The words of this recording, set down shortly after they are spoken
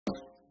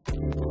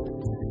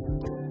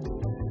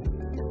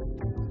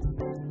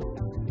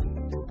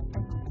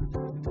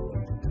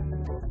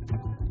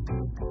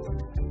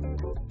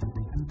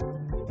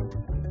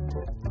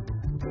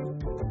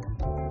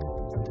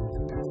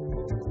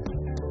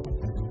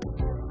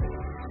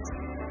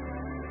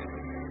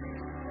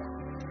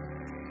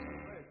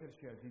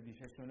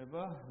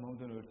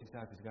მომდევნო 1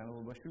 საათის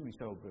განმავლობაში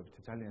ვისაუბრებთ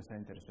ძალიან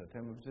საინტერესო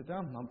თემებზე და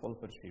ამ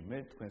ყველაფერში მე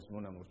თქვენს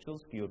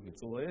მონამორჩილს გიორგი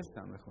წულაიას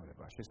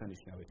დამეხმარება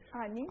შესანიშნავი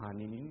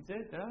ანი ნინიძე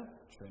და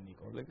ჩვენი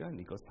კოლეგა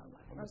ნიკო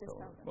სამანი.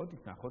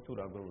 მოდით ნახოთ თუ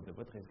რა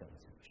გველოდება დღეს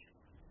გადაცემაში.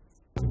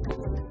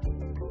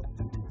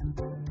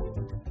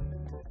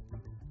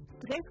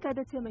 დღეს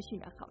გადაცემაში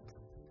ნახავთ.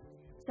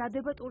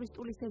 სადება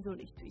ტურისტული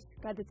სეზონისთვის.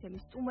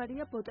 გადაცემის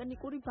სტუმარია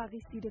ბოტანიკური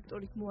ბაღის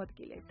დირექტორის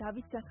მოადგილე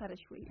დავით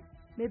ზახარაშვილი.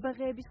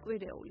 მებაღეების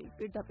კვირეული,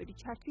 პირდაპირ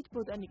ჩართვით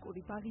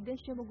ბოტანიკური ბაღიდან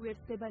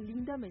შემოგვიერთდება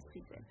ლინდა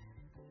მესხიძე.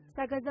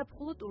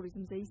 საგაზაფხულო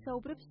ტურიზმზე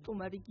ისაუბრებს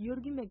სტუმარი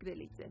გიორგი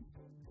მეგრელიძე.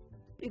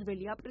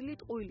 1 აპრილი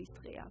ტყუილის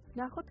დღეა.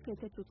 ნახოთ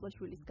ქეთეთ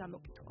უწყლაშვილის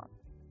გამოკითხვა.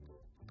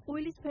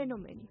 ტყუილის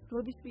ფენომენი,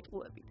 როდის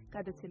ვიტყუებით.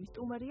 გადაცემის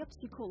სტუმარია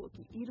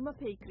ფსიქოლოგი ირმა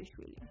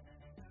ფეიქრიშვილი.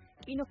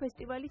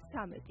 კინოფესტივალი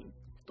 13.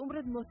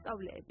 სტუმრად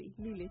მოსწავლეები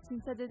ლილე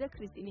ცინცაძე და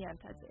ქრისტინე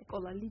ანთაძე.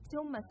 სკოლა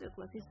ლიცეუმ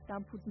მასტერკლასის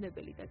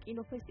დამფუძნებელი და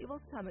კინოფესტივალ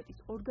 13-ის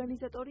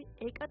ორგანიზატორი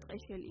ეკა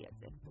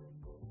ტყეშელიაძე.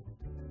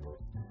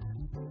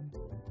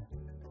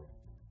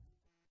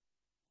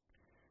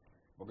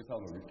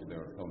 მოგესალმებით კიდევ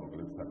ერთხელ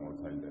მოკლედ საკმაოდ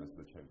საინტერესო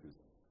და ჩემთვის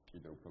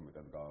კიდევ უფრო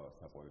მეტად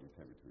საყვარელი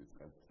თემით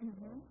ვიწყებთ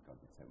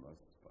გადაცემას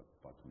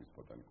ბათუმის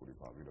ბოტანიკური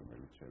ბაღი,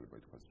 რომელიც შეიძლება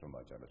ითქვას, რომ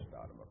აჯარაში და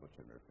არა მარტო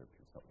ჩემი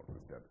ერთ-ერთი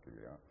საყვარელი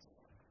ადგილია.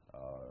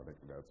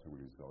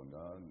 რეკრეაციული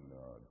ზონა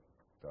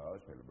და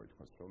შეიძლება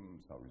ითქვას, რომ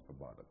სავიზიტო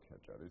ბარათი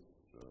აჭარის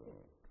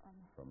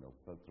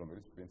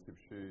რომელიც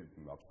პრინციპში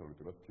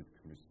აბსოლუტურად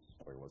თითქმის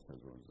ყველა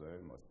სეზონზე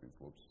მას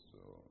იწვევს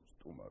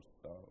სტუმარს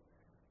და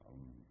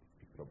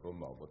ფიქრობ,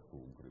 რომ ალბათ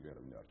გულგრილი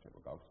არავინ არ რჩება.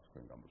 გაქვს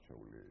თქვენ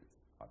გამორჩეული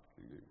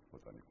ადგილი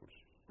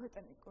ბოტანიკურში?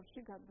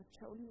 ბოტანიკურში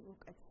გამორჩეული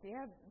უკაცია.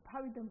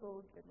 თავიდან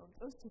ბოლომდე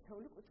მომწონს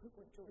თითოეული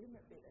კუთხე-კუნჭული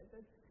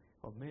მეპირებად.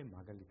 მე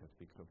მაგალითად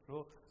ვფიქრობ,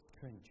 რომ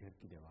ჩვენ ჯერ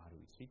კიდევ არ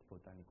ვიცით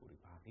ბოტანიკური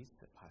ბაღის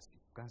ფასი.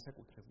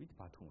 განსაკუთრებით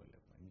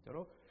ბათუმელებმა, იმიტომ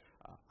რომ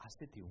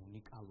ასეთი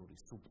უნიკალური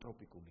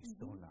სუბტროპიკული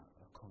ზონა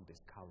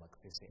კონდეს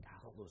ქალაქს ესე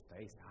ახლოს და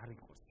ეს არ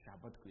იყოს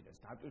შაბათ-კვირას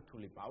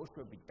დატვირთული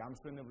ბავშვებით,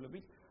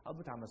 დამსვენებლებით,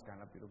 ალბათ ამას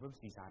განაპირობებს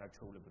ის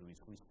არაჩვეულებრივი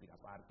ზღვისპირა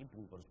პარკი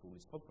ბულგარს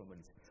გულისხმობ,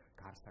 რომელიც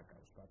გარს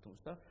აკრავს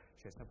ბათუმს და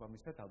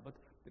შესაბამისად ალბათ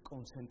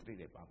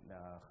კონცენტრირება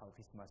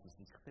ხალხის მასის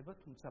ის ხდება,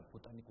 თუმცა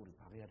ბოტანიკური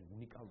ბაღი არის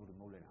უნიკალური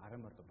მოვლენა არა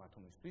მარტო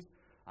ბათუმისთვის,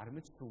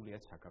 არამედ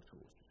სრულიად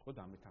საქართველოსთვის. ხო,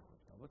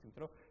 დამეთანხმებით ალბათ,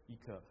 იმიტომ რომ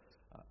იქ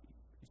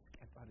ის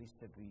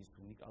კეპარისტების,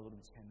 უნიკალური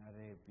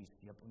მცენარეების,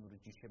 იაპონური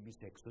ჯიშების,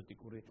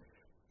 ეგზოტიკური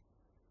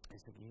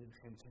ესე იგი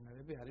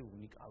შემცენარეები არის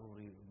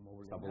უნიკალური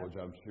მოვლენა. საბოლოო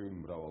ჯამში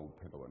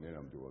მრავალფეროვანია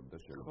ნამდვილად და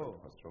შეიძლება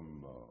ითქვას, რომ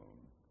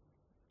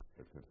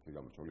ერთ-ერთი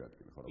გამორჩეული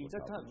ადგილი ხო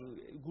და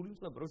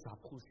გულისხმობ რომ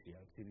ზაფხულშია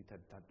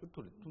ძირითადად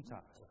დატვირთული, თუმცა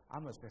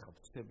ამას ახლა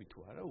ვწდები თუ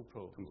არა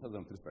უფრო თუმცა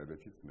ზამთრის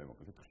პერიოდშიც მე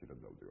მოკლედ ხშირად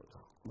დავდივარ.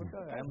 და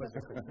ამას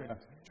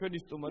ჩვენი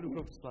სტუმარი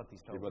უფრო ფსლად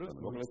ისაუბრებს.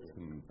 მოკლედ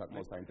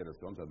საკმაოდ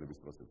საინტერესოა მზადების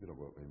პროცესი,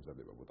 როგორ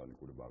იმზადება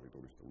ბოტანიკური ბაღი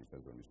ტურისტული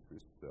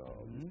სეზონისთვის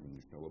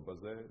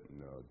მნიშვნელობაზე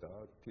და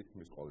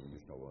თითქმის ყოველ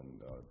მნიშვნელოვან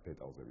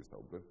დეტალზე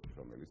ვისაუბრებ,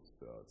 რომელიც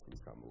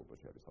წლის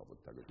განმავლობაში არის ალბათ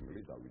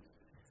დაგეგმილი. დავით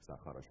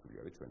ზახარაშვილი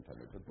არის ჩვენთან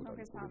ერთად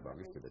ბოტანიკური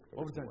ბაღის დირექტორი.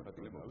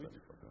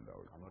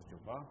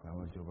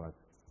 გამარჯობა.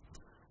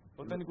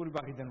 ბოტანიკური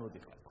ბაღიდან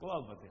მოდიხარ. ხო,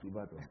 ალბათ. კი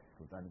ბატონო,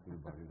 ბოტანიკური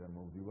ბაღიდან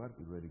მოვდივარ.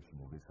 პირველ რიგში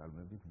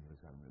მოგესალმებით,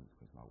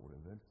 თქვენს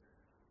მაყურებელს.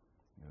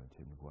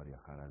 ჩემი გვარია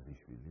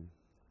ხარაზიშვილი.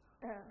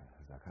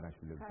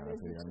 ზახარაშვილი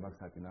ხარაზიან მაგ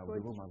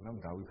საწინააღმდეგო, მაგრამ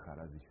დავით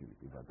ხარაზიშვილი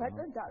კი ბატონო.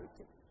 ბატონო დავით.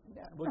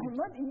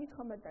 მოდ იმით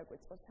ხომ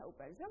დაგვეწყო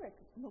საუბარი, რომ ეს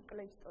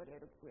მოკლე ისტორია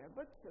რო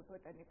გვიარბოთ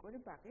ბოტანიკური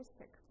ბაღის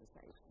სექტორს,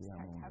 აი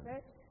სათავე,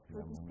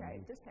 როდის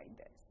დაიწყო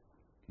საინტერესო.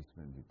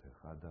 ისმენდით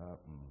ხა და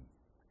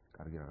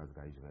კარგი რაღაც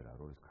გაიჟღერა,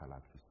 რომ ეს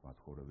ქალაქის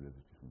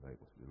მაცხოვრებლებისთვის უნდა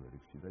იყოს პირველ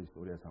რიგში და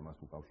ისტორიას ამას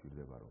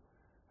უკავშირდება, რომ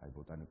აი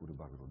ბოტანიკური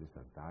ბაღი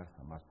როდესაც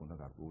დაარსდა, მას ჰქონდა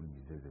გარკვეული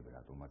მიზეზები,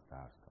 რატომაც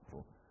დაარსდა, ხო?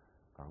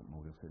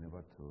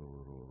 მოგეხსენებათ,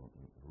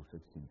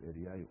 რუსეთის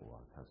იმპერია იყო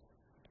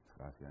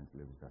 1900-იანი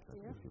წლების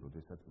დასაწყისში,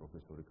 როდესაც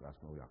პროფესორი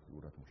კრასნოვი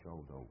აქტიურად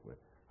მუშაობდა უკვე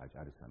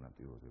აჭარის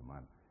სანაპიროზე,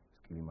 მან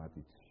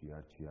კლიმატიც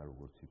შეარჩია,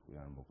 როგორც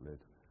იყვიან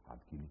მოკლედ,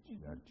 ადგილიც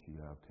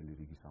შეარჩია, მთელი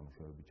რიგი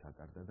სამუშაოები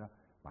ჩატარდა და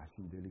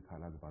მაშინდელი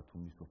ქალაქ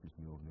ბათუმის სოფლის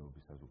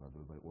მეურნეობის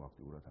საზოგადოება იყო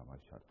აქტიურად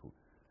ამაში ჩართული.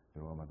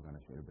 მრავალ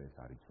მათგანს შეიძლება ეს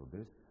არ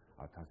იცოდეს.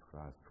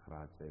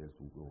 1909 წელს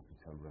უკვე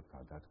ოფიციალურად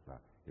გადაწყდა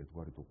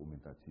ერთგვარი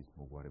დოკუმენტაციის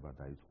მოგვარება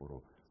დაიწყო,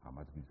 რომ ამ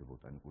ადგილზე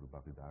ბოტანიკური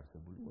ბაღი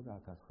დაარსებული იყო და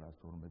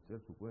 1912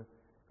 წელს უკვე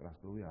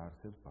კრასნოვი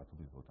აარსებს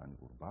ბათუმის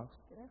ბოტანიკურ ბაღს,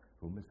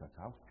 რომელსაც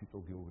აქვს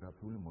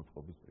ფიტოგეოგრაფიული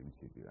მოწყობის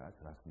პრინციპი,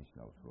 რაც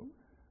ნიშნავს, რომ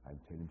აი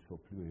მთელი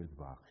მსოფლიო ერთ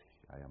ბაღში.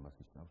 აი ამას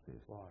ნიშნავს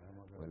ეს.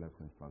 ყველა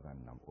თქვენს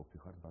მაგანი ნამყოფი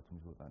ხართ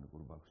ბათუმის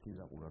ბოტანიკურ ბაღში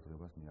და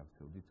ყურადღებას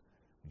მიაქცევდით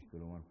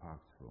მნიშვნელოვან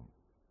ფაქტს, რომ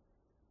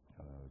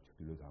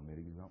ჩრდილოეთ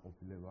ამერიკის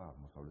განყოფილება,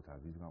 აღმოსავლეთ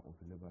აზიის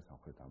განყოფილება,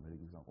 სამხრეთ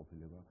ამერიკის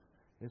განყოფილება,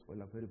 ეს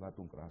ყველაფერი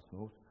ბატონ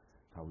კრასნოვს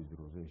თავის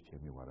დროზე ეს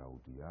ჩემი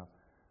ვარაუდია.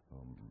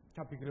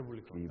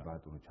 ჩაფიქრებული კი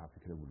ბატონო,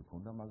 ჩაფიქრებული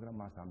ქონდა, მაგრამ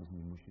მას ამის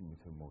ნიმუში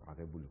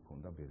აღებული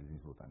ქონდა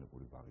ბერლინის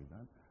ბოტანიკური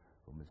ბაღიდან,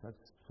 რომელსაც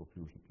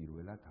სოფლიოში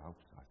პირველად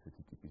აქვს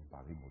ასეთი ტიპის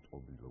ბაღი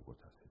მოწყობილი, როგორც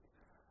ასეთი.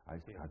 აი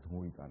ეს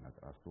გადმოიტანა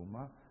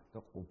ტრასოვმა და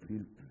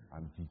ყოფილ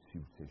ამ დიდ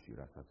სივრცეში,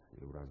 რასაც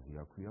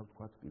ევრაზია ქვია,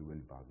 ვთქვათ,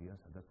 პირველი ბაღია,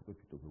 სადაც უკვე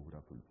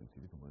ფიტოგეოგრაფიული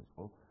პრინციპით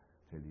მოეწყო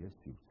მთელი ეს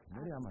სივრცე.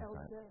 მე ამას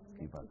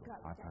კი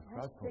ბატონო,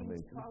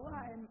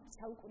 1000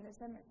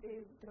 საუკუნეზე მეტი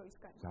დროის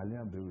განმავლობაში.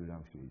 ძალიან ბევრი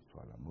რამ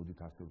შეიცვალა. მოდით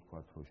ასე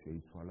ვთქვათ, რომ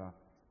შეიცვალა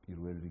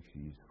პირველ რიგში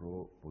ის, რომ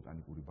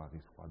ბოტანიკური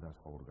ბაღის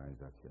სხვადასხვა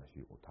ორგანიზაციაში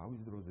იყო თავის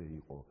დროზე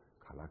იყო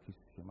ქალაქის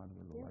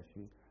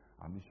შემადგენლობაში,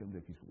 ამის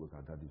შემდეგ ის უკვე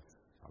გადადის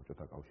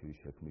საბჭოთა კავშირის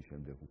შექმნის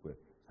შემდეგ უკვე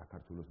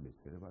საქართველოს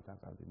მეცნიერებათა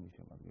აკადემიის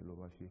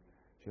შემადგენლობაში,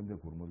 შემდეგ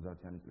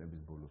 50-იანი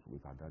წლების ბოლოს უკვე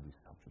გადადის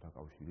საბჭოთა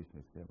კავშირის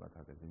მეცნიერებათა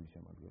აკადემიის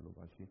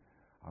შემადგენლობაში,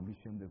 ამის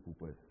შემდეგ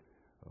უკვე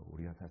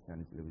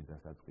 2000-იანი წლების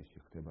დასაწყისში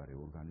ხდება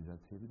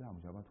რეორგანიზაციები და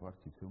ამჟამად ვართ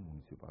ისევ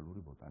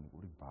მუნიციპალური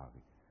ბოტანიკური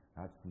ბაღი.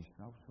 რაც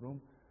ნიშნავს, რომ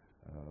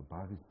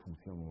ბაღის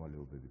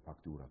ფუნქციონალობები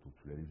ფაქტიურად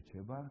უცვლელი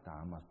რჩება და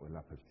ამას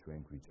ყველაფერს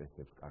ჩვენ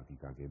გვიწესებს კარგი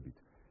გაგებით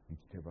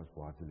მითითებას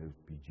გვაძლევს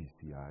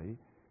BGCI,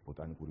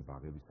 ბოტანიკური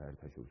ბაღების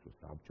საერთაშორისო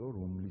საბჭო,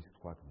 რომლის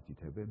თქვათ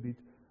მითითებებით,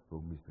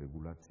 რომლის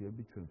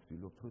რეგულაციებით ჩვენ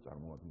ვცდილობთ, რომ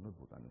წარმოვადგინოთ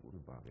ბოტანიკური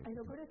ბაღები. აი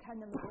როგორია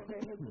თანამედროვე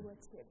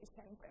რეგულაციების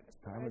საინტერესო ეს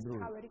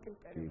თავი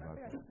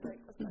კრიტერიუმები არის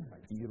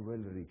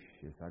პირველ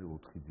რიგში ეს არის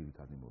 4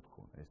 ძირითადი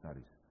მოთხოვნა. ეს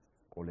არის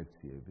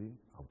კოლექციები,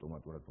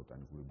 ავტომატურად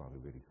ბოტანიკური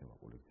ბაღები ვერ იქნება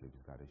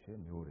კოლექციების გარეშე,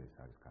 მეორე ეს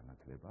არის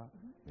განათლება,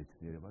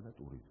 მეცნიერება და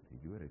ტურიზმი,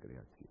 იგივე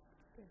რეკრეაცია.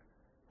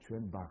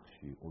 ჩვენ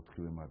ბაღში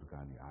 4-ვე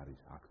მათგანი არის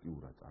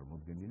აქტიურად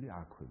წარმოდგენილი,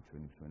 აქვე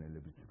ჩვენი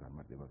მსვენელებისთვის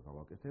განმარტებას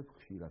გავაკეთებ,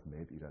 ხშირად მე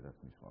პირადად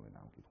მისვამენ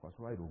ამ კითხვას,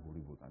 რომ აი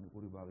როგორი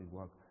ბოტანიკური ბაღი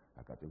გვაქვს,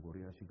 რა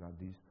კატეგორიაში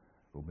გადის,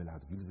 რომელ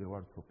ადგილზე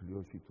ვარ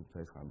სოფლიოში, თუმცა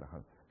ეს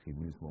ხანდახან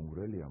ხიბლის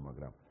მომგვრელია,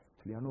 მაგრამ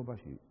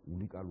მთლიანობაში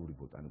უნიკალური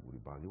ბოტანიკური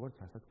ბაღი ვარ,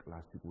 რასაც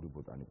კლასიკური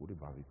ბოტანიკური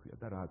ბაღი ქვია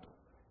და რატო?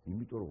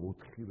 იმიტომ რომ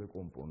 4-ვე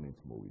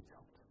კომპონენტს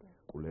მოვიცავთ.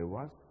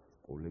 კვლევას,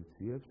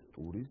 კოლექციებს,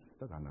 ტურიზმს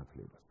და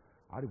განათლებას.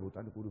 არის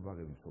ბოტანიკური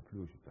ბაღები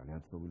სოფლიოში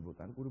ძალიან ცნობილი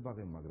ბოტანიკური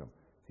ბაღები, მაგრამ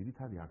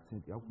ძირითადი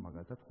აქცენტი აქვს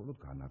მაგალითად მხოლოდ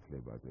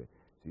განათლებაზე,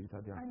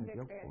 ძირითადი აქცენტი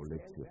აქვს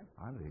კოლექციაზე,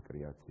 ან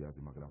რეკრეაციაზე,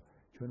 მაგრამ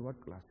ჩვენ ვართ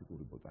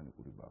კლასიკური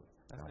ბოტანიკური ბაღი.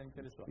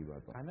 საინტერესოა.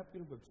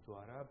 განაპირობებს თუ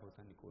არა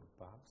ბოტანიკურ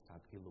ბაღს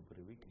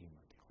ადგილობრივი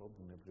კლიმატი, ხო?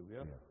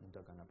 ბუნებრივია, უნდა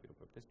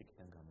განაპირობებდეს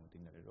იქიდან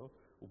გამომდინარე, რომ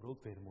უბრალოდ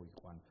ვერ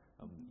მოიყვან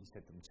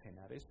ისეთ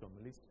მცენარეს,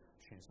 რომელიც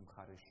შენს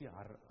მხარეში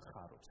არ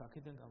ხარობს.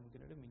 აქედან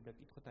გამომდინარე, მინდა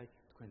გითხოთ, აი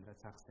თქვენ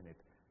რაც ახსენეთ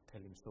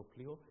მთელი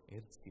მსოფლიო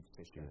ერთ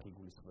სივრცეში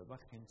იგულისხმება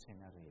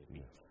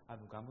ხემცენარეები.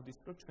 ანუ გამოდის,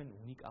 რომ ჩვენ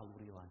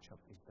უნიკალური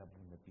ლანდშაფტის და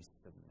ბუნების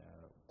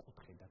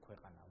კუთხე და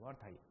ქვეყანა ვართ,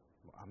 აი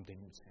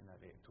ამდენი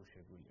მცენარე თუ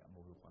შეგვიძლია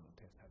მოვიყვანოთ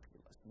ერთ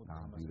ადგილას.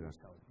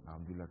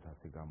 ნამდვილად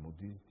ასე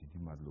გამოდის. დიდი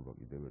მადლობა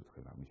კიდევ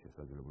ერთხელ ამის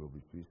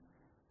შესაძლებლობისთვის,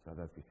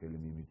 სადაც ხელი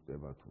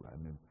მიმიწდება თუ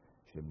რაიმე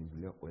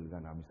შემიძლია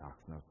ყველგან ამის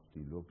ახსნას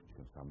ვცდილობ,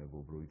 ჩვენ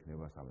სამეგობრო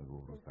იქნება,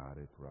 სამეგობროს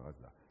გარე თუ რაღაც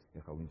და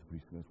ეხლა ვინც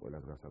გვისმენს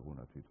ყველას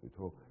გასაგონად ვიტყვით,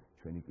 რომ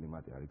ჩვენი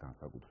კლიმატი არის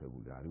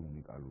განსაკუთრებული, არის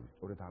უნიკალური.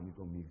 სწორედ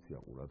ამიტომ მიიქცია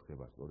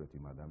ყურადღება სწორედ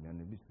იმ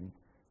ადამიანების, ვინც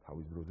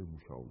თავის დროზე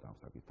მუშაობდა ამ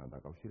საკითხთან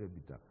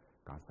დაკავშირებით და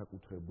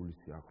განსაკუთრებული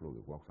სიახლოვე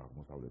გვაქვს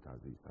აღმოსავლეთ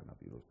აზიის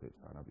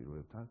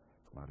სანაპიროებთან,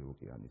 წყნარი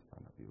ოკეანის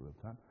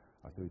სანაპიროებთან,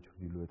 ასევე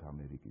ჩრდილოეთ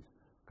ამერიკის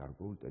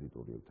გარკვეულ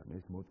ტერიტორიებთან.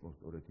 ეს მოწმობს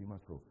სწორედ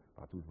იმას, რომ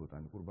ბათუმის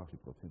ბოტანიკურ ბაღში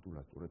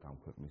პროცენტულად სწორედ ამ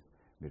ქვეყნის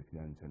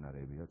მერქნიანი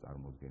მცენარეებია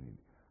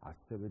წარმოდგენილი.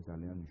 ასევე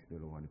ძალიან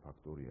მნიშვნელოვანი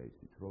ფაქტორია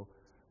ისიც, რომ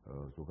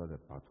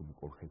ზოგადად ბათუმი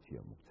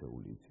კოლხეთშია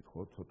მოქცეული, იცით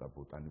ხო? ცოტა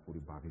ბოტანიკური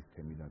ბაღის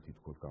თემიდან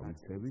თითქოს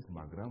გავიქცევით,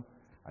 მაგრამ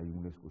აი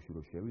იუნესკოში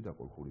რო შევიდა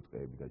კოლხური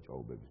ტყეები და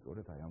ჭაობები,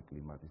 სწორედ აი ამ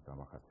კლიმატის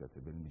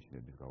დამახასიათებელი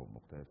ნიშნების გამო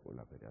მოხდა ეს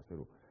ყველაფერი. ასე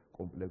რომ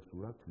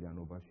კომპლექსურად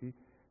მთლიანობაში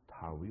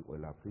თავი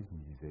ყველაფრის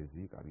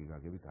მიზეზი, კარგი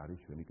გაგებით არის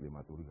ჩვენი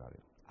კლიმატური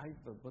გარემო. აი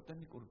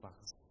ბოტანიკურ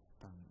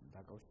ბაღთან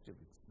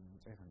დაკავშირებით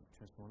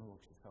ჩვენს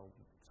მონოლოგში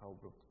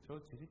საუბრობთ, რომ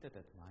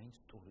ძირითადად მაინც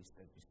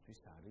ტურისტებისთვის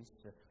არის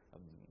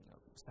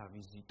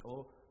სავიზიტო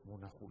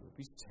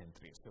მონახულების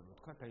ცენტრი, ესე რომ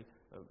ვთქვათ, აი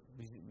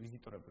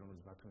ვიზიტორები,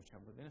 რომელიც ბათუმში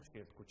ჩამოვიდნენ,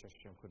 ხშირად ქუჩაში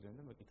შემოხვდნენ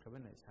და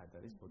მეკითხებენ, აი სად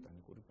არის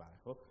ბოტანიკური ბაღი,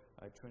 ხო?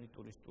 ჩვენი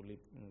ტურისტული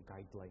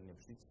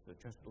გაიდლაინებშიც,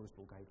 ჩვენს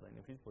ტურისტულ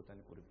გაიდლაინებშიც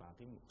ბოტანიკური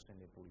ბაღი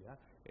მოხსენებულია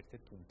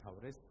ერთ-ერთ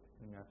უმთავრეს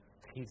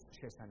ხის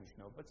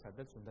შესანიშნაობად,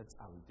 სადაც უნდა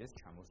წავიდეს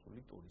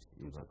ჩამოსული ტურისტი.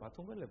 თუმცა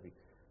ბათუმელები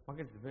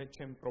მაგალითად მე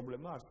ჩემი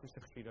პრობლემა არც ისე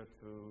ხშირად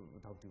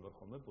დავდივარ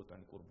ხოლმე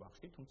ბოტანიკურ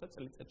ბაღში, თუმცა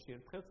წელიწადში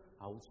ერთხელ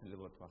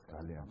აუცილებლად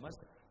ვახერხებ ამას.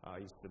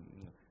 ის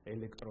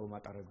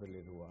ელექტრომატარებელი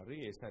რო არის,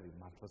 ეს არის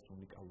მართლაც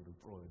უნიკალური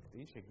პროექტი,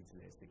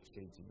 შეგიძლია ესე იგი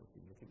შეიძინოთ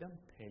იმითი და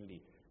მთელი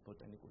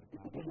ბოტანიკური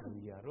ბაღი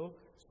მოიარო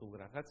სულ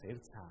რაღაც 1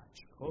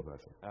 საათში, ხო?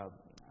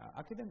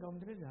 აქედან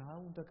გამომდინარე, რა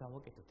უნდა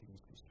გავაკეთოთ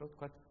იმისთვის, რომ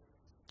თქვათ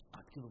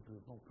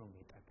ადგილობრივებმა უფრო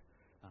მეტად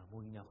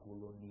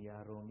მოინახულონ,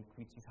 იარონ,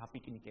 იქ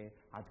აპიკნიკე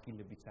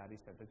ადგილებიც არის,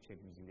 სადაც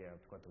შეგვიძლია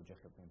ვთქვათ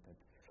ოჯახებთან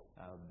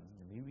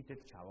მივიდეთ,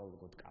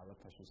 ჩავალგოთ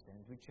კალათაში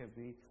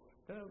სენდვიჩები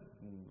და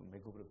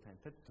მეგობრებთან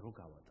ერთად დრო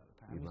გავატაროთ.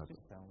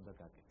 ამისთვის რა უნდა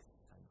გაკეთოთ?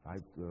 აი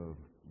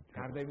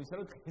გარდა იმისა,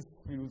 რომ დღეს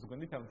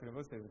მიუძღვენით ამ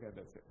თემას ეს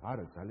გადაცემა.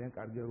 არა, ძალიან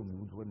კარგია რომ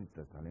მიუძღვენით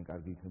და ძალიან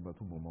კარგი იქნება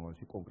თუ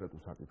მომავალში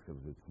კონკრეტულ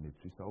საკითხებზე მეც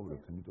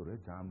ვისაუბრებთ, იმიტომ რომ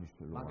ეს ძალიან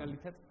მნიშვნელოვანია.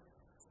 მაგალითად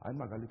აი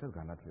მაგალითად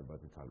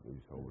განათლებაზე თალკე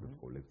ვისაუბრებ,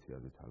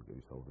 კოლექციაზე თალკე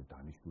ვისაუბრებ,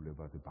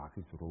 დანიშნულებაზე,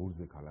 ბაღის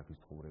როლზე ქალაქის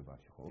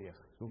ცხოვრებაში, ხო?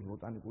 ზოგ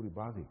ბოტანიკური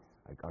ბაღი,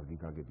 აი კარგი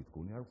გაგებით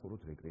გონი არ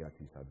მხოლოდ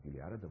რეკრეაციის ადგილი,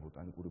 არა და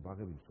ბოტანიკური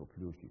ბაღები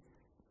მსოფლიოში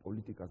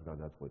პოლიტიკას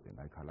გადაწყვეტენ,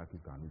 აი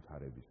ქალაქის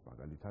განვითარების,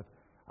 მაგალითად,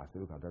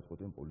 ასევე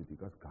გადაწყვეტენ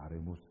პოლიტიკას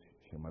გარემოს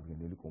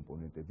შემადგენელი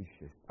კომპონენტების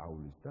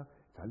შესწავლის და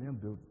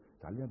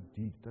ძალიან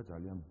დიდ და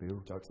ძალიან ბევრ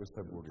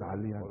დაწესებულია.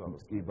 ძალიან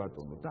კი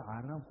ბატონო და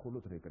არა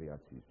მხოლოდ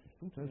რეკრეაციისთვის.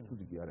 თუმცა ეს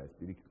თუდი კი არა, ეს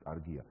პირიქით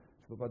კარგია.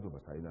 ცნობადობა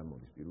საიდან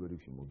მოდის? პირველ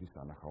რიგში მოდის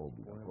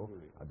სანახაობიდან, ხო?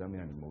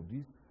 ადამიანი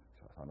მოდის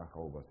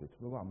სანახაობას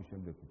ეცნობა, ამის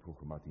შემდეგ უფრო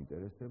ღრმად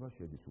ინტერესდება,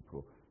 შედის უფრო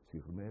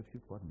სიღრმეებში,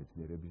 თქვა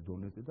მეცნიერების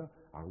დონეზე და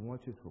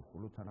აღმოაჩენს, რომ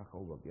მხოლოდ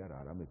სანახაობა კი არა,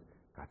 არამედ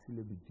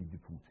გაცილებით დიდი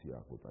ფუნქცია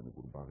აქვს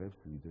ბოტანიკურ ბაღებს,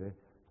 ვიდრე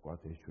თქვა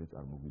ეს ჩვენ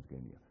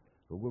წარმოგვიდგენია.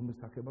 როგორ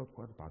მისახება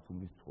თქვა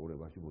ბათუმის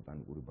ცხოვრებაში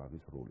ბოტანიკური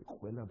ბაღის როლი.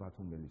 ყველა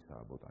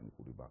ბათუმელისაა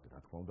ბოტანიკური ბაღი. რა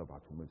თქმა უნდა,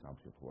 ბათუმელს ამ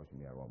შემთხვევაში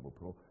მე არ ვამბობ,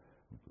 რომ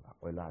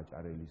ყველა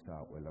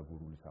აჭარელისაა, ყველა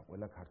გურულისაა,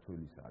 ყველა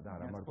ქართველისაა და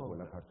არა მარტო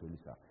ყველა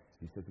ქართველისაა.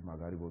 ისეთი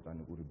მაგარი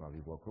ბოტანიკური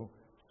ბაღი გვაქვს, რომ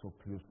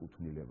სოფლიოს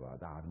კუთვნილებაა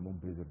და არ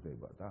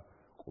მომბეზრდება და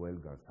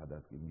ყველგან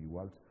სადაც კი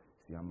მივალთ,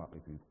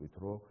 სიამაყით ვიტყვით,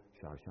 რომ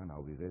შარშან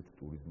ავიღეთ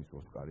ტურიზმის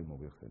ოსკარი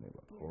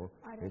მოიხსენებათ, ხო?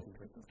 ეს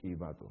კი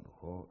ბატონო,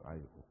 ხო? აი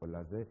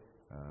ყველაზე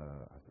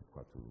ასე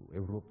ვთქვათ,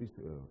 ევროპის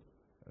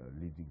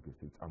ლიდინგის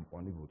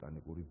წამყვანი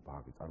ბოტანიკური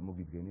ბაღი.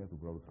 წარმოგიდგენიათ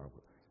უბრალოდ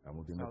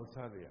რამოდენად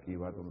კი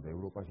ბატონო და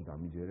ევროპაში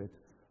დამიჯერეთ,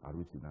 არ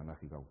ვიცი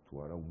ნანახი გაქვთ თუ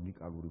არა,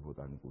 უნიკალური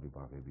ბოტანიკური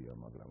ბაღებია,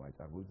 მაგრამ აი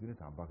წარმოგიდგენთ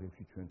ამ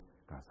ბაღებში ჩვენ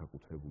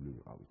განსაკუთრებული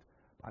ვიყავით.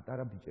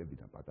 პატარა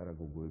ბიჭებიდან, პატარა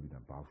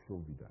გოგოებიდან,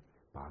 ბავშვობიდან,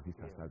 ბაღის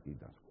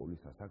ასაკიდან,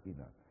 სკოლის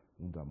ასაკიდან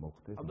უნდა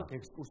მოხდეს. ალბათ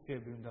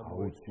ექსკურსიები უნდა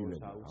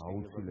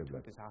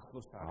აუცილებლად.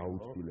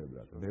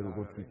 აუცილებლად. მე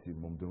როგორც ვიცი,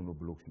 მომდევნო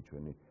ბლოგში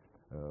ჩვენი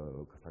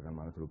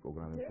საგანმანათლებლო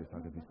პროგრამების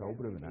შესახებ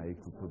ვისაუბრებენ, აი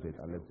იქ უფრო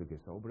დეტალებზე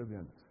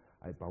გესაუბრებიან,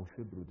 აი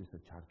ბავშვები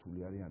როდესაც ჩართული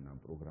არიან ამ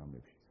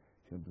პროგრამებში.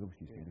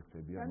 შემდგომში ისინი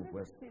ხდებიან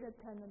უკვე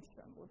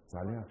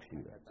ძალიან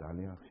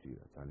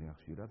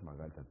ხშირად,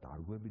 მაგალითად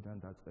დარგვებიდან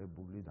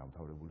დაწყებული,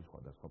 დამთავრებული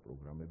სხვადასხვა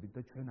პროგრამებით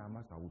და ჩვენ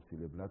ამას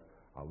აუცილებლად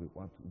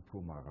ავიყვანთ უფრო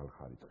მაღალ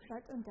ხარისხში.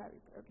 ბატონ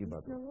დავით,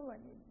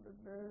 მნიშვნელოვანი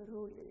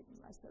როლი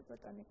მასე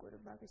ბოტანიკური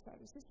ბაღის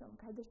არის ის, რომ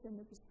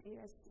გადაშენების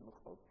პირას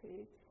მყოფი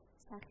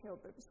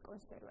სახეობების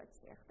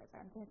კონსერვაცია ხდება.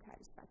 ამით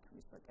არის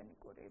ბათუმის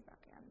ბოტანიკური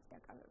ბაღი ამით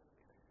დაკავებული.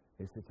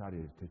 ესეც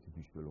არის ერთ-ერთი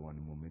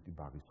მნიშვნელოვანი მომენტი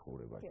ბაღის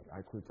ცხოვრებაში.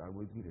 აი თქვენ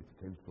წარმოიდგინეთ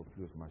მთელი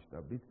მსოფლიოს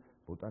მასშტაბით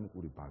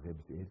ბოტანიკური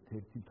ბაღების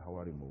ერთ-ერთი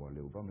მთავარი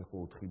მოვალეობა, მე ხო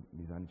 4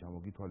 მიზანი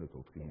ჩამოგითვალეთ,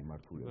 4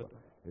 მიმართულება.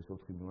 ეს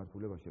 4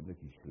 მიმართულება შემდეგ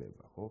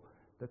იშლება, ხო?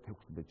 და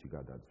 16-ში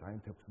გადადის. აი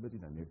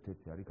 16-დან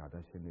ერთ-ერთი არის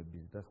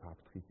გადაშენების და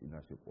საფრთხის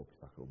წინაშე ყოფი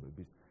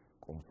სახეობების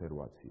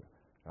კონსერვაცია.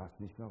 რას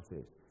ნიშნავს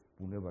ეს?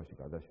 ბუნებაში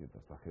გადაშენდა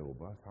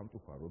სახეობა,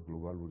 სამწუხაროდ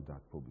გლობალური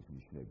დათბობის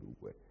ნიშნები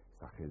უკვე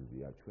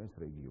სახეზეა ჩვენს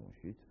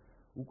რეგიონშიც.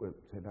 უკვე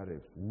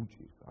სცენარებს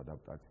უჭირს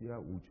ადაპტაცია,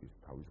 უჭირს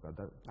თავის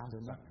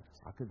გადაცემა.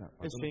 აქედან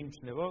ეს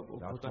შეიმჩნევა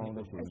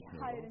ბოტანიკურ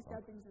ჰაერის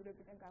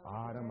დაბინძურებიდან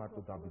გამომდინარე. არა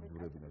მარტო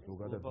დაბინძურებიდან,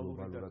 ზოგადად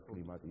გლობალურად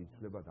კლიმატი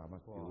იცვლება და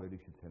ამას პირველ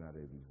რიგში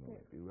სცენარები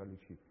გზნობენ. პირველ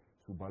რიგში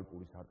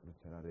სუბალპური სარტყლის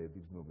სცენარები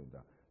გზნობენ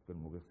და თქვენ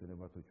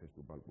მოგეხსენებათ, რომ ჩვენ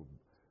სუბალპურ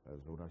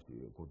ზონაში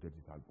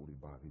გოდერძის ალპური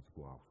ბაღიც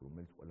გვაქვს,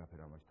 რომელიც ყველაფერ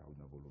ამაში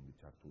თავდაპირველად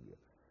ჩართულია.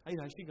 აი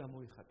რაში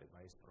გამოიხატება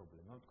ეს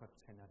პრობლემა, თქვა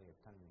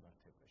სცენარებთან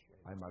მიმართებაში?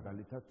 აი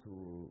მაგალითად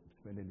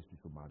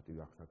მსმენელისთვის რომ მარტივი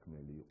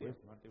აღსაქმელი იყოს,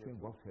 ჩვენ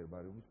გვაქვს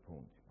ჰერბარიუმის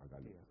ფონდი,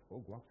 მაგალითად, ხო,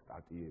 გვაქვს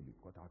სტატიები,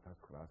 თქვა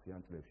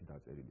 1900-იან წლებში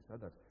დაწერილი,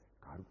 სადაც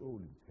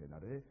გარკვეული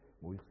მცენარე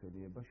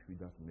მოიხსენიება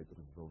 700 მეტრ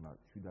ზონა,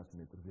 700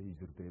 მეტრზე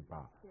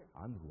იზრდება,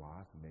 ან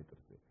 800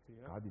 მეტრზე.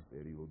 გადის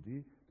პერიოდი,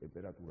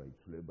 ტემპერატურა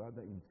იცვლება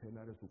და იმ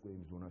მცენარეს უკვე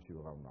იმ ზონაში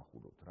ვეღარ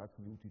ვნახულობთ, რაც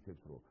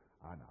მიუთითებს, რომ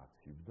ან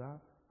აცივდა,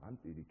 ან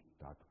პირიქით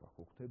დათბა,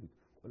 ხო ხდებით?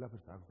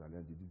 ყველაფერს აქვს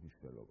ძალიან დიდი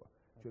მნიშვნელობა.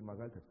 ჩვენ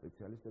მაგალითად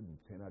სპეციალისტები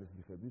მცენარის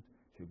მიხედვით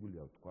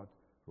შეგვიძლია ვთქვათ,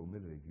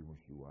 რომელ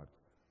რეგიონში ვართ,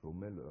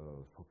 რომელ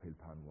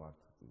სოფელთან ვართ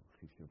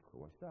ხის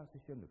შემთხვევაში და ასე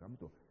შემდეგ.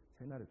 ამიტომ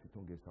სცენარი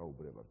თვითონ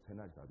გესაუბრება,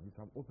 სცენარის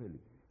ადგილსამყოფელი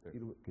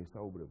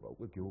გესაუბრება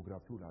უკვე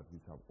გეოგრაფიულ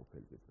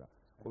ადგილსამყოფელზეც და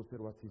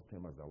კონსერვაციის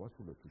თემას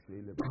დავასრულოთ, თუ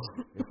შეიძლება.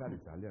 ეს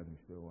არის ძალიან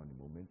მნიშვნელოვანი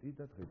მომენტი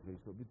და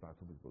დღესდღეობით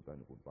ბათუმის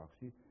ბოტანიკურ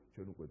ბაღში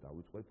ჩვენ უკვე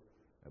დავიწყეთ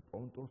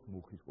პონტოს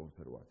მუხის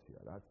კონსერვაცია,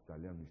 რაც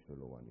ძალიან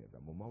მნიშვნელოვანია და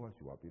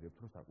მომავალში ვაპირებთ,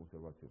 რომ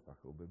საკონსერვაციო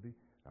სახეობები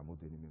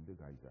რამოდენიმემდე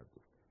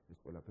გაიზარდოს. ეს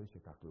ყველაფერი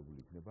შეთანხმებული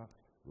იქნება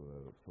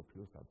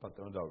სოფლიოს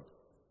ბატონო დავით,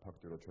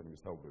 ფაქტი რომ ჩვენ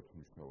ვისაუბრებთ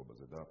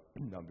მნიშვნელობაზე და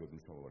ნამდვილად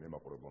მნიშვნელოვანია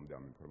მაყურებლამდე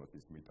ამ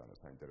ინფორმაციის მიტანა,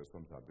 საინტერესო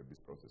მზადების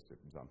პროცესი,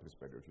 ზამთრის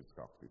პერიოდშიც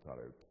გავხდით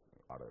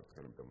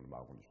არაერთხელ, იმიტომ რომ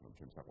აღნიშნო რომ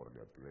ჩემს საყვარელი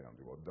ადგილი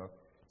ნამდვილად და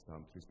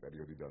ზამთრის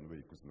პერიოდიდანვე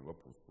იგრძნობა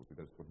ფუსფუსი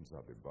და თქო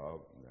მზადება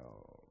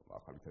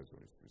ახალი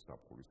სეზონისთვის,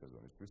 ზაფხულის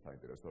სეზონისთვის.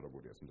 საინტერესო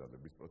როგორია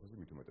მზადების პროცესი,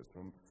 მით უმეტეს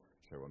რომ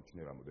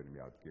შევამჩნიე რამოდენიმე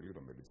ადგილი,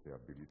 რომელიც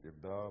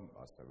რეაბილიტირდა,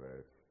 ასევე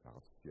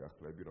რაღაც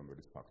სიახლეები,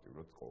 რომელიც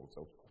ფაქტიურად ყოველ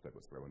წელს ხდება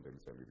წლევანდელი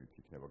წელი რით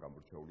იქნება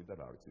გამორჩეული და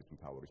რა არის ის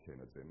მთავარი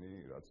შენაძენი,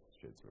 რაც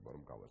შეიძლება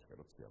რომ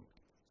გავაჟღეროთ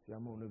სიამოვნებით.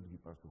 სიამოვნებით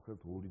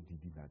გიპასუხებთ, ორი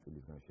დიდი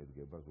ნაწილისგან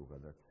შედგება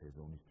ზოგადად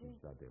სეზონისთვის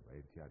მზადება.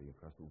 ერთი არის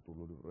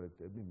ინფრასტრუქტურული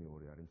პროექტები,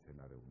 მეორე არის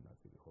მცენარეული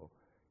ნაწილი, ხო?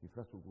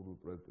 ინფრასტრუქტურულ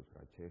პროექტებს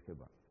რაც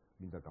შეეხება,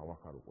 მინდა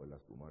გავახარო ყველა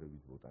სტუმარი,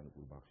 ვინც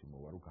ბოტანიკურ ბაღში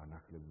მოვა, რომ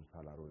განახლებულ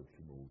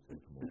სალაროებში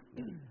მოუწევთ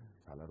მოსვლა.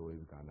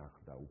 სალაროები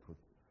განახლდა,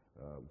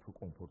 უფრო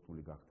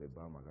კომფორტული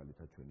გახდება,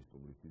 მაგალითად ჩვენი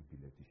სტუმრისთვის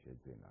ბილეთის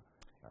შეძენა.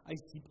 აი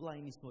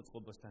ზიპლაინის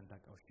მოწყობასთან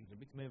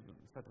დაკავშირებით მე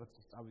სადღაც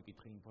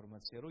წავიკითხე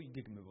ინფორმაცია, რომ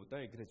იგეგმებოდა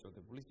ეგრეთ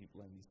წოდებული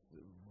ზიპლაინის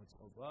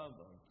მოწყობა.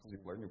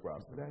 ზიპლაინი უკვე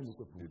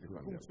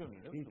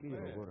ფუნქციონირებს. კი,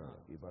 როგორ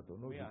არა, კი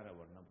ბატონო. მე არა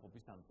ვარ ნამყოფი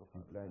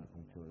სამწუხაროდ. ზიპლაინი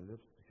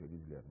ფუნქციონირებს,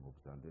 შეგიძლიათ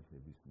მოგზავნეთ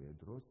ნებისმიერ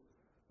დროს.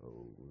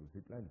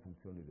 ზიპლაინი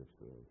ფუნქციონირებს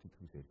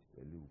თითქმის 1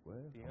 წელი უკვე,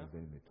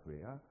 რამდენიმე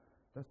თვეა.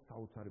 და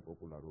საოცარი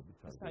პოპულარობით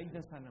სარგებლობს.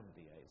 საიდან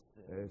სანამდეა ეს?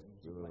 ეს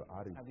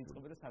არის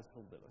დაიწყება და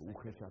სასრულდება.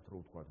 უხეშად რო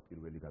ვთქვა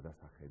პირველი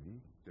გადასახედი,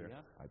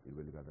 აი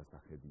პირველი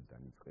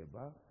გადასახედიდან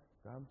იწყება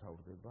და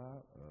მთავრდება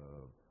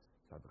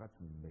სადღაც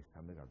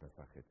მესამე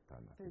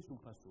გადასახედთან. ეს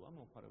უფასოა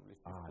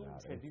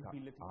მომხმარებლისთვის. შედის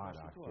ბილეთის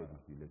არა,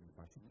 შედის ბილეთის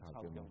ფასში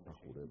ცალკე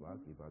მომსახურება,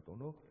 კი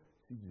ბატონო,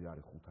 სიგრძე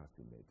არის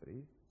 500 მეტრი.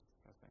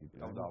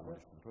 და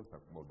აღნიშნეთ, რომ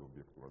საკმაოდ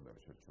ობიექტურად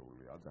არის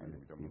შერჩეული ადგილი,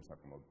 იმიტომ რომ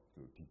საკმაოდ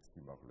დიდ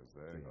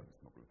სიმაღლეზე არის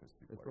მოკლედ ეს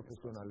ტიპი. ეს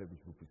პროფესიონალების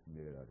ჯგუფის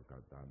მიერ არის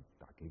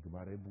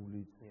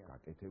დაგეგმარებული,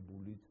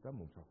 გაკეთებული და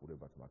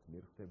მომსახურებაც მათ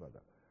მიერ ხდება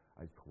და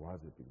აი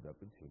ზღვაზე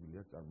პირდაპირ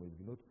შეგვიძლია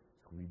წარმოიდგინოთ,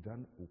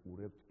 ზღვიდან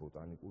უყურებთ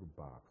ბოტანიკურ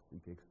ბაღს.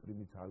 იქ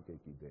ექსტრიმი ცალკე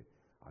კიდე,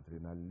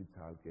 ადრენალინი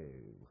ცალკე,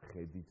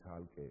 ხედი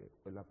ცალკე,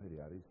 ყველაფერი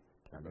არის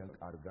ძალიან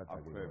კარგად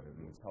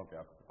დაგეგმარებული. ცალკე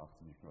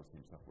აღნიშნავს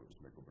იმსახურებს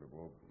მეგობრებო,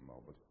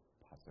 ალბათ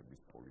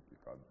ფასების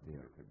პოლიტიკა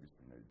დიეტების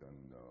მიდან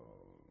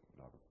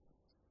რაღაც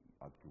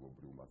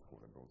ადგილობრივ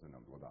მაცხოვრებელზე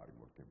ნამდვილად არის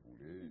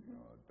მორგებული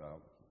და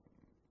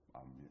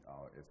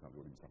ეს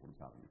ნამდვილად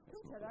იმსახურებს აღნიშნავს.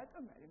 თუმცა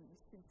რატომ არის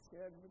მისცემ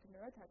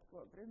მუდმივად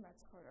ადგილობრივ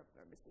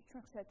მაცხოვრებლების?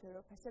 ჩვენ ხშირად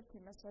ვაფასებთ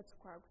იმას, რაც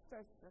გვაქვს და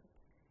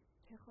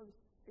ჩეხოვის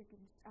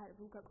წიგნის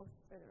ბულგაკოვს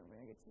წერილობენ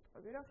ეგეთ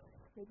სიტყვები, რომ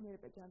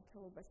ბედნიერება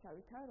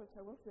ჯანმრთელობასავითაა, როცა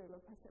გვაქვს ვერ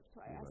ვაფასებთ.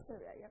 აი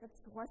ასევე აი რაღაც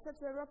ზღვასაც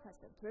ვერ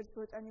ვაფასებთ, ვერც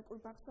ბოტანიკურ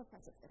ბაღს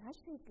ვაფასებთ. რა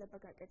შეიძლება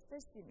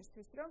გაკეთდეს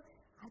იმისთვის, რომ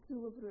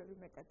ადგილობრივები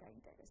მეტად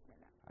დაინტერესდნენ?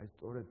 აი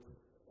სწორედ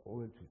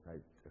ყოველთვის აი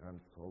წერან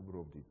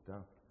საუბრობდით და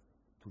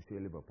თუ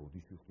შეიძლება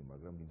ბოდიშვიხი,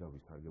 მაგრამ მინდა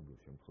ვისარგებლო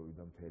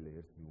შემთხვევიდან მთელი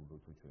ერთ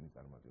მიუნდოთ ჩვენი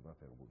წარმატება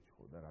ფეხბურთში,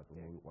 ხო და რატომ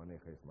მოვიყვანე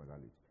ხა ეს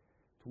მაგალითი.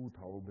 თუ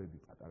თაობები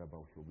პატარა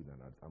ბავშვობიდან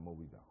არ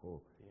წამოვიდა, ხო?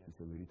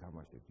 ისე ვერ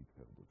ითამაშებთ იქ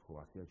ფეხბურთს, ხო?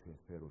 ასეა ჩვენ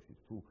სფეროშიც.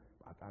 თუ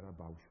პატარა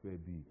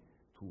ბავშვები,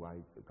 თუ აი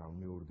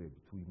გამეორდები,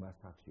 თუ იმას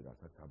სახში,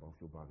 რასაც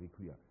საბავშვო ბაღი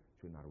ქვია,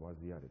 ჩვენ არ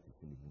ვაზიარეთ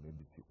ისინი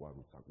ბუნების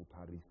სიყვარულს,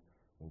 საკუთარის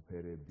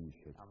მოფერების,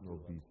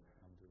 შეცნობის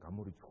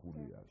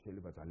გამორიცხულია.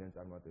 შეიძლება ძალიან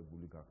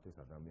წარმატებული გახდეს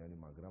ადამიანი,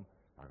 მაგრამ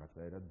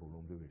რაღაცაერად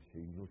ბოლომდე ვერ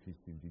შეიძინოს ის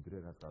სიმდიდრე,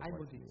 რაც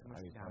გაგვაჩნია.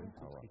 აი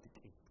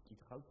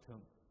კითხავთ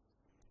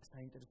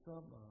საინტერესო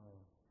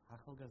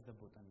ახალგაზრდა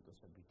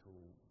ბოტანიკოსები თუ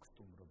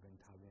გსტუმრობენ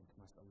თავიანთ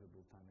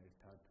მასწავლებელთან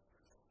ერთად,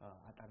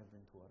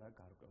 ატარებენ თუ არა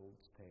გარკვეულ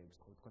წრეებს,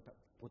 ხო ვთქვათ,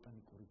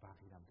 ბოტანიკური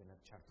ბაღი რამდენად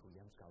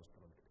ჩართულია მსგავს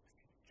პროექტებში.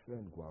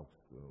 ჩვენ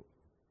გვაქვს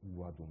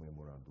უვადო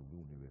მემორანდუმი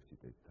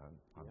უნივერსიტეტთან,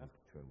 ამით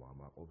ჩვენ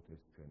ვამაყობთ,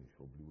 ეს ჩვენი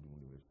მშობლიური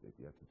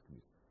უნივერსიტეტია,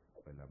 თითქმის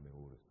ყველა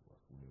მეორე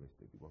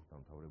უნივერსიტეტი გვაქვს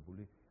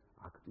დამთავრებული,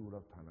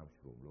 აქტიურად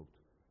თანამშრომლობთ,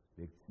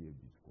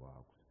 ლექციებიც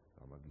გვაქვს,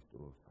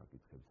 სამაგისტრო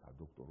საკითხები,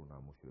 სადოქტორო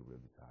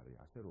ნამუშევრებიც არის,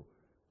 ასე რომ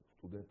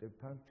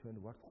სტუდენტებთან ჩვენ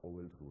ვართ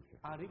ყოველდღიურ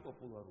შეხებაში. არის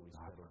პოპულარული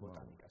სფერო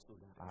ბოტანიკა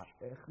სტუდენტებში.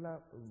 ეხლა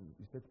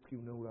ისეთ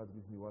ფქივნეულ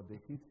ადგილს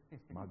მივადექით,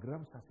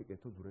 მაგრამ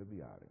სასიკეთო ძვრები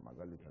არის.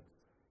 მაგალითად,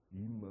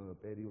 იმ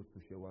პერიოდს თუ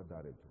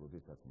შევადარებთ,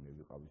 როდესაც მე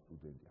ვიყავი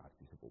სტუდენტი, არც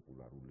ისე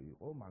პოპულარული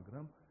იყო,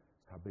 მაგრამ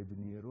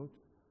საბედნიეროდ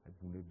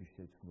ბუნების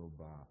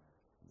შეცნობა,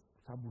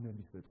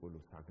 საბუნებისმეტყველო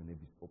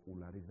საგნების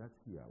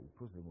პოპულარიზაცია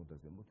უფრო ზემოთ და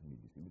ზემოთ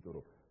მიდის, იმიტომ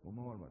რომ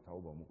მომავალმა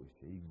თაობამ უკვე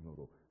შეიგნო,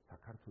 რომ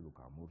საქართველოს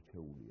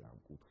გამორჩეულია ამ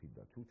კუთხით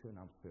და თუ ჩვენ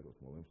ამ სფეროს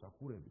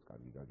მომემსახურებით,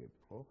 კარგი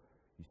გაგებით, ხო?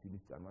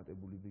 ისინიც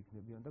წარმატებული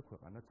იქნებიან და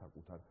ქვეყანაც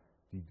საკუთარ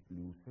დიდ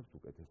პლუსებს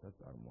უკეთესად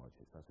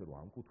წარმოაჩენს. ასე რომ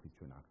ამ კუთხით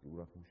ჩვენ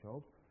აქტიურად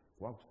მუშაობთ,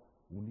 გვაქვს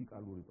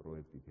უნიკალური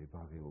პროექტი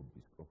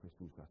ბებაღეობის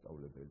პროფესიულ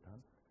სასწავლებელთან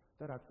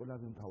და რაც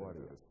ყველაზე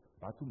მთავარია,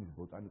 ბათუმის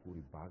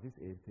ბოტანიკური ბაღის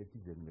ერთ-ერთი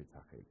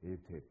ზედმეტსახელი,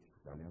 ერთ-ერთი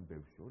ძალიან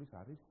ბევრ შორის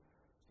არის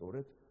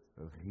სწორედ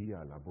ღია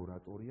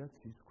ლაბორატორია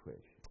ცის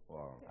ქვეშ.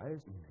 აი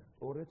ეს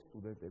სწორედ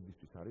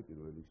სტუდენტებისთვის არის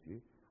პირველ რიგში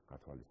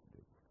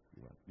გათვალისწინებული.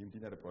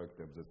 მიმდინარე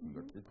პროექტებზეც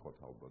უნდა გკითხოთ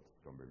ალბათ,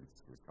 რომელიც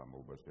წლის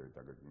განმავლობაში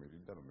დაგეგმილი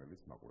და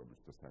რომელიც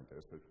მაყურებლისთვის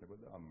საინტერესო იქნება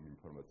და ამ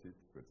ინფორმაციით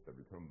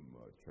ვეცდებით, რომ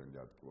ჩვენი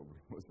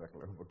ადგილობრივი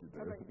მოსახლეობა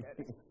კიდევ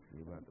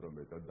რომ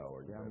მეტად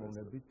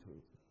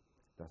დავაინტერესოთ.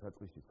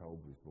 დასაწყისში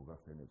საუბრის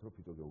მოგახსენეთ, რომ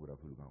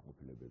ფიტოგეოგრაფიული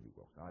განყოფილებები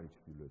გვაქვს. არის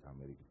ჩრდილოეთ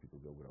ამერიკის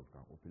ფიტოგეოგრაფიული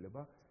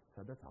განყოფილება,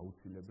 სადაც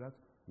აუცილებლად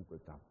უკვე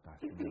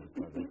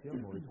დასრულებულია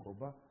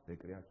მოეწყობა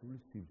რეკრეაციული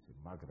სივრცე,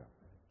 მაგრამ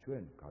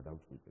ჩვენ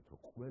გადავწყვიტეთ, რომ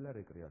ყველა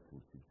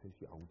რეკრეაციულ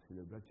სივრცეში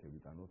აუცილებლად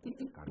შევიტანოთ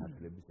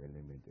განათლების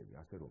ელემენტები,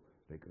 ასე რომ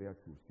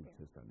რეკრეაციულ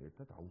სივრცესთან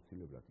ერთად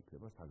აუცილებლად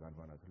იქნება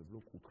საგანმანათლებლო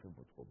კუთხე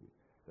მოწყობილი.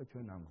 და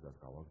ჩვენ ამ გზას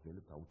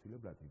გავაგრძელებთ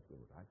აუცილებლად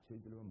იქნება, რაც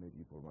შეიძლება მეტი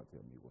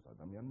ინფორმაცია მიიღოს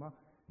ადამიანმა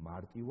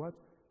მარტივად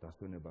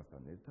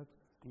დასვენებასთან ერთად.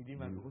 დიდი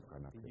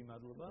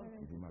მადლობა.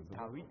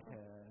 დავით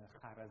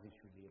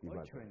ხარაზიშვილი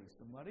იყო ჩვენი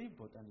სტუმარი,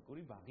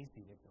 ბოტანიკური ბაღის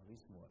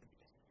დირექტორის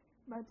მოადგილე.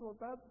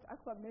 მადლობა.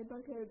 ახლა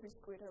მებაღეების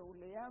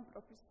კვირეულია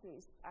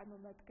პროფესიის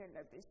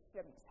წარმომადგენლების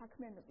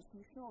საქმიანობის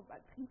მნიშვნელობა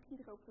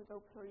დღით-დღე უფრო და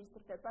უფრო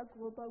იზრდება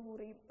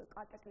გლობალური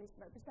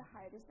კატაკლიზმების და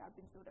ჰაერის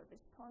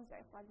დაბინძურების ფონზე.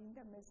 ახლა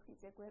ლინდა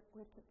მესხიძე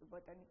გვერდები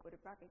ბოტანიკური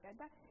ბაღიდან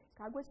და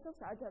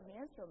გაგვეცნობს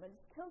ადამიანს, რომელიც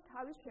მთელ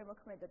თავის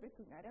შემოქმედებით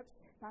უნარებს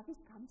ბაღის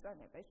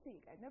გამწვანებაში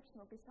იყენებს.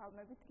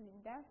 მოგესალმებით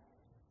ლინდა.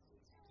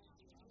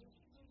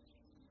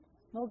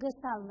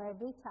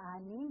 მოგესალმებით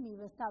ანი,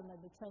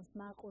 მივესალმებით ჩვენს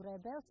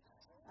მაყურებელს.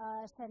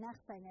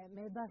 შენახსენე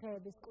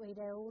მებაღეების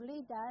კვირეული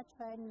და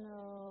ჩვენ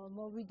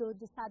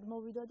სად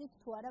მოვიდოდით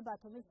თუ არა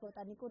ბათუმის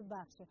ბოტანიკურ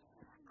ბაღში.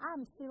 ამ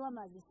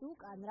სილამაზის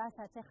უკან,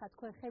 რასაც ახლა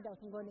თქვენ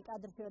ხედავთ, მგონი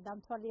კადრში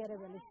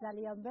დამთვალიერებელიც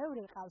ძალიან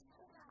ბევრი ყავს.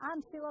 ამ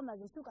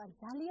სილამაზის უკან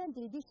ძალიან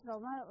დიდი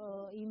შრომა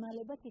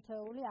იმალება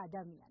თითოეული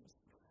ადამიანის.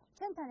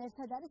 ჩვენთან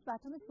ერთად არის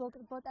ბათუმის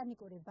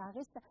ბოტანიკური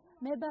ბაღის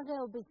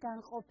მებაღეობის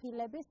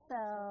განყოფილების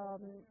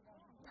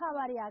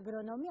თავარი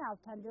აგრონომი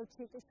ავთანდილ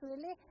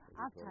ჩიტიშვილი.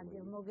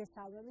 ავთანდილ,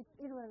 მოგესალმებით.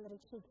 პირველ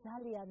რიგში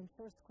ძალიან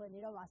მსურს თქვენი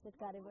რომ ასეთ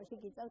გარემოში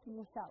გიწევთ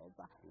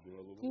მუშაობა.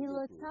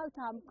 გილოცავთ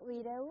ამ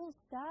კვირეულს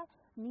და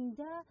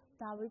მინდა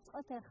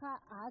დავიწყოთ ახლა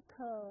აქ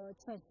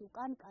ჩვენს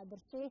უკან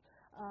კადრში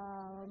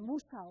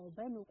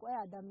მუშაობენ უკვე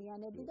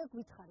ადამიანები და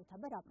გითხარით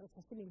აბა რა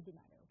პროცესი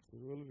მიმდინარეობს.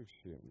 პირველ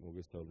რიგში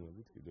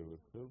მოგესალმებით კიდევ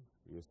ერთხელ,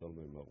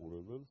 მივესალმე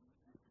მაყურებელს.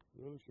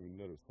 როდესაც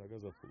მიმდინარეობს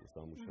საგაზაფხულო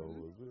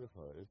სამუშაოები,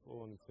 ახლა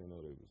ერთპოვანი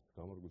სცენარების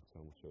გამარჯვების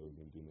სამუშაოები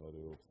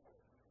მიმდინარეობს.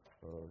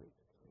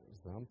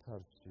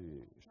 ზამთარში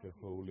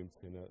შეხვეული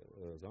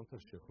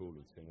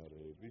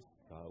სცენარების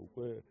და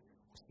უკვე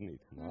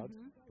ხსნით მათ,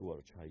 თუ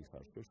არა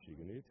ჩაიხარჯვეს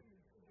შიგნით.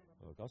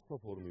 გასვლა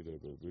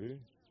ფორმირებები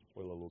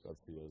ყველა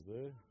ლოკაციაზე,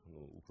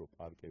 უფრო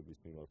პარკების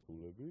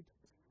მიმართულებით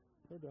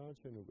და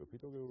დანარჩენი უკვე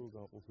ფიტოგეოლოგიურ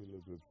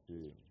განყოფილებებში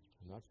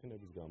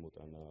ნარჩენების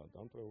გამოტანა,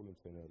 დამტრეული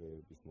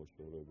სცენარების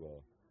მოშორება,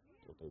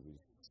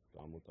 ტოტების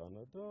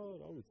გამოტანა და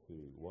რა ვიცი,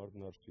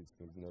 ვარდნარშიც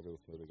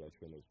მიმდინარეობს მერე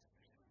გაჩვენებთ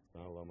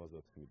ძალიან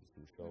ლამაზად მიდის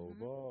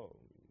მუშაობა,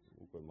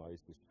 უკვე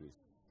მაისისთვის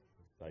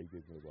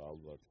დაიგეგმება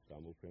ალბათ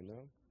გამოფენა.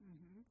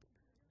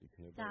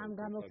 და ამ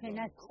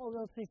გამოფენას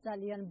ყოველთვის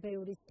ძალიან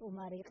ბევრი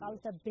სტუმარი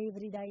ყავს და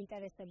ბევრი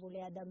დაინტერესებული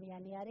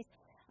ადამიანი არის.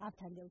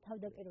 ავთანდილ,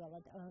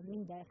 თავდაპირველად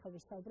მინდა ახლა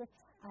ვისაუბროთ,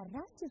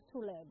 რა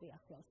სირთულეები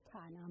ახლავს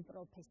თან ამ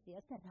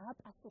პროფესიას და რა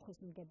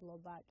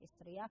პასუხისმგებლობა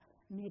აკისრია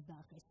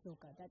მებაღეს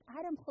ზოგადად,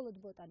 არა მხოლოდ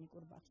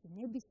ბოტანიკურ ბაღში,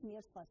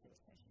 ნებისმიერ სხვა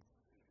სივრცეში.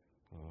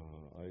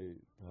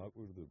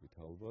 დააკვირდებით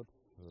ალბათ,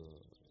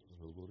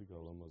 როგორი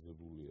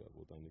გალამაზებულია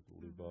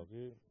ბოტანიკური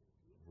ბაღი,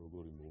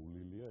 როგორი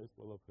მოვლილია, ეს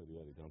ყველაფერი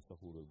არის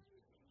დამსახურებული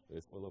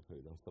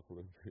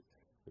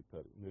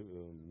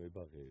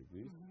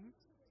მებაღეების,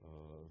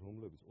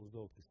 რომლებიც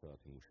 24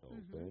 საათი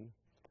მუშაობენ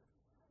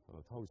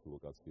თავის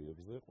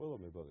ლოკაციებზე, ყველა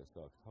მებაღეს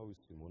აქვს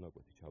თავისი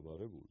მონაკვეთი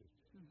ჩაბარებული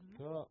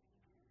და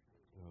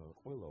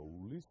ყველა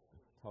უვლის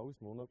თავის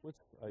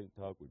მონაკვეთს,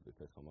 დააკვირდეთ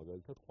ახლა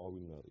მაგალითად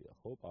ყვავილნარია,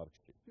 ხო,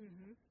 პარკში.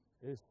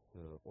 ეს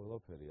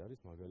ყველაფერი არის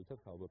მაგალითად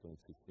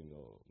ხალბატონის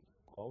სისკინო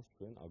ყავს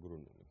ჩვენ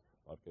აგრონომი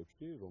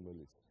პარკებში,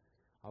 რომელიც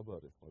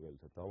აბარებს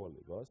მაგალითად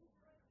დავალებას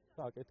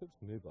და აკეთებს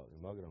მებაღე,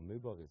 მაგრამ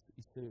მებაღეს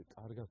ისე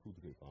კარგად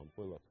უდგება ამ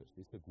ყველაფერს,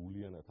 ისე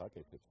გულიანად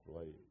აკეთებს,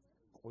 რომ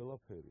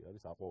ყველაფერი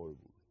არის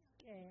აყვავებული.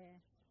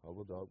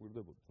 ალბათ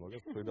დააკვირდებოდეთ,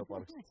 მაგას ქვედა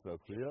პარკშიც რა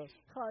ქვია?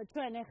 ხო,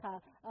 ჩვენ ახლა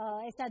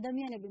ეს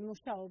ადამიანები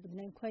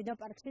მუშაობდნენ ქვედა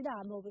პარკში და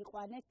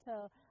ამოვიყვანეთ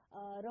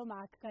რომ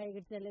აქ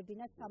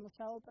გაიგრძელებინათ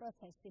სამუშაო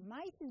პროცესი.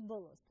 მაისის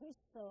ბოლოსთვის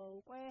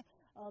უკვე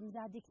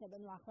მზად იქნება,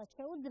 ახლა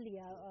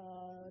შეუძლია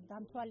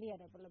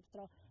დამთვალიერებლებს,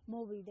 რომ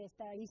მოვიდეს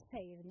და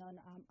ისეირნონ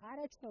ამ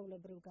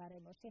არაჩვეულებრივ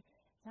გარემოში.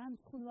 ძალიან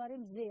ხუნვარი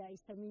მზეა,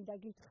 ისე მინდა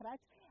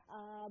გითხრათ.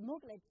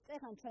 მოკლედ,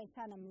 წეხან ჩვენ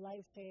სანამ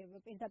ლაივში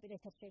პირდაპირ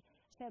ეთერში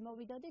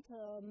შემოვიდოდით,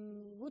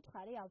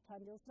 ვუთხარი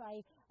ავთანდილს, რომ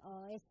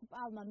ეს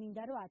პალმა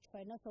მინდა რომ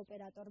აჩვენოს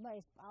ოპერატორმა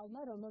ეს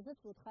პალმა, რომელზეც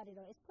ვუთხარი,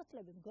 რომ ეს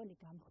ფოთლები მგონი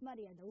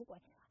გამხმარია და უკვე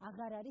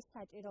აღარ არის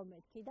საჭირო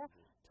მეთქი და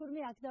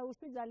თურმე აქ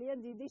დაუშვი ძალიან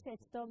დიდი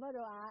შეცდომა,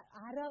 რომ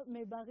არა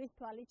მებაღის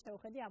თვალით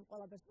შევხედი ამ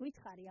ყველაფერს.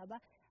 გითხარი, აბა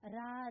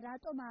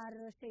რატომ არ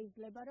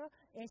შეიძლება რომ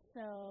ეს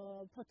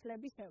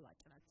ფოთლები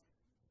შევაჭრათ?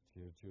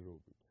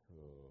 ჯერჯერობით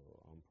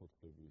ამ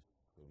ფოთლების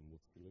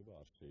მოცილება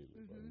არ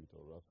შეიძლება,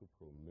 იმიტომ რომ რაც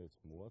უფრო მეც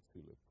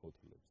მოაცილებ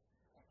ფოთლებს,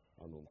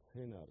 ანუ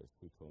სცენარეს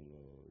თვითონ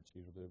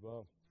ჭირდება,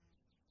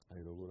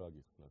 როგორ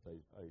აგიხსნათ,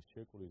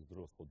 შეკვრის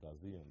დროს ხო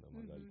დაზიანდა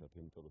მაგალითად,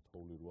 იმიტომ რომ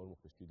თოვლი რო არ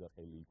მოხდეს, შიდა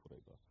ყელი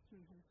იქრება.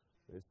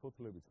 ეს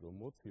ფოთლებიც რომ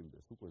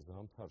მოცილდეს, უკვე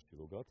ზამთარში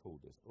რო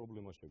გათოვდეს,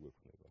 პრობლემა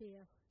შეგვექმნება.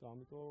 და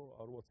ამიტომ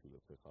არ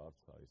ვაცილებთ ახლა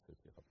არც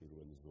ესეთი ახლა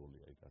პირველი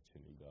ზოლია იქ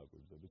გაჩენილი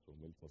დააკვირდებით,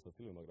 რომელიც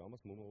მოსაცილე, მაგრამ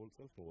ამას მომავალ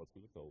წელს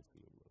მოვაცილებთ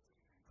აუცილებლად.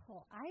 ხო,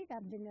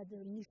 რამდენად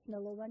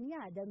მნიშვნელოვანია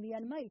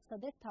ადამიანმა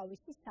იცოდეს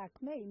თავისი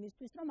საქმე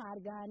იმისთვის, რომ არ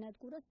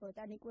გაანადგუროს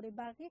ბოტანიკური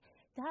ბაღი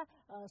და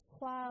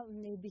სხვა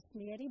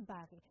ნებისმიერი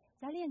ბაღი.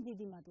 ძალიან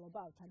დიდი მადლობა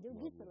ავთანდილ,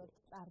 გისურვებთ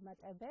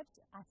წარმატებებს,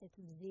 ასეთ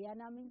მზიან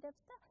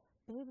ამინდებს და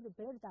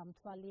ბევრ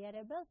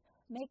დამთვალიერებელს.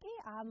 მე კი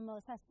ამ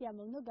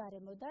სასიამოვნო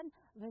გარემოდან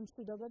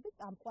ვემშვიდობები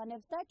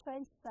წამყვანებს და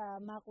ჩვენს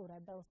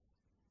მაყურებელს.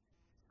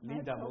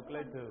 ლინდა,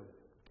 მოკლედ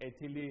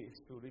კეთილი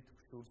სურით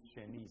გსურს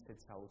შენი ისეთ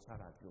საოცარ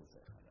ადგილზე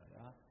ხარ რა.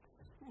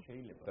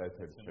 შეიძლება და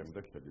ერთ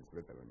შემდეგ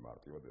შეგიძლიათ ამ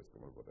მარტივად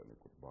ესწრებოდეთ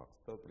ბოტანიკურ ბაღს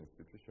და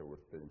პრინციპში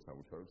შეუერთდეთ იმ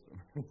სამუშაოებს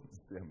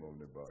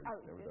სიამოვნება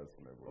იქნება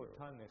დაწნებული. ხო,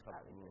 თან ეხლა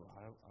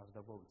არ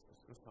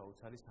დაგვაუწყდეს, რომ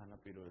საოცარი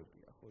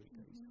სანაპიროებია, ხო,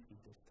 ის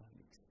კიდოსთან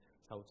იქ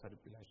საოცარი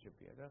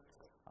პლაჟებია და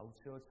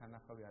აუცილებლად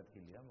სანახავი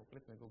ადგილია.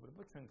 მოკლედ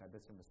მეგობრებო, ჩვენ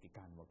გადაცემას კი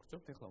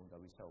განვაგრძობთ. ეხლა უნდა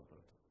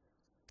ვისაუბროთ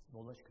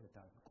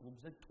მოლაშქრეთა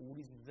კლუბზე,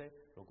 ტურიზმზე,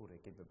 როგორ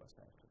ეგებება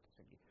საერთოდ,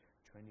 ესე იგი,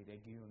 ჩვენი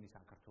რეგიონი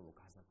საქართველოს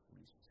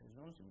გაზაფხულის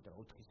სეზონს, იმიტომ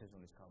რომ 4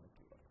 სეზონის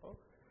ქალაქი ვარ, ხო?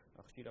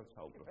 ხშირად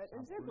საუბრობ.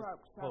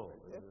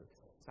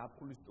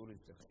 საფულის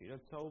ტურიზმზე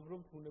ხშირად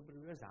საუბრობ,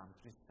 ბუნებრივია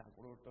ზამთრის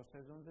საკურორტო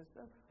სეზონზე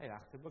და აი რა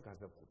ხდება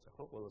გაზაფხულზე,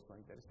 ხო? ყველას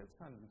მაინტერესებს,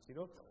 თან ვიცი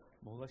რომ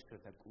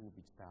მოლაშქრეთა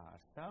კლუბიც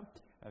დაარსდა.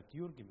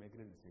 გიორგი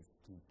მეგრელიძე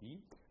დიდი,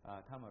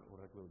 თამარ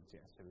ორაგველიძე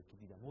ასევე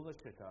დიდი და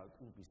მოლაშქრეთა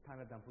კლუბის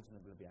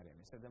თანადამფუძნებლები არიან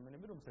ეს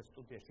ადამიანები, რომელსაც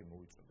სტუდიაში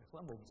მოვიწვევ.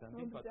 ახლა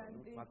მოგზავნით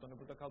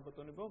ბატონებო და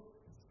ქალბატონებო.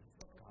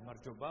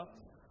 გამარჯობა.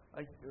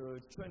 აი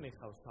ჩვენ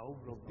ახლა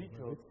საუბრობდით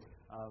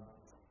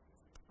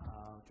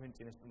ჩვენ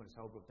წინასწარმეტყველს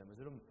საუბრობთ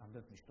ამაზე, რომ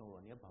ამდენ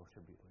მნიშვნელოვანია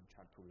ბავშვები იყვნენ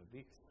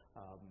ჩართულები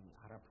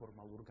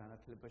არაფორმალურ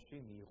განათლებაში,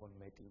 მიიღონ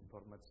მეტი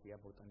ინფორმაცია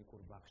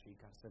ბოტანიკურ ბაღში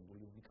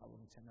არსებული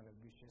უნიკალური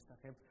მცენარეების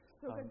შესახებ,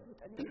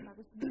 ბოტანიკური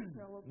ბაღის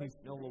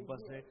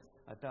მნიშვნელობაზე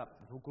და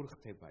როგორ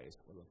ხდება ეს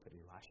ყველაფერი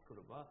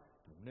ლაშქრობა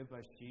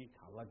ბუნებაში,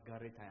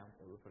 ქალაქგარეთ, აი ამ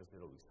ყველაფერზე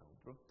რო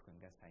ვისაუბრობთ,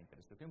 თქვენგან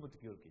საინტერესო. მოდი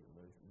გიორგი,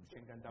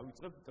 შენგან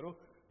დავიწყებ, იმიტომ რომ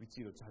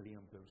ვიცი რომ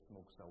ძალიან ბევრს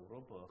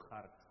მოგსაუბრობ,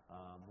 ხარ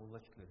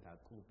მოლაშქრეთა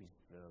კლუბის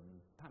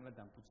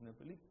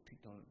თანადამფუძნებელი,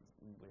 თვითონ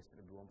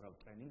ესწრები უამრავ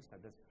ტრენინგს,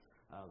 სადაც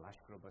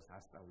ლაშქრობას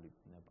ასწავლებ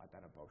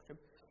პატარა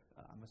ბავშვებს.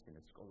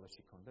 ამასთანაც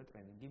სკოლაში ქონდა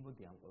ტრენინგი,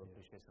 მოდი ამ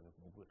ყველაფრის შესახებ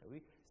მოგვიყევი,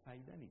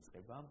 საიდან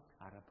იწყება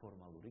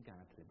არაფორმალური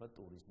განათლება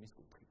ტურიზმის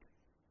კუთხით.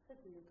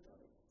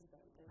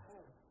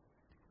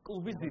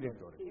 კლუბის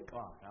დირექტორი.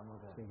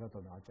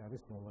 ბატონო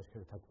აჭარის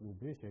მოლაშქრეთა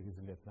კლუბი,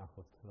 შეგიძლიათ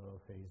ნახოთ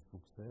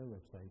Facebook-ზე,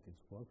 ვებსაიტიც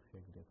გვაქვს,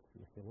 შეგიძლიათ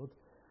იხილოთ.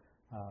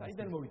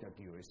 საიდან მოვიდა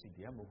გიო ეს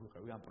იდეა,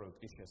 მოგვიყევი ამ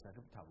პროექტის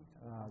შესახებ თავიდან.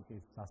 კი,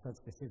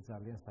 დასაწყისი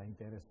ძალიან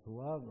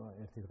საინტერესოა.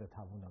 ერთი დღე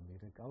თამუნა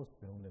მირეკავს,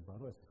 მეუბნება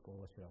რომ ეს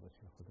სკოლაში რაღაც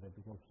შეხვედრები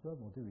გვაქვს და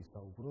მოდი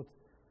ვისაუბროთ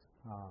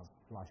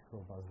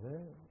ლაშქრობაზე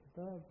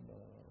და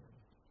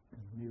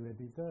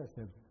მივედი და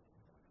ესე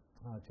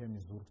ჩემი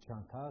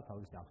ზურგჩანთა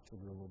თავისი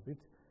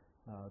აღჭურვილობით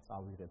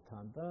წავიღეთ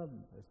თან და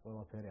ეს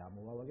ყველაფერი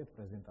ამოვალაგეთ,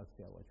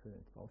 პრეზენტაცია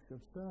ვაჩვენეთ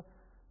ბავშვებს და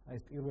აი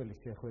ეს პირველი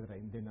შეხვედრა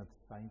იმდენად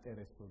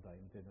საინტერესო და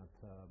იმდენად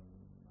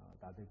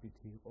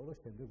დადებითი იყო, რომ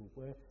შემდეგ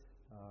უკვე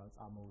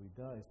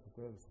წამოვიდა ეს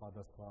უკვე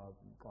სხვადასხვა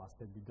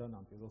კლასებიდან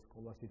ამ პირველ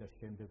სკოლაში და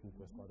შემდეგ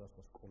უკვე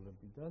სხვადასხვა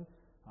სკოლებიდან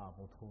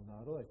მოთხოვნა,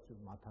 რომ ეს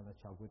მათთანაც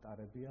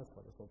ჩაგვეტარებია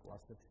სხვადასხვა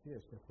კლასებში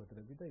ეს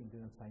შეხვედრები და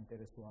იმდენად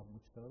საინტერესო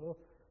აღმოჩნდა, რომ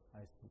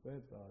აი ეს უკვე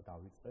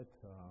დავიწყეთ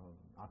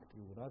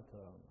აქტიურად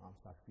ამ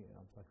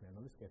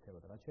საქმიანობის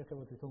კეთებად. რაც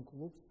შეეხება თვითონ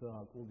კლუბს,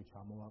 კლუბი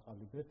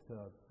ჩამოვაყალიბეთ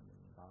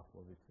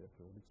დაახლოებით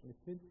 2 წლის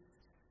წინ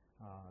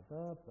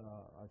და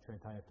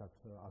ჩვენთან ერთად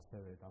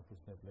ასევე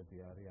დამფუძნებლები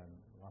არიან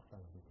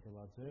ვახტანგ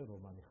ზუხელაძე,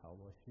 რომანი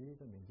ხალვაში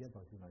და მინდია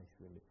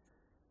ბაძიმაიშვილი.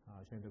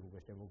 შემდეგ უკვე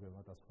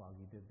შემოგვემა და სხვა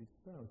გიდებით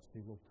და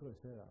ვცდილობთ რომ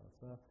ესე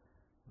რაღაცა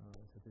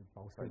ესეთი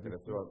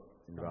საინტერესო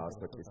რა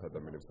ასპექტის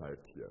ადამიანებს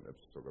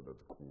აერთიანებს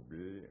ზოგადად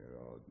კლუბი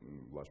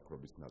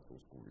ლაშქრობის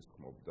ნაწილს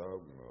გულისხმობდა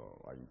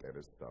აი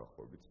ინტერესს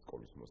დაახლოებით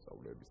სკოლის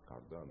მოსწავლეების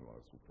გარდა ანუ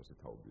უფროსი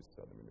თაობის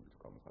ადამიანები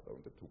თუ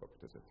გამოხატავენ და თუ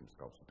გაქვთ ესეთი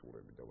მსგავსი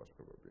ტურები და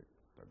ლაშქრობები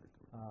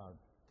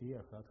დაგიკვირდით.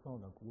 დიახ, რა თქმა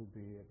უნდა,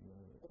 კლუბი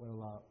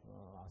ყველა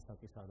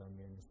ასაკის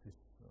ადამიანისთვის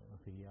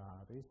ღია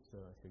არის,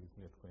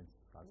 შეგიძლიათ თქვენც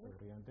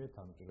გაწევრიანდეთ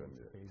ამ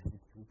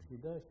Facebook ჯგუფში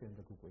და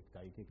შემდეგ უკვე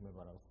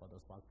გაიგეგმება რა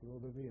სხვადასხვა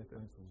აქტივობები,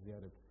 ერთმანეთს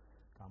უზიარებთ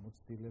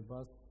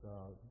გამოცდილებას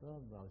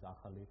და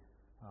ახალი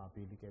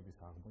ბილიკების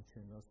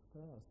აღმოჩენას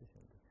და ასე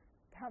შემდეგ.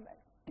 თამარ,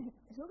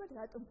 ზოგადად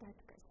რატომ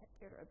დადგა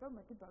საჭიროება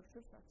მოდი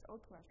ბავშვებს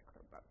ვასწავლოთ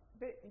ლაშქრობა?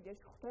 მე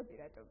იდეაში ხვდები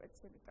რატომაც,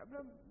 იმიტომ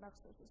რომ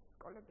მახსოვს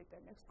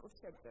სკოლებიდან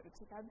ექსკურსიებზე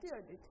როცა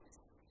დავდიოდით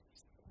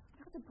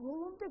ახლა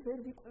ბოლომდე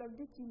ვერ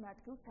ვიკვლევდით იმ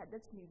ადგილს,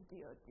 სადაც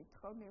მივდიოდით,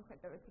 ხო?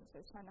 მიუხედავად იმისა,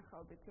 რომ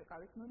სანახაობით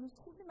ვიყავით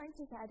მონუსხული, მაინც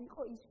ეს არ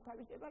იყო ის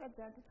თავისება, რაც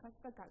ძალიან დიდხანს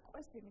და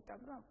გაყვეს,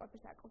 იმიტომ რომ ამ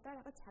ყველაფერს აკლდა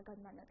რაღაც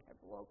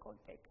საგანმანათლებლო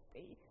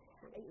კონტექსტი.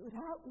 აი,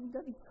 რა უნდა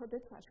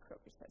ვიცოდეთ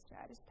ლაშქრობისას, რა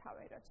არის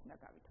თავი, რაც უნდა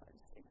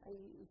გავითვალისწინოთ? აი,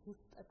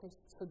 ზუსტად ეს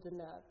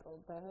ცოდნა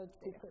აკლდა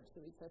ჯგუფებს,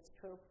 ვისაც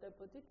ჩვენ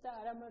ხვდებოდით და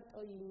არა მარტო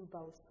იმ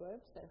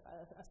ბავშვებს,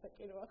 ასე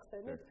კი რო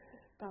ახსენეთ,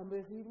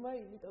 გამეღირმა,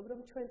 იმიტომ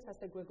რომ ჩვენც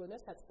ასე გვეგონა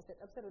საწყის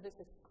ეტაპზე,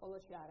 როდესაც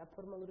სკოლაში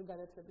არაფორმალური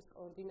განათლების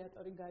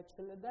კოორდინატორი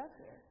გაჩნდა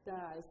და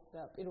ეს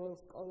პირველ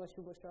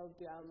სკოლაში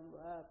მუშაობდი ამ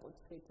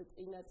კუთხით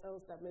წინა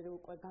წელს და მე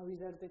უკვე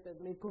გავიზარდეთ და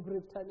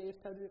მეგობრებთან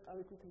ერთად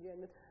ვიყავით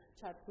მთლიანად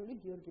ჩართული,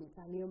 გიორგიმ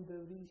ძალიან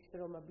ბევრი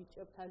შრომა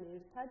ბიჭებთან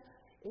ერთად.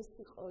 ეს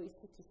იყო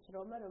ისეთი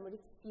შრომა,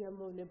 რომელიც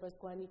სიამოვნებას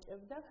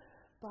გვანიჭებდა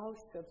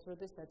ბავშვებს,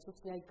 როდესაც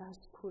უხსნი აი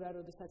გასქურა,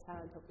 როდესაც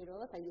აანთო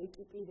პირველად, აი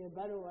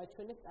ეკიპირება რო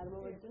აჩვენეთ,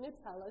 წარმოვიდგინეთ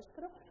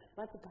სალაშქრო,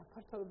 მათ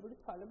გაფართოებული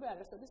თვალები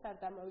არასოდეს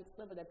არ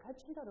დამოვიწყდება და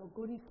გაჩნდა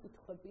როგორი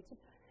კითხვები,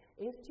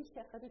 ერთი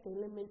შეხედვით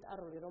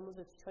ელემენტარული,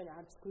 რომელზეც ჩვენ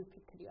არც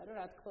გვიფიქრია, რომ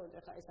რა თქმა უნდა,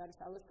 ხა ეს არის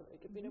ალაშქრობა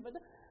ეკიპირება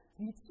და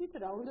ვიცით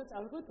რა უნდა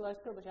წავიღოთ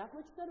ლაშქრობაში.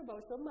 აღმოჩნდა რომ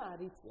ბავშვებმა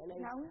არ იციან.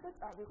 რა უნდა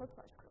წავიღოთ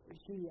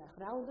ლაშქრობაში? დიახ,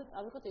 რა უნდა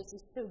წავიღოთ ეს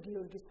ისევ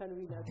გიორგისთან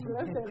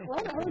ვინაცვლებს ახლა,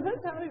 რა უნდა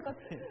წავიღოთ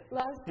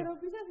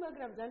ლაშქრობისას,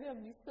 მაგრამ ძალიან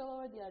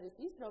მნიშვნელოვანი არის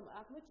ის, რომ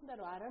აღმოჩნდა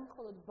რომ არა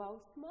მხოლოდ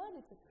ბავშვმა არ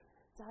იცის,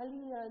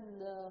 ძალიან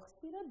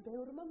ხშირად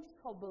ბევრმა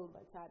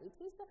მშობელმაც არ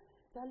იცის და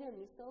ძალიან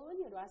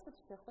მნიშვნელოვანია რომ ასეთ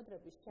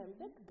შეხვედრების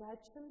შემდეგ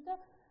გაჩნდა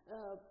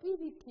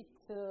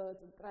პირიქით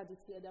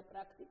ტრადიცია და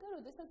პრაქტიკა,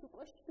 როდესაც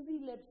უკვე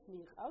შვილებს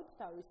მიყავთ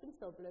თავისი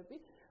მშობლები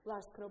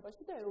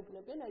ლაშქრობაში და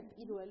ეუბნებიან აი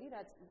პირველი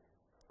რაც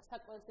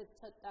საკმაოდ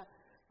ცოტა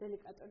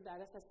დელიკატური და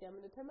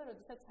არასასიამოვნო თემა,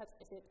 როდესაც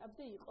საწყის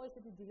ეტაპზე იყო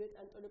ესეთი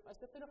დილეტანტური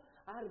პასუხი, რომ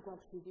არ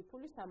გვაქვს დიდი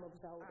ფული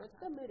სამოგზაუროდ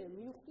და მე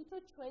მივხვდით,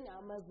 რომ ჩვენ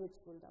ამაზეც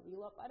უნდა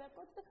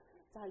ვილაპარაკოთ და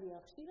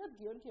ძალიან ხშირად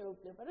გიორგი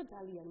ეუბნება, რომ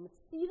ძალიან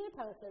მცირე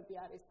თანხები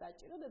არის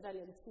საჭირო და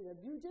ძალიან მცირე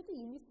ბიუჯეტი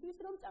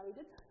იმისთვის, რომ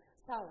წავიდეთ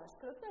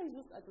სალაშქროდ და ის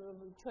ზუსტად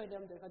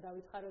ჩვენამდე ხა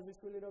დავით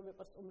ხარაზიშვილი რომ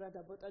იყო სტუმრად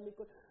და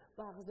ბოტანიკურ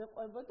ბაღზე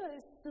ყვებოდა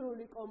ეს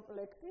სრული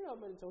კომპლექტი,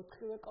 რომელიც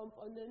 4-ვე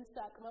კომპონენტს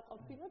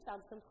აკმაყოფილებს.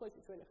 ამ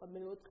შემთხვევაში ჩვენ ხა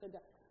მე-4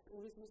 და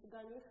ტურიზმის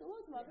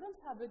განვიხილოთ, მაგრამ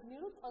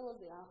საბედნიეროდ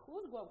ყველაზე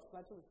ახლოს გვაქვს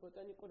ბათუმის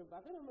ბოტანიკური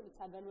ბაღი, რომელიც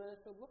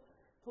საგანმანათლებლო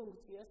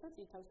ფუნქციასაც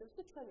ითავსებს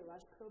და ჩვენი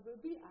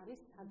ლაშქრობები არის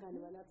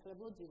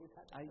საგანმანათლებლო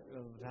ძირითადად. აი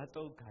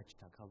რატო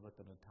გაჩნდა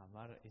ქალბატონო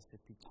თამარ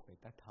ესეთი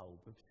წვეტა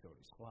თაობებს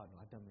შორის, ხო? ანუ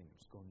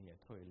ადამიანებს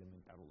გონიათ რომ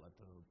ელემენტარულად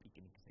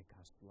პიკნიკზე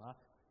გასვლა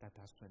და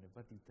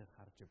დასვენება დიდ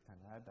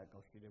ხარჯებთანაა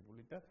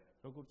დაკავშირებული და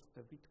როგორც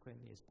ხვდებით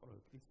თქვენი ეს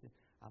პროექტის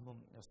ამ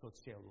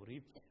სოციალური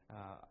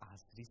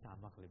აზრის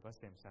ამაღლებას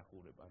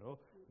ემსახურება, რომ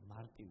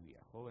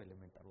მარტივია, ხო,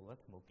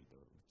 ელემენტარულად მოკიდო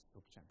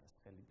სუქჩანტას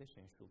ხელი და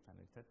შენ შვილთან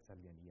ერთად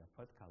ძალიან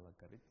იაფად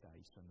ქალაქგარეთ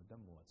დაისვენო და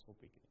მოაწყო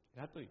პიკნიკი.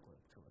 რატო იყო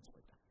თქვა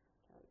წვეტა?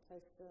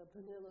 ეს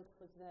ბნელოდ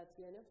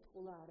 90-იანებს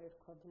ყוла არ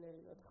ერქვა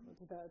ბნელოდ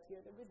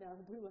 90-იანები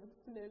ნამდვილად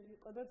ბნელი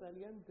იყო და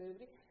ძალიან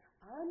ბევრი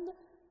ან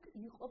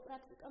იყო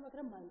პრაქტიკა,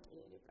 მაგრამ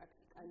მანკიერი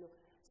პრაქტიკა. ანუ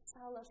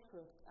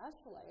სალაშქროდ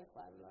წასვლა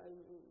ეხლა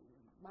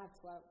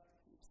მართლა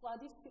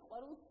მწვადის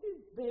სიყვარულში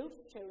ბევრს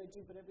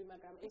შევეჯიბრები,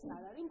 მაგრამ ეს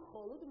არ არის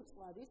მხოლოდ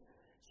მწვადის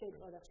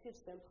შეწყვეტა. ხშირ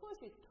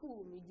შემთხვევაში თუ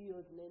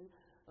მიდიოდნენ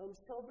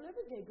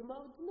მშობლები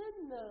გეგმავდნენ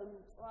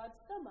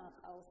მწვადს და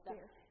მაყავს და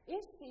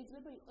ეს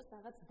შეიძლება იყოს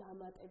რაღაც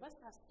დამატება,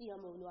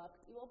 სასიამოვნო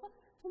აქტივობა,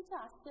 თუმცა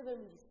ასევე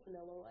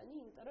მნიშვნელოვანი,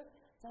 იმიტომ რომ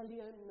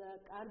ძალიან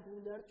კარგ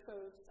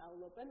უნარჩვევებს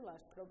სწავლობენ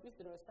ლაშქრობის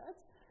დროსაც.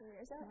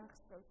 ეს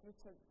მახსოვს,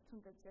 როცა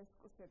თუნდაც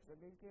ექსკურსიებზე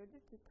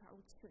მივდიოდით, იქ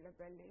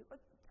აუცილებელი იყო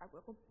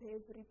წაგვეღო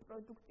ბევრი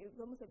პროდუქტი,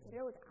 რომელსაც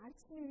რეალურად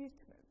არც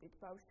მივირთმევდით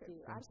ბავშვები.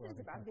 არ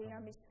შეიძლება ამდენი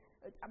ამის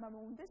ამამ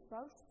უნდეს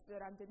ბავშვს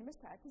რამდენიმე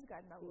საათის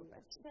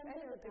განმავლობაში.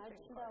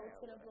 გაჩნდა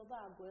აუცილებლობა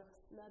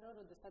აგვეხსნა, რომ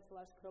როდესაც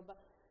ლაშქრობა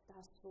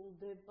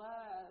დასრულდება,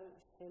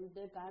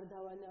 შემდეგ არ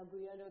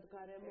დავანაგვიანოთ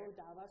გარემო,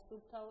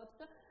 დავასუფთავოთ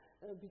და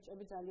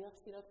ბიჭები ძალიან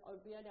ხშირად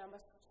ყვებიან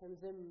ამას,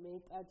 ჩემზე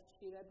მეტად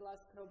ხშირად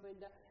ლაშქრობენ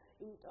და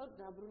იმიტომ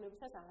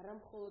დაბრუნებისას არა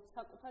მხოლოდ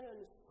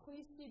საკუთარი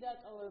სხვისი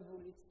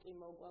დატოვებულიც კი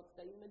მოგვაქვს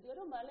და იმედია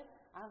რომ მალე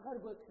აღარ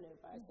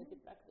გვექნება ესეთი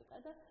პრაქტიკა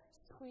და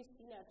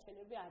სხვისი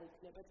ნარჩენები არ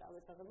იქნება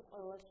წავესაღები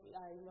ყველაში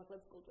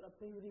აიმაღლებს კულტურა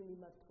ბევრი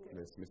მიმართულებით.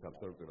 მესმის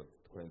აბსოლუტურად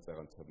თქვენ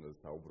წაღანცადნად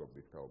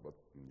საუბრობდით და ალბათ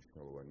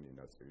მნიშვნელოვანი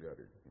ნაწილი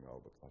არის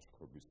ალბათ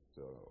ლაშქრობის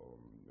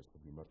ეს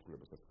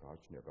მიმართულებასაც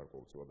გააჩნია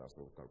გარკვეულწილად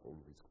არსებობს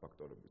გარკვეული რისკ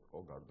ფაქტორებიც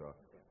ხო გარდა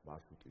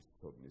მარშრუტის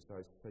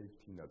ცოდნისა ეს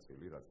safety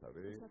ნაწილი რაც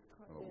არის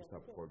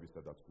უსაფრთხოების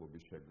და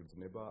დაცულობის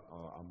შეგრძნება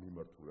ამ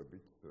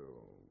მიმართულებით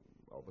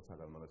ალბათ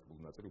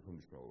საგანმანათლებლო ნაწილი უფრო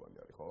მნიშვნელოვანი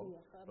არის ხო?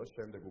 და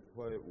შემდეგ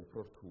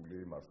უფრო რთული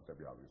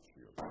მარშრუტები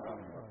აღიარჩიოთ. ამ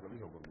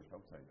მიმართულებით როგორ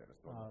მუშაობთ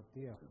საინტერესოა.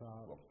 დიახ,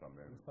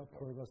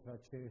 უსაფრთხოებას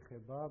რაც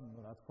შეეხება,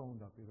 რა თქმა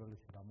უნდა, პირველ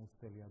რიგში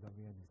გამოცდელი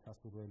ადამიანის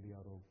სასურველია,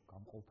 რომ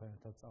გამყოფთან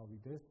ერთად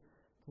წავიდეს,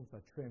 თუმცა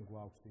ჩვენ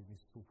გვაქვს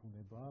იმის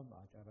უფუნება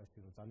აჭარაში,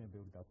 რომ ძალიან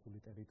ბევრი დაცული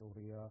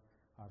ტერიტორია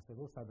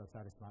არსებობს, სადაც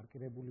არის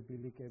მარკირებული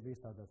ბილიკები,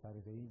 სადაც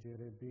არის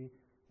რეინჯერები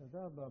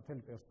და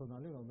მთელი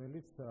პერსონალი,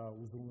 რომელიც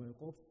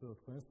უზრუნველყოფს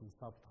თქვენს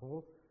უსაფრთხო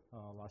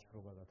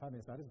ლაშქრობა და თან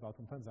ეს არის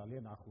ბათუმთან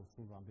ძალიან ახლოს,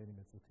 სულ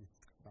რამდენიმე წუთის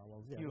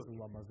დავალზე არის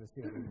ულამაზესი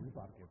ეროვნული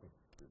პარკები.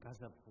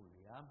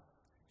 გაზაფხულია,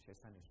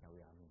 შესანიშნავი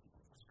ამინდი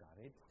გვაქვს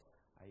გარეთ.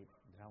 აი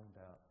რა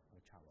უნდა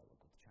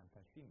ჩავალოთ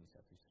ჩანთაში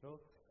იმისათვის, რომ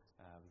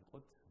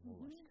ვიყოთ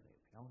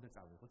მოლაშქრეები. რა უნდა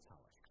წავიღოთ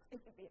სალაშქროდ.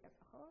 ეკიპირება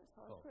ხო?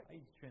 სალაშქროდ. აი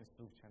ჩვენ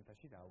სულ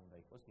ჩანთაში რა უნდა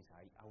იყოს ის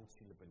აი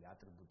აუცილებელი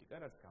ატრიბუტიკა,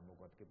 რაც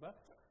გამოგვადგება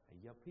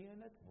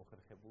იაფიანად,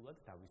 მოხერხებულად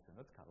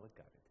დავისვენოთ ქალაქ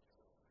გარეთ.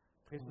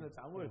 ეს უნდა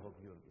წამოიღო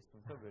გიორგის,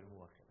 თუმცა ვერ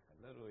მოახერხა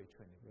და რო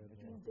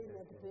ეჩვენებინა.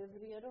 იმდენად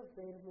ბევრია, რომ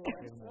ვერ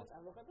მოახერხა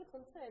წამოღები,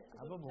 თუმცა ერთი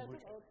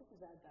ყოველთვის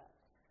ზადაა.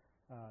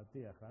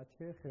 დიახ, რაც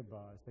შეეხება,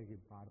 ესე იგი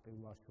მარტივ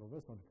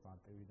ლაშქრობას, მოდით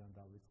მარტივიდან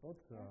დავიწყოთ.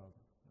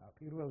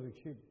 პირველ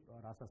რიგში,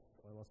 რასაც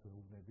ყველას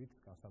ვეუბნებით,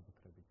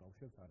 განსაკუთრებით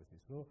ბავშვებს არის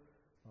ის, რომ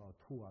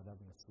თუ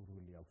ადამიანს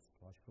სურვილი აქვს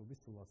ლაშქრობის,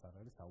 სულაც არ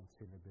არის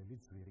აუცილებელი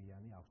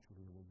ძვირიანი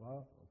აღჭურვილობა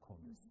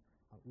ქონდეს.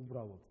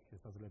 უბრალოდ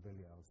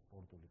შესაძლებელია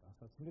სპორტული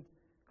განსაცმლით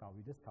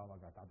გავიდეს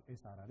თავაგად.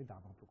 ეს არ არის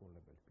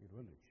დამამტკიცებელი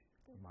პირველ რიგში.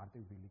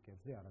 მარტივ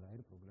ბილიკებზე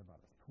არანაირი პრობლემა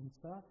არ არის.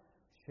 თუმცა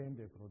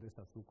შემდეგ,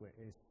 როდესაც უკვე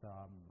ეს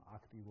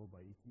აქტივობა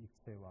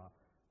იქცევა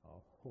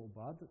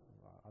ხობად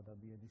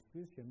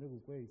ადამიანისთვის, შემდეგ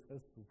უკვე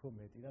იწყებს უფრო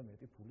მეტი და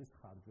მეტი ფულის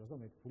ხარჯვას და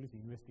მეტი ფულის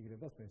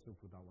ინვესტირებას მე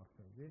უფრო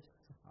დავახსენდი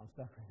ამ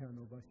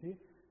საქმიანობაში.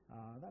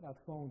 და რა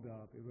თქმა უნდა,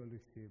 პირველ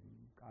რიგში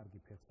კარგი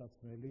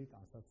ფეხსაცმელი,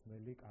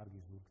 ტანსაცმელი,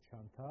 კარგი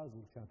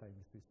ზურგჩანთა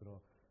იმისთვის, რომ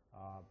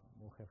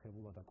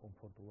მოხერხებულად და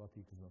კომფორტულად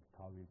იგრძნოთ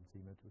თავი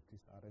მძიმე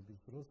ტვირთის არების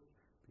დროს,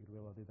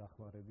 პირველადი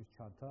დახმარების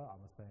ჩანთა,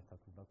 ამასთან ერთად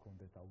უნდა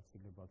გქონდეთ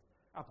აუცილებლად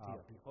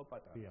აფთიაქი ხო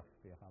პატარა? დიახ,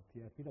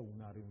 აფთიაქი და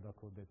უნარი უნდა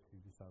გქონდეთ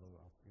ისა, რომ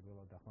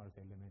პირველად დახმარების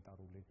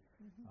ელემენტარული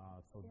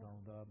ცოდნა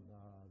უნდა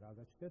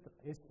გაგაჩნდეთ.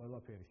 ეს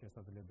ყველაფერი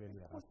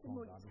შესაძლებელია, რა თქმა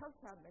უნდა. მოიცავს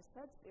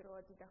ამასაც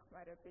პირველადი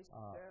დახმარების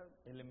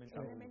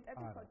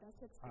ელემენტები ხო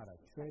დასაწყისი. არა,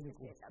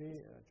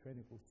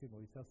 ჩვენი კურსი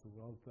მოიცავს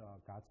უბრალოდ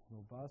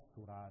გაცნობას,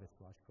 თუ რა არის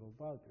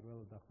ლაშქრობა,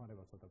 პირველად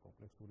დახმარება ცოტა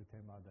კომპლექსური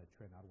თემაა და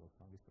ჩვენ არ გვაქვს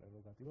მაგის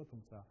პრეროგატივა,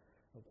 თუმცა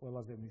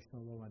ყველაზე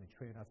მნიშვნელოვანი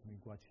ჩვენ რაც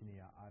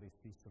მიგვაჩნია არის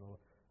ის, რომ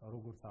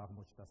როგორც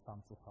აღმოჩნდა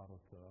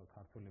სამწუხაროდ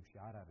ქართველებში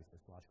არ არის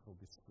ეს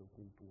ლაშქრობის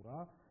კულტურა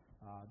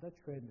და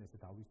ჩვენ ესე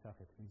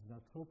დავისახეთ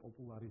მიზნად, რომ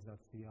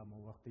პოპულარიზაცია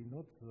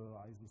მოვახდინოთ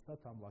აი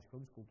ზუსტად ამ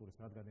ლაშქრობის კულტურის,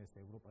 რადგან ეს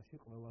ევროპაში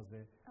ყველაზე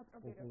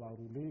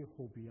პოპულარული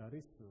ჰობი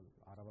არის,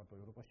 არა მარტო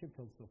ევროპაში,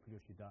 მთელ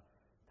მსოფლიოში და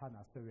თან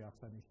ასევე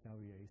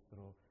აღსანიშნავია ის,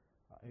 რომ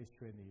ეს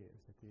ჩვენი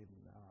ესეთი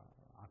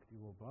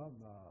აქტივობა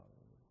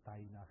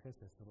დაინახეს,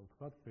 ესე რომ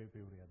ვთქვათ,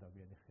 ბევრი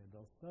ადამიანი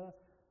ხედავს და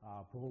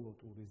ბოლო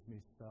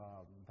ტურიზმის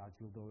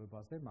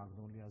დაჯილდოებაზე,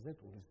 მაგნოლიაზე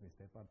ტურიზმის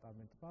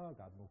დეპარტამენტმა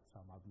გადმოგვცა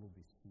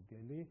მადლობის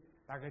სიგელი.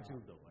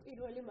 დაგაჯილდოვა.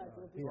 პირველი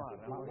მადლობის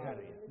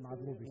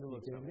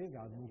სიგელი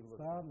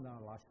გადმოგვცა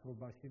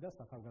ლაშქრობაში და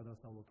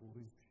სახელგადასავლო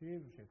ტურიზმში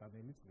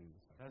შეტანილი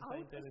წვლილისა. რა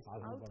საინტერესოა.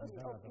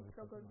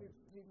 როგორ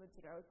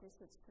ვიმოძრავთ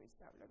ესეც თქვის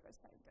სწავლება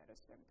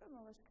საინტერესოა, იმიტომ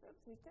რომ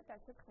ლაშქრობს ზუსტად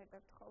ასეთ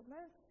ხედავთ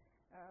ხოლმე.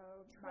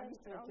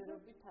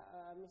 მაგისტრალობით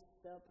ამის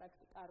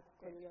პრაქტიკა არ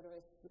გქონია, რომ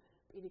ეს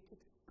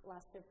პირიქით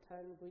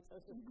კლასებთან,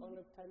 გვიწევს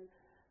სკოლებთან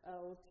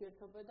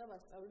ურთიერთობა და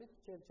ვასწავლით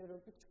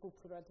ჯერჯერობით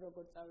ჯგუფურად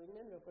როგორ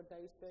წავიდნენ, როგორ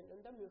დაისვენენ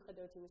და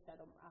მიუხედავად იმისა,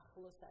 რომ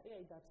ახლოს არის,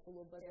 აი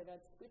დაცულობაზე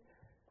რაც თქვით,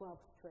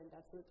 გვაქვს ჩვენ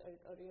დაცული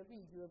ტერიტორიები,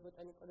 იგივე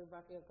ბოტანიკური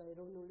ბაღი,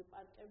 ეროვნული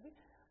პარკები,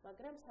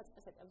 მაგრამ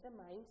საწყის ეტაპზე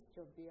მაინც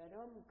ჯობია,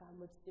 რომ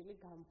გამოცდილი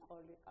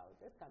გამყოლი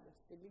ყავდეს,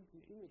 გამოცდილი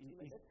გიდი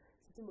მიწმედეს,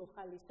 ისეთი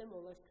მოხალისე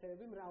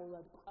მოლაშქრეები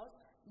მრავლად ყავს,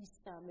 ის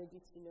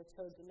სამედიცინო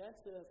ცოდნაც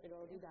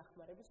პირველადი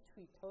დახმარების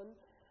თვითონ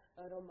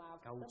რომ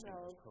აქვს და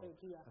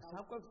მრავალფერია.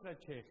 საკვებს რაც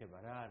შეეხება,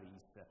 რა არის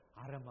ის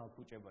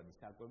არამალფუჭებადი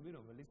საკვები,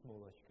 რომელიც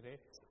მოლაშქრე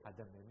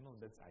ადამიანმა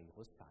უნდა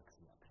წაიღოს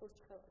საქმე.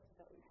 ჩურჩხელად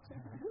დავიწყო.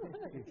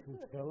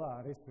 ჩურჩხელა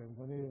არის მე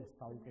მგონი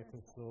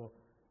საუკეთესო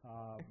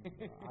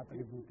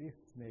ატრიბუტი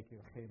სნეკი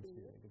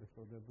ხემში ეგრეთ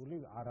წოდებული,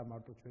 არა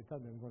მარტო ჩვენთან,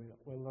 მე მგონი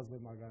ყველაზე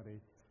მაგარი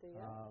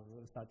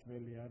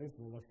საჭმელი არის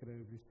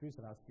მოლაშქრეებისთვის,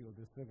 რაც კი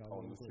ოდესმე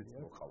გამოგვიყვება.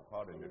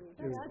 მოყავ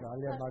ენერგია.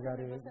 ძალიან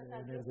მაგარი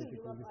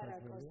ენერგეტიკული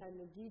საჭმელი.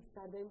 ანუ გიც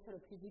გადაიმცა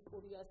რომ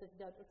ფიზიკური ასეთი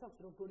დატვირთვა აქვს,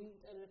 როგორი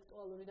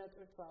ინტელექტუალური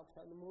დატვირთვა აქვს,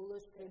 ანუ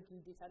მოლაშქრე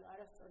გიდის, ანუ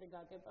არასწორი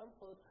გაგება,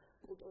 მხოლოდ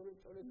კულტურული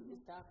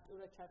ტურიზმის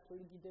დააქტიურა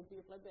ჩართული გიდები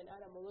იყვნენ,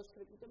 არა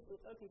მოლაშქრე გიდებს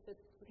უწევთ ისეთ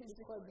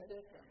ფიზიკოებზე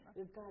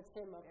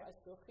გაცემა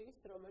პასუხის,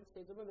 რომელიც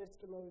შეიძლება ვერც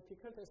კი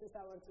მოვიფიქროთ ესეც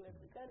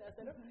ავარწლებიდან,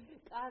 ასე რომ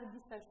კარგი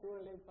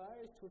საშუალებაა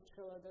ეს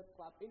ჩურჩხელა და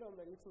კლაპი,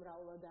 რომელიც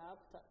მრავლად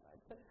აქვს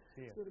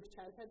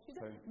ზურგჩანთებში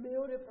და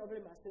მეორე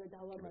პრობლემა ასევე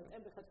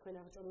დავამატებ, ხა თქვენ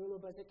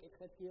აღჭურვილობაზე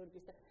კითხეთ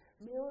გიორგის და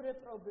მეორე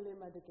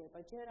პრობლემა დგება,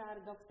 ჯერ არ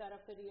გაქვს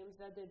არაფერი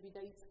ემზადები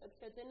და იწყებს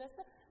შეძენას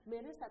და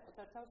მე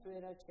საკუთარ თავს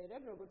ვერ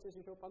აჩერებ, როგორც ეს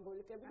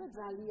პროპაგოლიკები და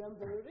ძალიან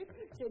ბევრი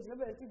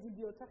შეიძლება ერთი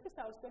დიდი ოთახი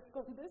სავსე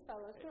ჰქონდეს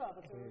სალაშქრო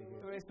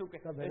აღჭურვილობა. ეს უკვე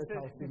ეს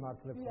თავს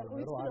მიმართლებ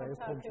ხოლმე, რომ არა ეს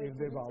ხომ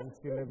ჭირდება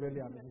აუცილებელი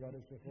ამის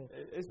გარეშე ხო.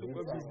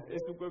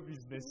 ეს უკვე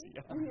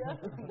ბიზნესია.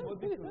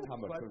 მოდი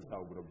თამაშს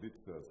საუბრობდით,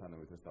 სანამ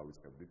ეს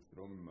დავიწყებდით,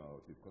 რომ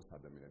თითქოს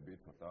ადამიანები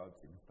ცოტა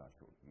წიგნს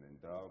დაშორდნენ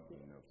და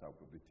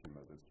საუბრობდით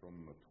იმაზეც, რომ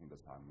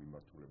თუნდაც ამ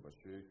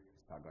მიმართულებაში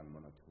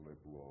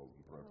საგანმანათლებლო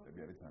პროექტები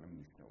არის ძალიან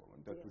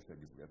მნიშვნელოვანი და თუ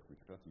შეგიძლიათ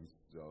გითხრათ ის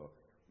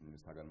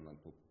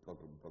საგანმანათლებლო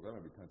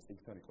პროგრამები თან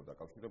წიგნთან იყო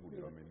დაკავშირებული,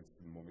 რომელიც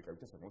მომიყევით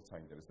და საკმაოდ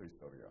საინტერესო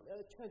ისტორია.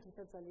 ჩვენთვის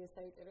ძალიან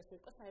საინტერესო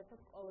იყო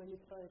საერთოდ ყოველი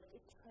პროექტი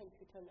ჩვენ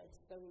თვითონაც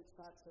და ვინც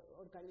ვართ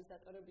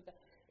ორგანიზატორები და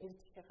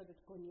ერთი შეხედვით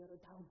გონია რომ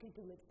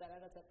დავგეგმეთ და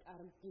რაღაცა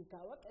კარგი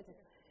გავაკეთეთ.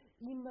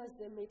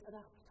 იმაზე მეტად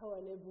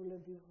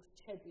აღფრთოვანებულები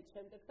ვრჩებით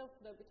შემდეგ და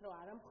ვხვდებით რომ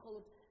არა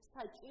მხოლოდ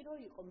საჭირო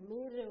იყო,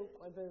 მერე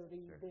უკვე ბევრი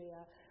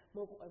იდეა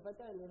მოყვება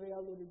და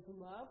რეალური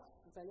ბმა აქვს,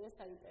 ძალიან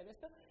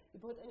საინტერესო.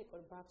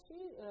 ბოტანიკური ბაღში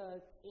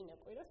წინა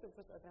კვირას,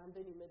 უბრალოდ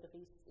რამდენიმე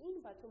დღის წინ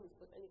ბათუმის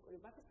ბოტანიკური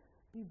ბაღის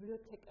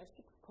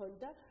ბიბლიოთეკაში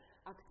გქონდა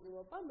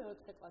აქტივობა,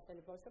 მეოთხე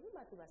კლასელი ბავშვები,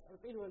 მათი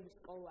მასწავლებელი პირველი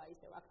სკოლა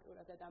ისევ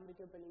აქტიურად და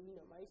დამრიგებელი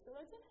ნინო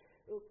მაისურაძე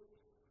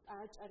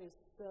აჭარის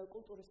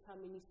კულტურის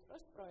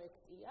სამინისტროს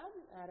პროექტია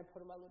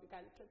რეფორმალური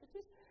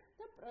განათლებისთვის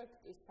და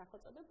პროექტის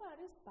სახელწოდება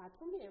არის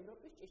ბათუმი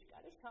ევროპის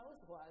ჭიშკარის შავ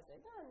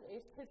ზღვაზე და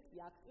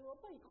ერთ-ერთი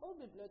აქტივობა იყო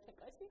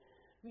ბიბლიოთეკაში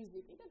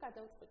ვიზიტი და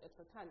გადავწყვიტეთ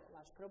რომ თან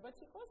ლაშქრობაც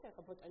იყოს,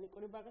 ეხლა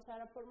ბოტანიკური ბაღის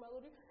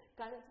არაფორმალური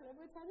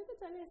განათლებაც არის და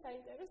ძალიან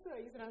საინტერესოა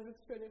ის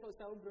რაზეც ჩვენ ახლა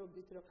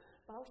საუბრობდით რომ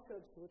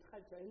ბავშვებს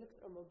უთხართ რომ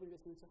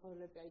ელექტრომობილის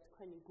მცხოვრები აი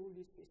თქვენი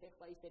გულისთვის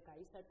ეხლა ისე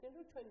გაისარჩენ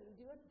რომ ჩვენ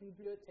მივდივართ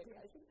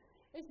ბიბლიოთეკაში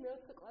ეს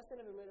მეოთხე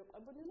კლასელები მე რო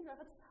ყვებოდნენ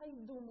რაღაც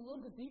საიდუმლო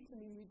გზით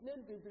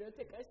მივიდნენ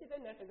ბიბლიოთეკაში და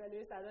ნახე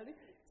ეს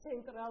არის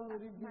ცენტრალური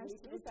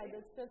ბიბლიოთეკა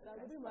სადაც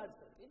ცენტრალური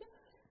მარშრუტი და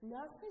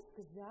ნახეს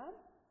გზა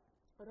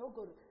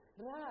როგორ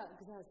რა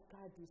გზას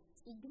გადის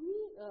წიგნი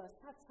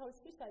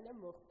საცავში სანამ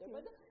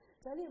მოხდება და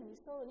ძალიან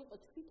მნიშვნელოვანი იყო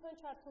თვითონ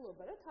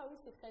ჩართულობა რა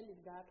თავისი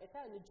ხელით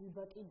გააკეთა ანუ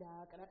ჯიბაკი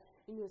დააკრა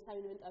ინო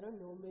საინვენტარო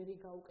ნომერი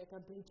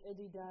გაუკეთა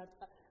ბეჭედი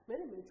დაარტყა მე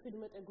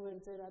 17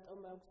 გვერდზე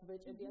რატომ აქვს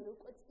ბეჭედი ანუ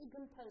უკვე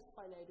წიგნთან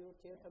სხვანაირი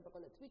ურთიერთობა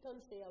ყოლა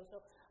თვითონ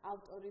შეავსო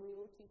ავტორი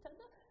მიუთითა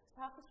და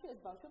სახლში ეს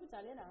ბავშვები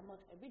ძალიან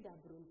ამაყები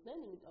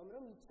დაბრუნდნენ იმიტომ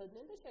რომ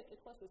იცოდნენ და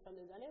შეკითხვას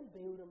უსვამდნენ ძალიან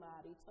ბევრმა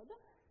არ იცოდა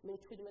მე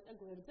 17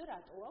 გვერდზე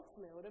რატო აქვს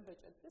მეორე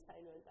ბეჭედზე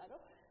საინვენტარო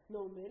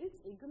ნომერი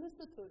წიგნის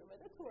თურმე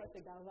და თუ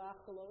ასე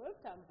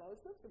გავაახლოვებთ ამ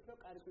ბავშვებს უფრო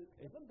კარგი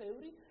იქნება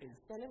ბევრი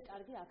ძალიან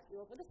კარგი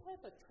აქტივობა და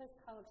საერთოდ ჩვენს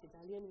ქალაქში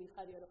ძალიან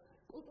მიხარია რომ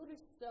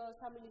კულტურის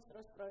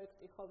სამინისტროს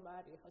პროექტი ხომ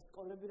არის ხო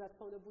სკოლები რა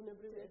თქმა უნდა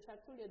ბუნებრივია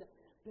ჩართულია და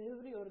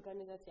ბევრი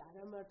ორგანიზაცია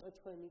არა მარტო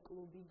ჩვენი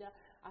კლუბი და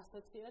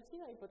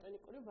ასოციაცია აი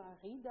ბოტანიკური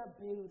ბაღი და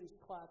ბევრი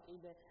სხვა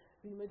კიდე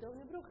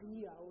ვიმედოვნებ რომ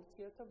ღია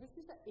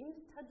ურთიერთობისთვის და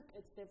ერთად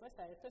კეთდება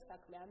საერთო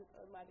საქმე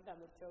ამიტომ არის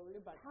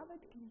გამორჩეული ბატონი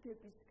თავად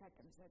გიდების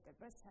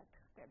გადამზადება სად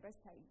ხდება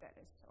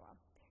საინტერესოა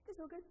და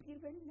ზოგადად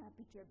პირველი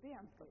ნაბიჯები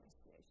ამ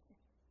პროფესიაში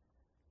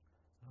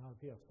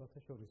დიახ,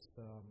 საერთაშორის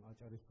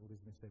აჭარის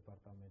ტურიზმის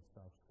დეპარტამენტს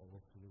აქვს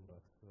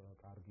ყოველწლიურად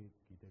კარგი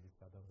გიდების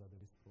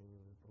გადამზადების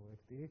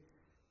პროექტი.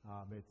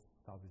 მეც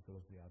თავის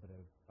დროზე ადრე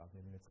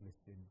რამდენიმე წლის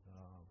წინ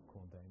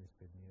მქონდა იმის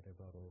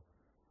ბედნიერება, რომ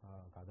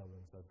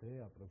გადავემზადე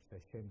ამ პროექტს და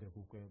შემდეგ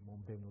უკვე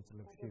მომდევნო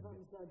წლებში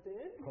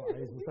ხო,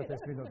 აი ზუსტად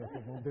ეს მინდოდა,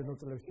 რომ მომდევნო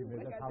წლებში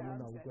მე და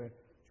თავუნა უკვე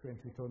ჩვენ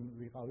თვითონ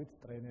ვიყავით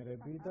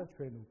ტრენერები და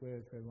ჩვენ უკვე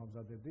ჩვენ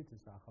მომზადებდით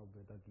ეს ახალ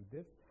და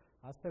გიდებს.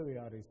 ასევე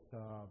არის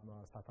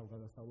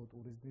სათავგადასავლო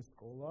ტურიზმის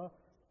სკოლა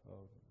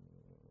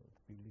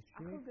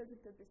თბილისში.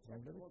 ახალგაზრდების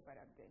ჩართულობა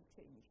რამდენი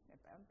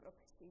შეინიშნება ამ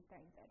პროფესიის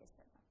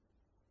დაინტერესება?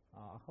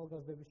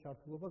 ახალგაზრდების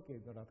ჩართულობა კი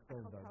რა თქმა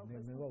უნდა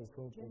ნელა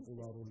უფრო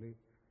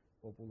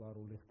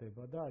პოპულარული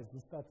ხდება და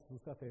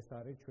ზუსტად ეს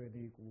არის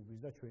ჩვენი კლუბის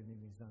და ჩვენი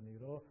მიზანი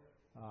რომ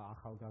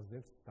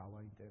ახალგაზრდებს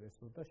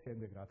დავაინტერესოთ და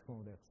შემდეგ რა თქმა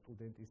უნდა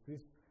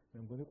სტუდენტისთვის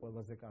მე მგონი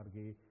ყველაზე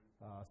კარგი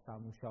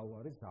სამუშაო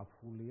არის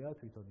ზაფხულია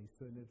თვითონ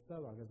ისვენებს და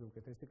მაგაზე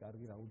უკეთესი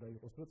კარგი რა უნდა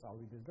იყოს რომ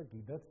წავიდეს და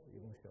გიდაც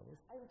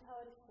იმუშაოს. აი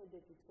თავის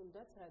შედეგი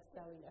თუნდაც რაც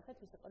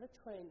დავინახეთ ის იყო რომ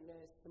ჩვენ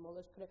ეს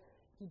მოლაშქრე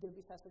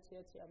გიდების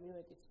ასოციაცია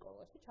მივედით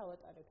სკოლაში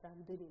ჩავატარეთ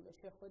რამდენიმე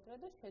შეხვედრა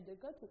და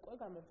შედეგად უკვე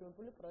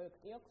გამარჯვებული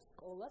პროექტი აქვს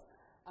სკოლას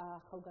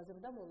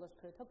ახალგაზრდა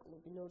მოლაშქრეთა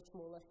კლუბი, ნორჩ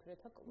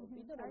მოლაშქრეთა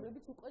კლუბი და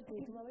რომლებიც უკვე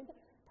გეგმავენ და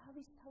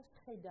თავის თავს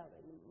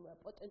ხედავენ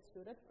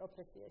პოტენციურად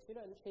პროფესიაში,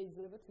 რომ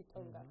შეიძლება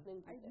თვითონ გახდნენ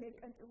გიდები. აი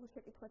მერკანტილურ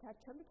შეკითხვათ არ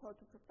ჩამით,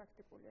 თორე უფრო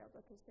პრაქტიკული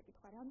ალბათ ეს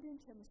შეკითხვა. რამდენი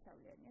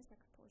შემოსავლიანია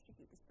საქართველოში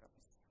გიდის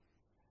პროფესია?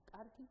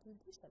 კარგი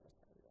დიდი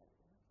შემოსავლიანია.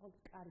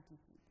 კარგი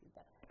დიდი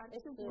და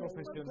ეს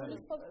პროფესიონალი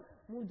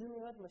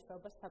მუდმივად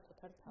მოსწავლეს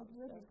საკუთარ თავს.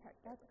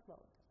 რა თქმა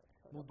უნდა.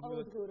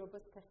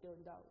 ყოველდღიურობას ხელი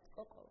უნდა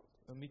აუწყო ყოველთვის.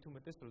 მით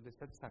უმეტეს,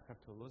 როდესაც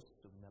საქართველოს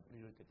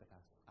პრიორიტეტად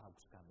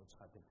აქვს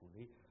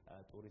გამოცხადებული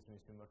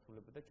ტურიზმის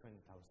მიმართულება და ჩვენ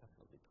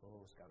თავსახელდით ხო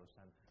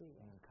ოსკაროსან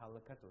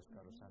ქალაქად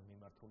ოსკაროსან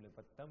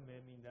მიმართულებად და მე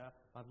მინდა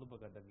მადლობა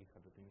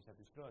გადაგიხადოთ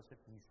იმისათვის, რომ ასეთ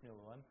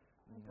მნიშვნელოვან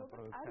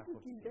პროექტს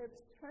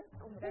ახორციელებთ. ჩვენ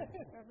სტუმრად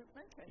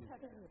გავიყვნენ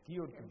ჩვენთან.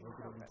 გიორგი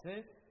მოგროვიძე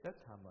და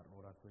თამარ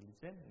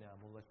მორაგველიძე,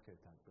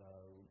 მოლაშქრეთა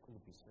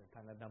კლუბის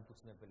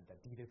თანადამფუძნებელი და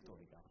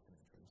დირექტორი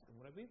გახდნენ ჩვენი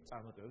სტუმრები.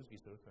 წარმატებებს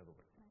გისურვებთ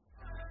მეგობრებო.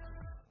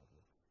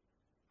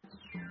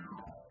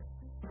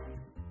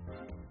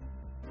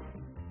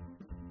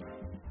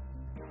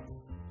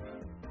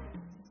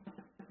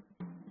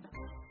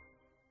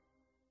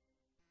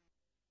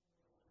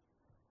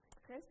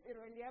 ეს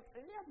 1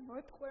 აპრილია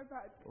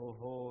მოტყვებად.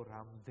 ოჰო,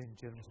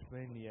 რამდენჯერ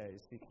მსმენია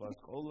ეს სიტყვა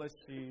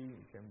სკოლაში,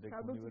 შემდეგ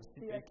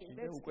უნივერსიტეტში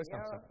და უკვე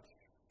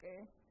სამსახურში. კი.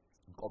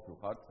 ყოფილ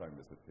ხართ აი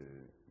ესეთი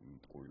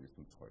ტყუილის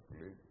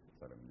მწვერვალი,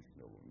 ძალიან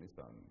მნიშვნელოვანი,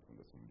 ან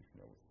თუნდაც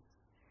მნიშვნელოვანი.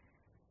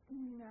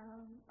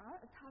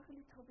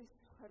 თაღლითობის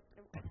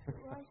ხარტრევ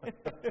ყოფილა.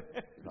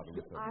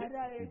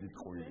 არა ეს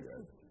ტყუილია.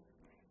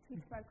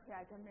 თვითმარქვე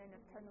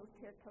ადამიანებთან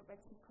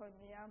ურთიერთობაც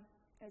მქონია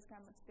ეს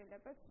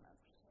გამოცდილებაც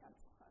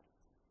სამწუხაროდ.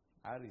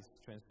 არის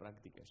ჩვენს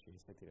პრაქტიკაში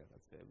ესეთი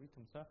რაღაცები,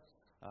 თუმცა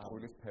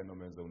ტყუილის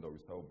ფენომენზე უნდა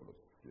ვისაუბროთ.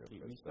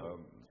 და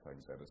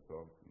საინტერესო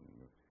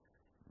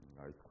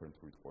აი თქვენ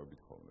თუ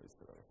იტყვებით ხოლმე ეს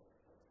რაღაც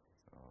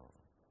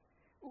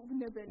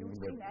უბნებელი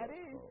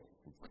უწყინარი?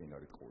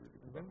 უწყინარი ტყუილი.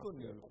 მე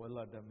მგონი ყველა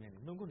ადამიანი,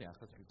 მე მგონი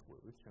ახაც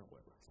ვიტყვევით ჩვენ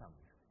ყველა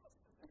სამი.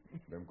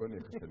 მე მგონი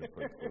ეს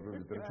ტელეფონის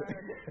პრობლემა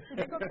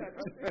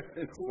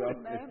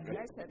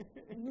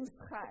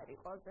ნუსხა არის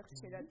ყველაზე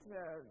ხშირად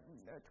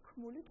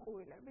თქმული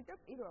ტყუილები და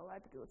პირველ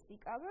ადგილს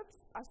იკავებს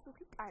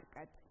პასუხი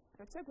კარგად.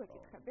 როცა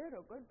გვეკითხებიან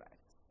როგორ ვარ.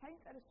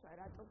 საინტერესოა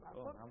რატო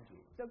ვახო?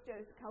 ზოგჯერ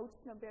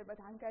გაუცნობიერებად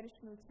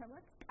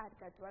ანგარიშმილცემად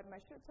კარგად ვარ,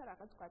 მაშინ როცა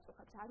რაღაც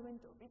გვაწუხებს, არ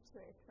ვენდობით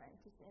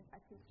ერთმანეთის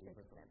ემპათიის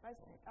შეცნებას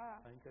ნეტა?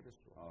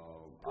 საინტერესოა.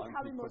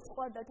 თავი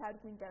მოწყოდათ არ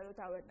გვინდა რომ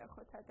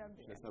დავენახოთ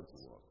ადამიანს.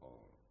 შესაძლოა ხო?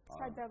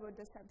 სადავო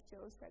და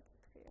სამშეულ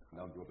საკითხია.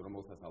 ნამდვილად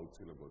რომელსაც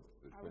აუცილებლად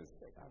ჩვენ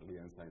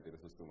ძალიან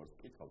საინტერესო სტუმარს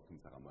ვკითხავთ,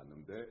 თუმცა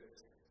მანამდე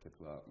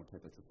კეთლა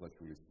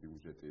მურთაჩუხლაშვილის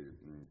სიუჟეტი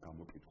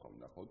გამოკითხვა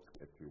ვნახოთ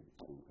კეთილ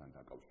ტყუილთან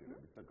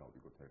დაკავშირებით და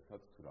გავიგოთ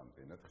ერთად თუ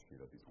რამდენად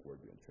ხშირად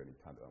იტყუებიან ჩვენი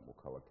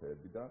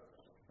მოქალაქეები და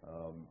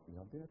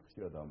რამდენად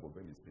ხშირად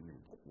ამბობენ ისინი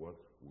ტყუად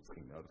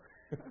უწყინარ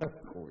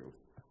ტყუილს.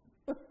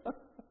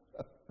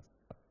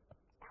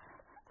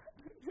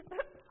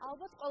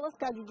 ალბათ ყველას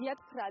გაგიგიათ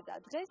ფრაზა.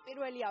 დღეს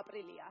 1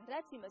 აპრილია,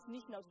 რაც იმას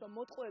ნიშნავს, რომ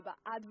მოტყუება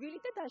ადვილი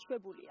და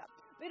დაშვებულია.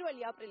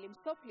 1 აპრილი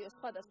მსოფლიოს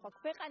სხვადასხვა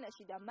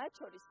ქვეყანაში და მათ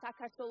შორის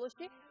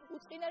საქართველოში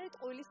უწყინარი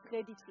ტყუილის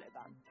დღედ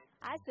იცვლება.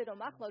 ასე რომ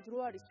ახლა დრო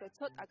არის, რომ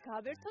ცოტა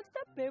გავერთოთ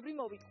და ბევრი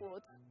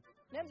მოვიტყუოთ.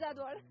 მე მზად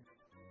ვარ.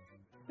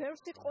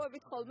 ბევრს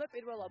ვიტყუებით ხოლმე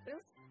 1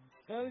 აპრილს.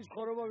 ხელის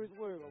ხორობა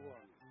ვიტყუება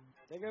ბოა.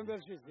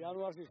 დეკემბერში,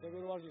 იანვარში,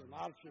 ფებრუარში,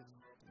 მარტში.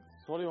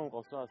 სორი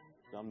მომყავს რა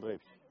ამ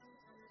დღეებში.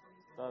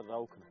 და რა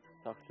უქნა?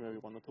 სახში მე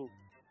ვიყვანო თუ?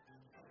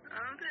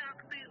 ამდე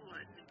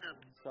აქტიურია და.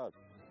 სად?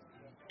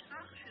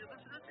 სახში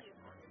როდესაც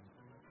იყო.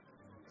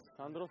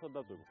 სანდროსად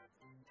დაწვება.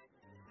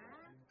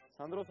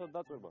 სანდროსად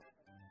დაწვება.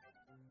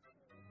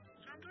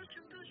 სანდროს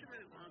ჩემთან მე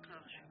ვიყვანო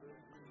სახში.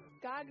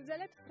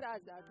 გააგრძელებთ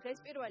ფრაზა. დღეს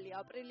 1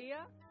 აპრილია.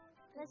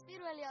 დღეს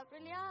 1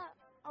 აპრილია.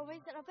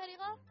 აუვეის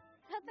რაფერიღო?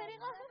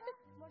 რაფერიღო?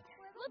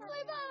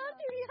 მოტყუება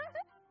არტილია.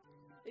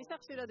 ისა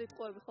ხშირად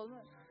იტყუები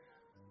ხოლმე?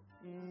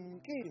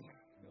 კი.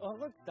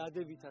 აღარ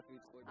დადებითად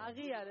ვიტყუები.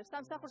 აღიარებს,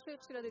 სამსახურში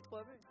ხშირად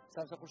იტყუები?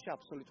 სამსახურში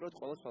აბსოლუტურად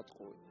ყველას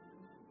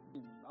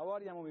ვატყუები.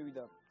 ავარია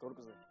მომივიდა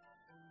გორგზე.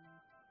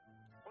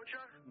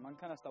 ოჩა?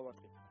 მანქანას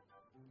დავარტყი.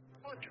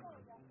 ოჩა.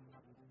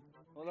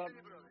 ოლა.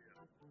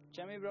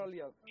 ჩემი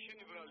ბრალია.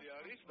 შენი ბრალი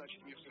არის,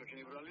 значит მიხსნა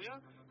შენი ბრალია.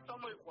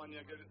 სამოიყვანი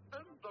აგერ და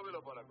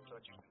დაველაპარაკოთ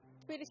რაჭი.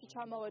 თბილისში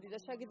ჩამოვედი და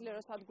შეგიძლია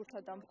რომ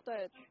სადგურთან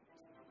დამხვდეთ?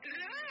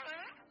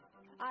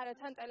 არა,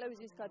 თან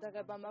ტელევიზიის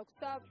გადაღება მაქვს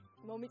და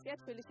მომიწია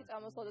თბილისში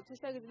წამოსვლა და თუ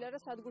შეგიძლია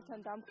რომ სადგურთან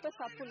დამხვდე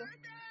საფულე.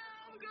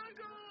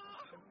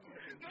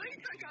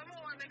 მოიცა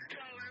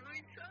გამოვანახავე,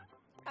 მოიცა.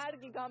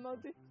 კარგი,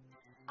 გამოდი.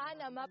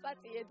 ანა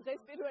მაპატიე,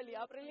 დღეს 1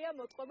 აპრილია,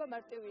 მოტყუება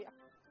მარტივია.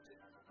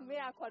 მე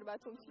აქ ვარ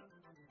ბათუმში.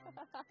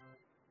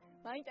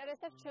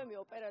 მაინტერესებს ჩემი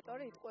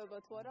ოპერატორი იტყუება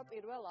თუ არა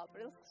 1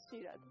 აპრილს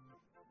ხშირად.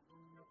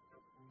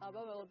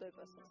 აბა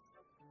ველოდეპასო.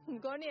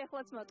 მგონი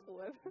ეხლაც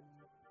მატყუებ.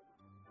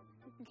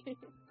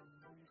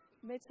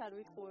 მეც არ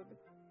ვიტყუები.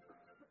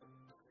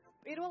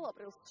 1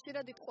 აპრილს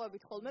ხშირად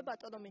იტყუებით ხოლმე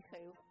ბატონო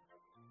მიხეილ.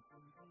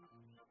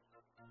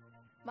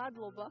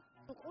 მადლობა.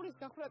 ყურის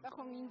გახვრეტა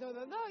ხომ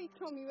მინდოდა და იქ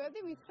რომ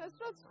მივედი მითხრეს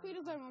რომ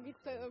ცხვირზე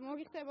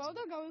მოგიხდებაო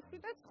და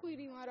გავიხვრიტეთ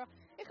ცხვირი, მაგრამ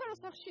ეხლა რომ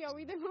სახში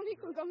ავიდე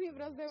მომიკვდა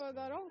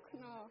მიებრაზდებოდა რა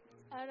ვქნა.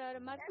 არა,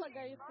 მართლა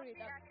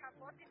გაიხვრიტა.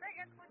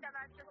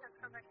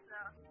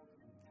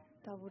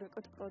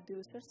 დავურეკოთ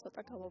პროდიუსერს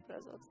ცოტა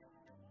გავაბრაზოთ.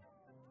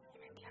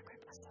 იმედი აქვე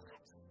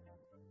პასუხებს.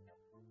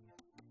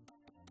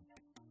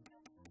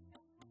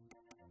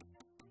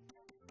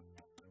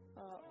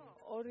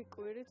 ორი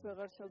კვირით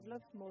ვეღარ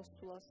შევძლებთ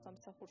მოსვლას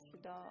სამსახურში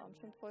და ამ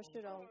შემთხვევაში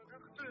რა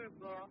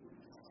ხდება?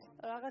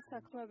 რაღაც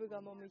საქმეები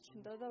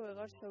გამომიჩნდა და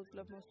ვეღარ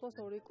შევძლებ მოსვლას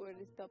 2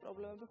 კვირით და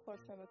პრობლემები ხარ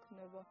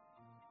შემექნება.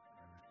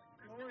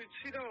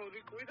 მოიცი რა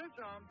 2 კვირა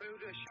ძალიან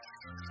ბევრია.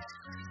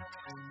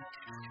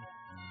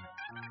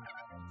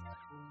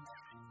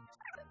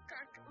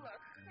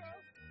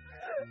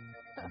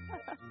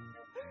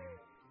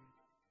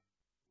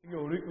 იგი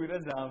 2 კვირა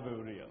ძალიან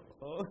ბევრია,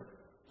 ხო?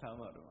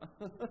 თამარმა.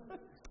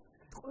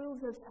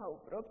 ტყუილზე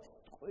ვსაუბრობთ,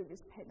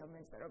 ტყუილის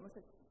ფენომენზე,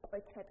 რომელსაც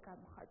მკვეთრად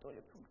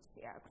გამოხატული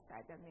ფუნქცია აქვს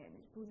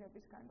ადამიანის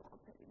ბუნების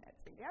განუყოფელი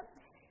ნაწილია.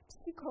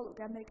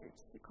 ფსიქოლოგი, ამერიკელი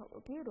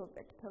ფსიქოლოგი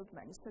რობერტ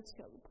ფელდმანი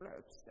სოციალურ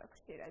კვლევებს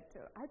ხშირად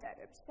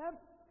ატარებს და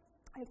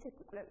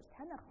ერთ-ერთი კვლევის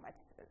თანახმად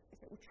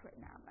ესე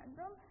უჩვენა ამან,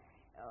 რომ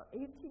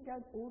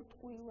 1-დან 2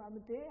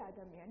 ტყუილამდე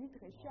ადამიანი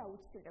დღეში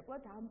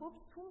აუცილებლად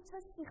ამბობს, თუმცა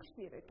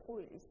სიხშირე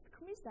ტყუილის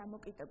თქმის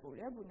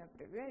დამოკიდებულია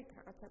ბუნებრივია იქ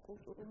რაღაცა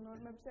კულტურულ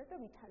ნორმებზე და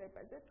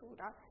ვითარებაზე თუ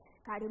რა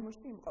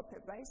გარემოში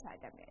იმყოფება ეს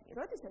ადამიანი.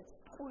 როდესაც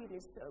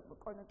ტყუილის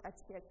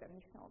კონოტაციას და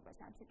მნიშვნელობას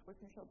ამ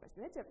სიტყვის მნიშვნელობას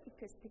ვეძებთ,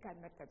 იქ ესეთი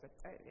განმარტება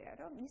წერია,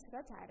 რომ ის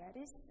რაც არ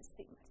არის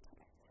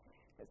სიმართლე.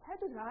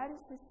 საერთოდ რა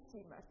არის ეს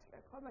სიმართლე?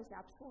 ხო, მას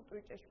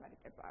აბსოლუტური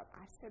ჭეშმარიტება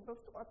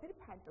არსებობს, ყველაფერი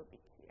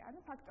ფანტობითია. ანუ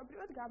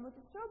ფაქტობრივად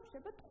გამოდის, რომ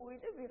შეიძლება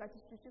ტყუილი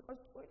ვიღაცისთვის იყოს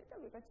ტყუილი და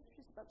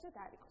ვიღაცისთვის საბსად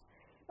არ იყოს.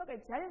 მაგრამ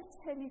ძალიან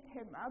ცელი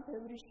თემაა,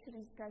 ბევრი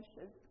შრისგან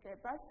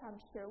შედგება,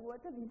 სამშეულო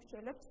და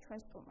ვიმსჯელებთ ჩვენ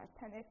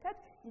სტუმართან ერთად,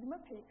 ირმა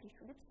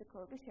ფეიქრიშვილი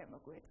ფსიქოლოგი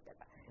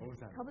შემოგვიერთდება.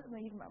 ხაბატონო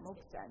ირმა,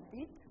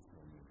 მოგწანდით.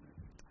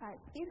 აი,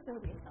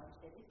 პირველი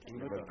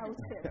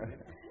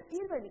აუცილებლად.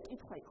 პირველი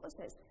კითხვა იყოს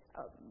ეს,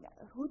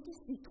 როდის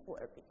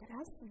ვიტყუებით,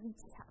 რას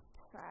ვიცავთ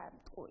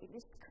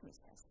ტყუილის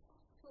თქმისას?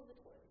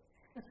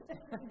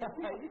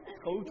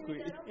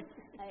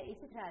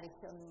 იცით რა არის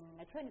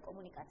ჩვენი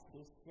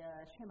კომუნიკაციის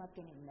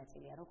შემადგენელი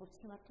ნაწილია, როგორც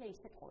სიმართლე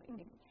ისე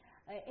ტყუილი.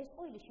 ეს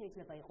ტყუილი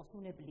შეიძლება იყოს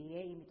უნებლიე,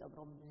 იმიტომ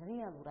რომ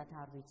რეალურად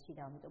არ ვიცი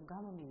და ამიტომ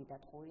გამომივიდა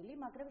ტყუილი,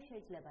 მაგრამ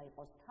შეიძლება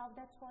იყოს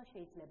თავდაცვა,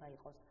 შეიძლება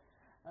იყოს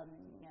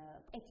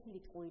ეთილი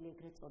ტყუილი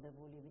ეგრეთ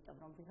წოდებული, იმიტომ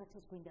რომ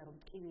ვიღაცას გვინდა რომ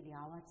ტკივილი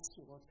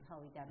ავაცილოთ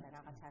თავიდან და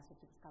რაღაცა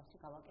ასეთი მსგავსი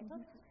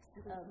გავაკეთოთ,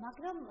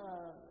 მაგრამ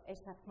ეს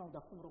რა თქმა უნდა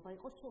ხუმრობა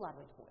იყოს, სულ არ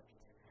ვეთყუებით.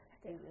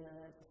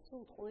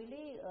 სულ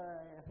ტყუილი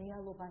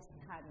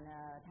რეალობასთან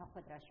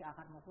თანხმდრაში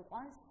აღარ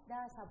მოგვიყვანს და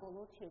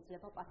საბოლოოდ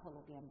შეიძლება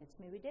პათოლოგიამდეც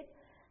მივიდეთ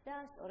და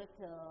სწორედ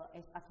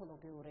ეს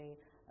პათოლოგიური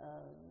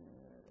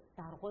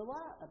დარღვევა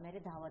მერე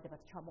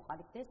დაავადებაც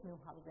ჩამოყალიბდეს,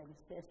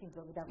 მიუნხავზენის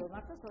სინდრომი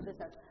დაგვემართოს,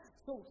 როდესაც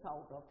სულ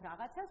საუბრობთ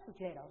რაღაცას,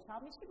 გჯერავს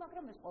ამისი,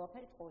 მაგრამ ეს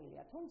ყველაფერი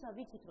ტყუილია. თუმცა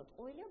ვიცით რომ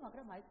ტყუილია,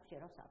 მაგრამ აი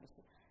გჯერავს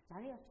ამისი.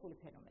 ძალიან რთული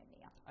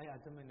ფენომენია. აი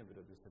ადამიანები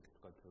როდესაც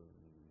თქვათ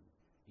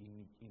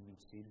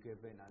იმის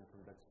ირგებენ ან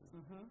თუნდაც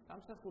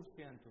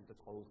სამსახურში ან თუნდაც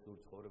ყოველდღიურ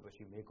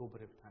ცხოვრებაში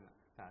მეგობრებთან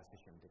და ასე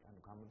შემდეგ. ანუ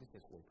გამოდის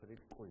ეს ყველაფერი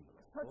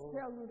ტყუილია.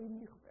 სოციალური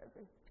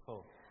მიღწევები. ხო.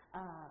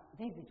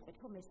 ვერ ვიტყვით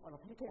რომ ეს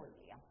ყველაფერი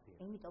ტყუილია.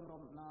 იმიტომ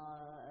რომ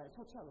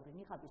სოციალური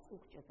მიღების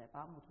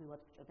უგჭდება,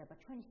 მუდმივად გჭდება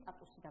ჩვენი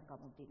სტატუსიდან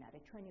გამომდინარე,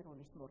 ჩვენი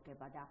როლის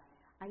მორგება და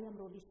აი ამ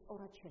როლის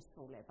სწორად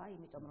შესრულება,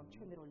 იმიტომ რომ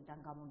ჩემი როლიდან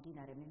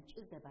გამომდინარე მე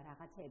მჭირდება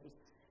რაღაცეების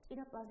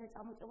წინა პლანზე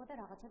წამოწევა და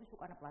რაღაცების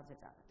უკანა პლანზე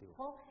წავედი.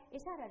 ხო?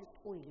 ეს არ არის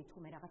ტყუილი თუ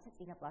მე რაღაცა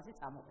წინა პლანზე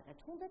წამოვიღე.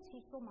 თუნდაც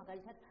ის რომ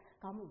მაგალითად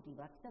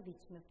გამოვდივართ და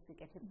ვიცმევთ,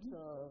 ვიკეთებთ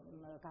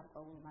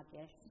გარკვეულ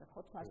მაკიაჟს, ხო,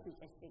 თვალს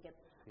ვიწესრიგებთ.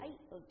 აი,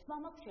 თმა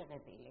მაქვს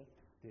შეღებილი.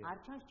 არ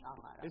ჩანს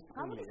ჭამარა.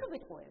 გამოდის რომ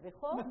ვიტყუები,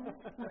 ხო?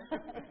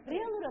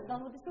 რეალურად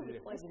გამოდის რომ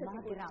ვიტყუები,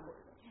 მაგრამ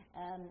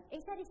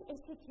ეს არის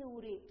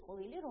ესეთიური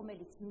ტყუილი,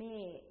 რომელიც მე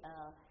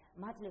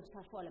მაძლევს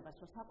საშუალებას,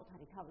 რომ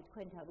საკუთარი თავი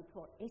თქვენთან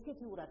უფრო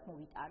ესეთიურად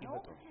მოვიტანო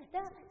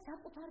და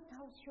საკუთარ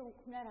თავს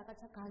შეუქმნა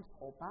რაღაცა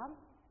განწყობა,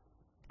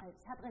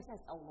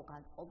 სადღესასწაულო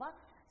განწყობა,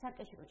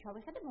 სარკეში რო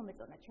ჩავიხედე,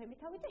 მომეწონა ჩემი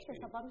თავი და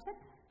შესაბამისად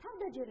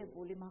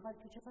თავდაჯერებული მაღალი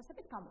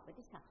თვითშეფასებით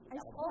გამოვედი სახლიდან.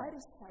 ეს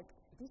არის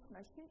საკითხის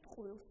მაშინ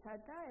ტყუილსა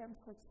და ამ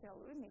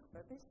სოციალური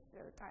მიღწევების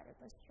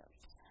ტარებას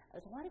შორის.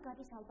 ზღვარი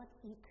გადის ალბათ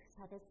იქ,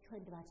 სადაც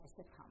ჩვენ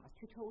ვაწესებთ ამას,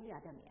 თითოეული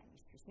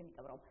ადამიანისთვის,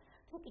 იმიტომ რომ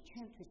თუ კი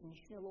ჩემთვის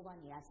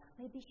მნიშვნელოვანია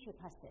ხმების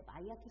შეფასება,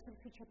 აი აქ ის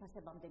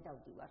თვითშეფასებამდე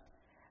დავდივართ.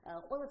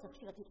 ყველაზე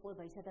ხშირად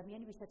იტყუება ის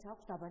ადამიანი, ვისაც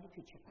აქვს დაბალი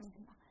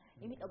თვითშეფასება.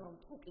 იმიტომ რომ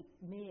თუ კი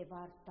მე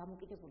ვარ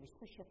დამოკიდებული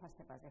სხვის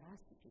შეფასებაზე,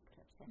 რას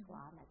ვფიქრებს ახლა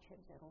ანა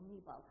ჩემზე რომ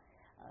მივალ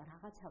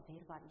რაღაცა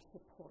ვერ ვარ ისე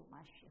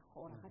ფორმაში,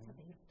 ხო, რაღაცა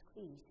ვერ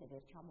ვთქვი ისე,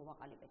 ვერ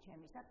ჩამოვაყალიბე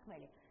ჩემი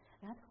საქმელი.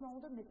 რა თქმა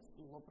უნდა, მე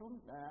ვცდილობ რომ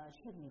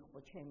შევმიღო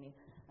ჩემი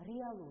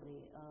რეალური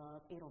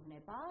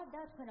პიროვნება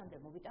და თქვენამდე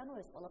მოვიტანო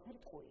ეს ყველაფერი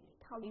ტყუილი.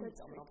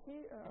 თავდაცვითი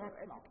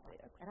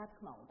რა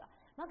თქმა უნდა.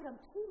 მაგრამ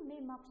თუ მე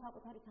მაქვს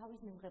საკუთარი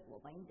თავის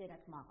მიმღებლობა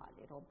იმდენად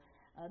მაღალი, რომ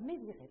მე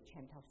ვიღებ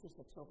ჩემ თავს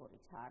ისეც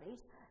როგორიც არის,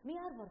 მე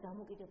არ ვარ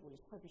დამოკიდებული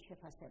სხვების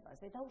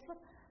შეფასებაზე და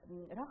უშუალოდ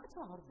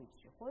რაღაცა არ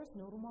ვიცი, ხო, ეს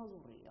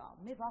ნორმალურია.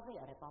 მე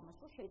ვაღიარებ ამას,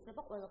 რომ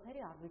შეიძლება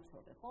ყველაფერი არ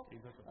ვიცოდე, ხო?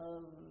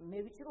 მე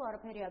ვიცი რომ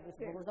არაფერი არ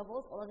ვიცი, ბოლოს და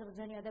ბოლოს ყველაზე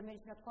ბრძენი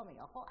ადამიანის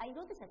ნათქვამია, ხო? აი,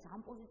 როდესაც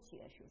ამ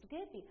პოზიციაში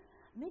ვდგები,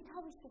 მე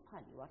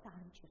თავისუფალი ვარ და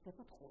არ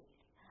მჭირდება ტყუილი.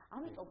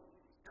 ამიტომ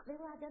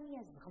ყველა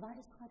ადამიანს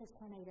ზღვარი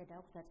სხვადასხვანაირად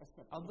აქვს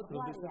დაწესებული.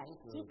 ზღვარი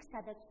არის იქ,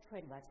 სადაც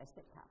ჩვენ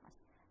ვაწესებთ ამას.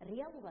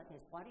 რეალურად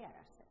ეს ზღვარი არ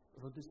არსებობს.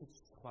 როდესაც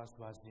სხვას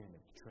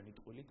ვაზიანებთ ჩვენი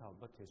ტყუილით,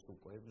 ალბათ ეს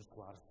უკვე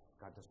ზღვარს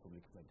გადასული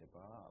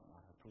ქმედება,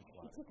 არა თუ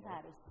ზღვარი. იცით რა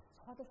არის?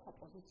 სხვადასხვა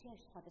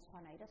პოზიციაში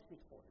სხვადასხვანაირად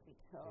ვიტყუებით.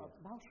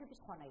 ბავშვები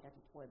სხვანაირად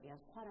იტყუებიან,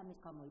 სხვა რამის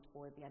გამო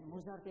იტყუებიან,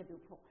 მოზარდები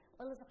უფრო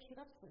ყველაზე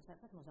ხშირად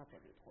საერთოდ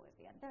მოზარდები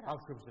იტყუებიან და რა?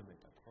 ბავშვებზე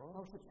მეტად, ხო?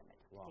 ბავშვებზე მეტად.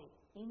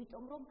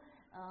 იმიტომ რომ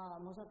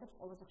მოზარდებს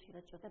ყველაზე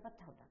ხშირად ჭირდება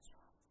თავდაცვა.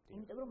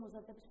 იმიტომ რომ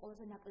მოზარდების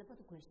ყველაზე ნაკლებად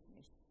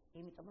გვესმის.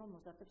 იმიტომ რომ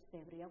მოზარდებს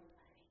ბევრი აქვს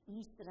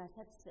ის,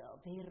 რასაც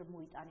ვერ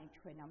მოიტანენ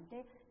ჩვენამდე,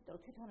 იმიტომ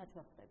რომ თვითონაც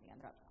ვერ ხვდებიან,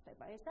 რატო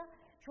ხდება ეს და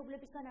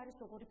მშობლებისგან არის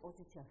როგორი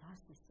პოზიცია,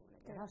 რას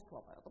ვისურვებ, რას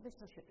ვაპარაკობ, ეს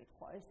რა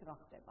შეკითხვა, ეს რა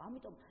ხდება.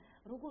 ამიტომ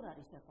როგორ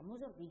არის ახლა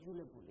მოზარდი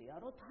იძულებულია,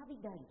 რომ თავი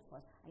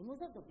დაიცვას. აი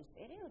მოზარდობის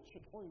პერიოდში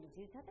ტყუილი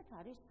ძირითადად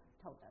არის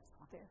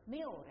თავდაცვა.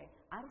 მეორე,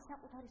 არის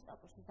საკუთარი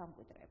სტატუსის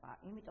დამკვიდრება,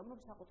 იმიტომ რომ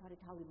საკუთარი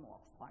თავი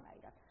მოაქვს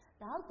სხვანაირად.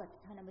 და ალბათ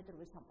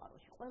თანამედროვე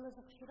სამყაროში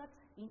ყველაზე ხშირად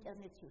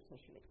ინტერნეტში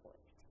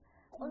ვსეშლეთყუებით.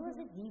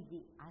 ყველაზე დიდი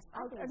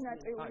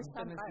ალტერნატიული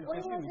სამყარო.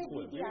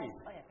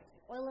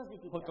 ყველაზე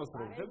დიდი ფოტოს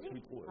რომდებს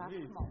ვიტყუები?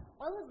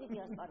 ყველაზე დიდი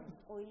ასპარეზი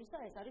ტყუილისა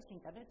ეს არის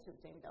ინტერნეტ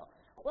სივრცე, იმიტომ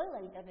ყველა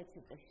ინტერნეტ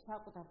სივრცეში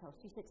საკუთარ თავს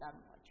ისე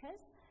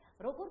წარმოაჩენს,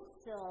 როგორც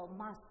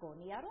მას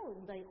გონია, რომ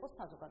უნდა იყოს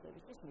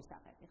საზოგადოებისთვის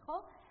მისაღები, ხო?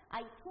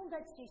 აი,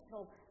 თუნდაც ის,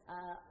 რომ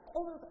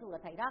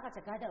ყოველდღიურად აი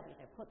რაღაცა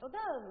გადავიღე ფოტო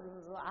და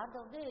არ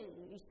დავდე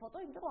ის ფოტო,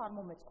 იმიტომ რომ არ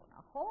მომეწონა,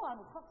 ხო?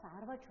 ანუ ხალხს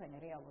არ ვაჩვენე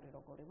რეალური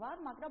როგორი ვარ,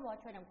 მაგრამ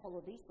ვაჩვენე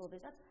მხოლოდ ის,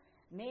 როდესაც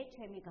მე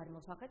ჩემი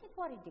გადმოსახედით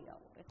ვარ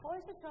იდეალური, ხო?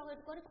 ეს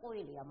რაღაცა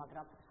ტყუილია,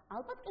 მაგრამ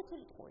ალბათ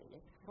კეთილი ტყუილი,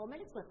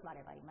 რომელიც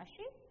გვეხმარება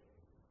იმაში,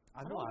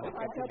 ანუ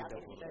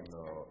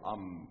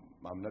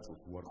ამ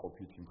ნაწილს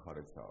უარყოფითი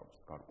მხარეც აქვს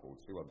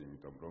გარკვეულწილად,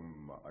 იმიტომ რომ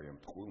აი ამ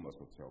ტყუილმა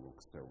სოციალურ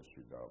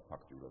ქსელში და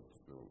ფაქტიურად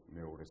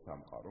მეორე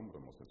სამყარომ,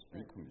 რომელსაც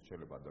ვიქმნით,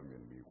 შეიძლება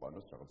ადამიანი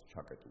მიიყვანოს რაღაც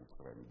ჩაკეტილ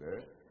წრემდე,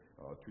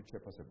 თვით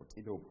შეფასება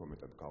კიდევ უფრო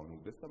მეტად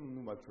გავნილდეს და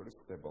მათ შორის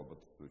ხდება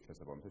ალბათ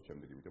შესაბამისად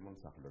შემდეგ, იმიტომ რომ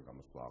სახლიდან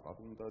გამოსვლა აღარ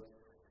უნდათ,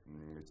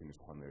 ისინი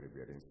სხვანაირები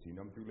არიან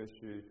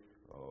სინამდვილეში,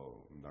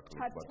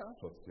 ნაკლებად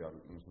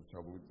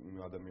სოციალური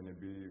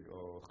ადამიანები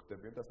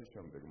ხდებიან და ასე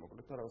შემდეგ.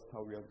 მოკლედ და რაღაც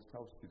თავიანთ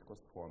თავს თითქოს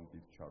თქვენ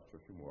დიდ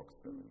ჩარჩოში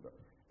მოაქცევენ და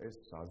ეს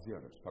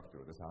აზიანებს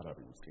ფაქტობრივად ეს არ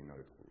არის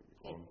უწყინარი ტყუილი,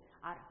 ხო?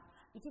 არა.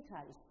 იცით რა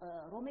არის,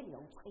 რომელია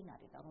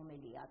უწყინარი და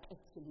რომელია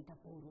კეთილი და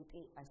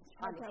ბოროტი, ასე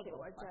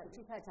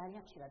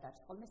ძალიან ხშირად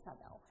არის ხოლმე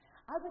სადაო.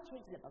 ალბათ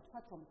შეიძლება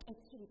ვთქვათ, რომ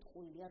კეთილი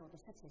ტყუილია,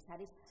 როდესაც ეს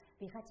არის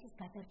ვიღაცის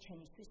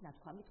გადარჩენისთვის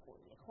ნათქვამი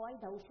ტყუილი. ხო, აი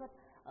დაუშვათ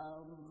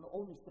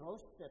ომის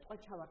დროს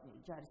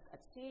ტყვეჩავარდნილი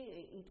ჯარისკაცი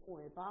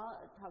იტყუება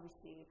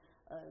თავისი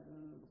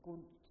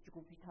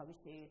ჯგუფის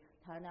თავისი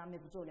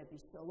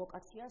თანამებრძოლების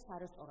ლოკაციას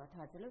არასწორად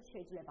აძლევს,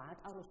 შეიძლება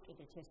ატაროს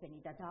კიდეც ესენი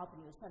და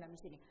დააბრიოს, სანამ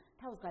ისინი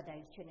თავს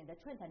გადაირჩენენ და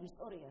ჩვენთან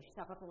ისტორიაში,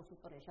 საქართველოს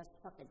ისტორიაში ასეთი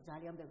ფაქტები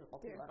ძალიან ბევრი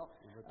ყოფილა, რომ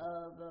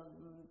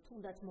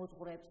თუნდაც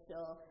მოძღვრებს,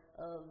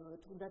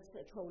 თუნდაც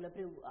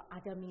ჩვეულებრივ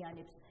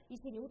ადამიანებს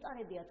ისინი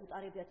უტარებიათ,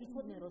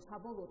 იცოდნენ, რომ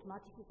საბოლოოდ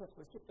მათი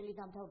სიცოცხლე სიკვდილით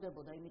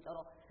დამთავრდებოდა, იმიტომ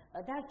რომ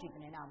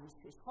დაჯიბრდნენ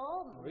ამისთვის, ხო?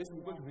 ეს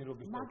უკვე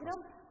გმირობის მაგრამ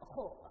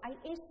ხო, აი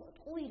ეს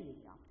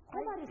ტყუილია.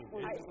 ხომ არის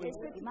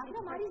ტყუილი,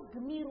 მაგრამ არის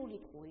გმირული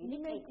ტყუილი,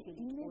 იმედი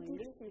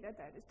ხშირად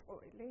არის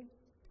ტყუილი.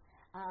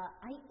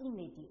 აი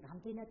იმედი,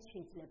 რამდენად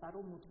შეიძლება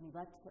რომ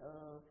მუდმივად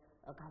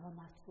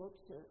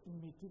გავამართლოთ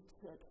იმედით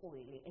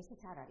ტყუილი.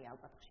 ესეც არ არის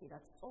ალბათ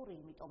ხშირად სწორი,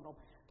 იმიტომ რომ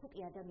თუ კი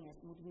ადამიანს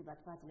მუდმივად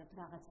ვაძლევთ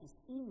რაღაცის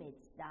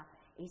იმედს და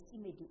ეს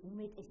იმედი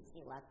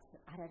უმეტესწილად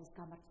არ არის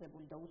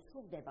გამართლებული და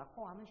უცვლდება,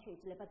 ხო, ამან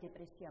შეიძლება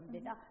დეპრესიამდე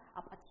და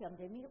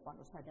აპათიამდე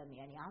მიიყვანოს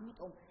ადამიანი.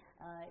 ამიტომ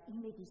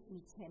იმედის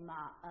მიცემა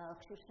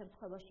ხშირ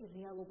შემთხვევაში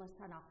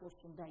რეალობასთან ახლოს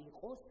უნდა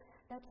იყოს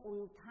და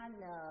ტყუილთან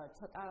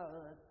ცოტა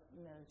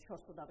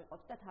შორს უნდა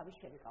ვიყოთ და თავის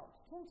შევიკავოთ.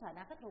 თუმცა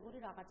ნახეთ როგორი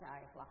რაღაცაა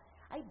ახლა.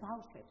 აი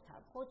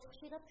ბავშვებთან, ხო,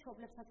 ხშირად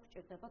მშობლებსაც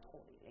გჭირდება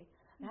ტყუილი.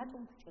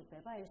 რატომ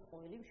გჭირდება ეს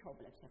ტყუილი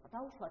მშობლებს? ახლა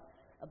დაუშვათ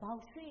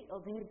ბავშვი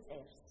ვერ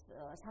წერს,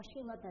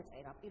 საშინლად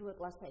დაწერა, პირველ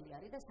კლასელი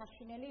არის და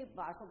საშინელი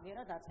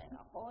ასოგერა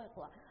დაწერა, ხო?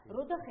 ახლა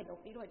რო დახედავ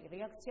პირველი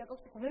რეაქცია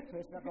გაქვს, ღმერთო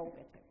ეს რა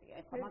გაუკეთებია,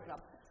 ახლა მაგრამ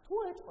თუ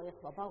ეწყო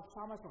ახლა ბავშვს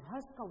ამას, რომ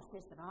რას გავს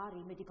ეს რა არის,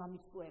 იმედი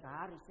გამიცდუე რა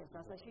არის ეს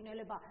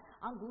დასაშინელება,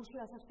 ან გულში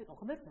რასაც ვიყო,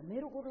 ღმერთო მე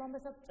როგორ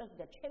ლამაზად წერდი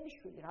და ჩემი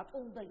შვილი რატო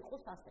უნდა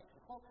იყოს ასეთი,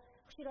 ხო?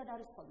 ხშირად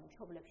არის ხოლმე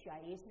მშობლებში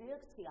აი ეს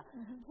რეაქცია,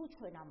 თუ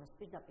ჩვენ ამას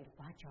პირდაპირ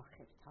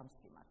ვაჯახებთ ამ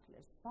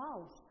სიმართლეს,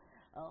 ბავშვს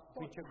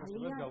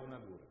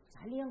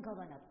ძალიან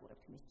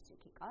გავანადგურებთ მის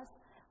ფსიქიკას,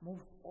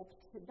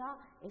 მოვსყოფთ და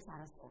ეს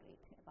არასწორი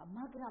იქნება.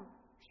 მაგრამ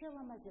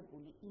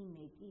შელამაზებული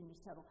იმედი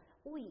იმისა, რომ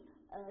უი,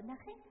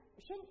 ნახე,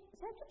 შენ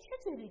საერთოდ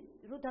შეძელი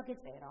რო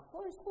დაგეწერა, ხო,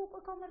 ეს ხო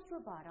უკვე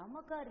გამარჯვება არა,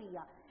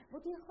 მაგარია.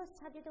 მოდი ახლა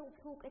სადე და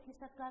უფრო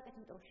უკეთესად გააკეთე,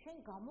 იმიტომ რომ შენ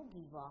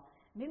გამოგივა.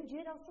 მე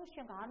მჯერავს, რომ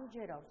შენ არ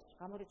მჯერავს,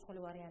 გამორიცხული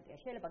ვარიანტია.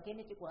 შეიძლება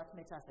გენეტიკურად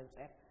მეც ასე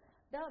ვწერ.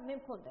 და მე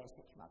მქონდა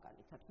ესეთი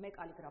მაგალითად, მე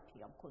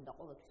კალიგრაფია მქონდა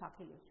ყოველთვის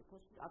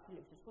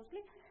აფილევსის ქოსლი,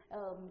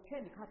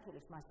 ჩემი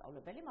ქართულის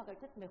მასწავლებელი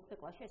მაგალითად მე-5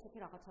 კლასში ესეთი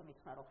რაღაცა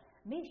მითხრა, რომ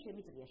მე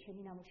შემიძლია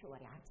შენი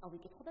ნამუშევარი არ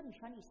წავიკითხო და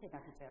ნიშანი ისე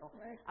დაგიწერო.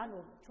 ანუ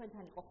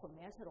ჩვენთან იყო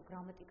ხოლმე ასე, რომ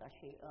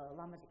გრამატიკაში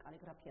ლამაზი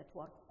კალიგრაფია თუ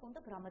არ გქონდა,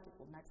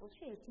 გრამატიკულ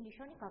ნაწილში ერთი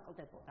ნიშანი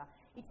გაკლდებოდა.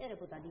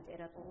 იწერებოდა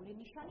ლიტერატურული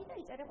ნიშანი და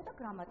იწერებოდა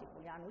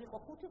გრამატიკული. ანუ იყო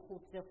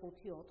 5-5-ზე,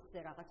 5-4-ზე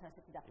რაღაცა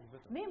ასეთი და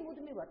მე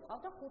მუდმივად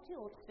ყავდა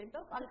 5-4-ზე,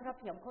 იმიტომ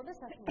კალიგრაფია მქონდა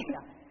საშინელი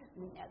და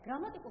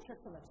გრამატიკულ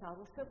შეცდომებს არ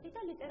უშვებდი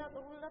და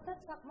ლიტერატურულადაც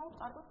საკმაოდ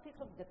კარგად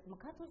ვფიქრობდი და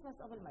ქართულის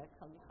მასწავლებელმა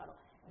ერთხელ მითხრა, რომ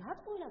რა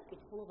ტყუილად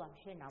კითხულობ ამ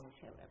შენ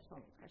ნამუშევრებს,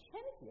 რომ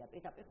შემიძლია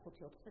პირდაპირ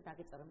 5-4-ზე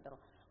დაგეწერო, იმიტომ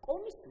რომ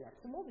კომისია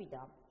თუ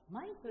მოვიდა,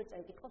 მაინც ვერ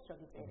წაიკითხოს რა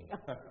გიწერია.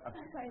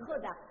 ხო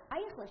და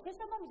აი ახლა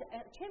შესაბამისად,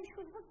 ჩემ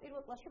შვილს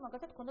პირველ კლასში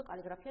მაგალითად ჰქონდა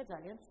კალიგრაფია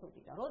ძალიან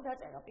ცუდი და რო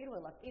დაწერა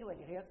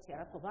პირველი რეაქცია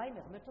რა თქო,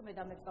 ვაიმე, ღმერთო მე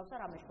დამეწყავს და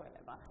რა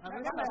მეშველება.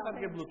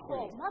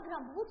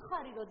 მაგრამ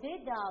ვუთხარი, რომ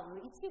დედა,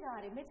 იცი რა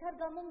არის, მეც არ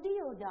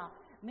გამომდიოდა.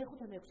 მე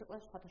 5-6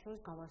 კლასში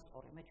ხათაშორის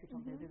გავასწორე, მე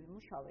თვითონ ბევრი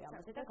ვიმუშავე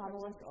ამაზე და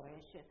გამოვასწორე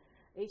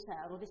ეს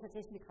როდესაც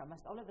ეს მითხრა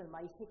მასწავლებელმა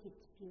ისეთი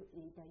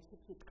და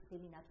ისეთი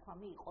ტყილი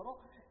ნათქვამი იყო, რომ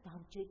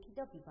დავჯექი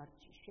და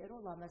ვიბარჯიშე, რომ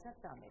ლამაზად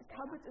დამეწერა.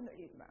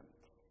 თავმოწმებელმა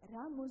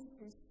რა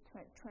მოსდის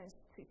ჩვენს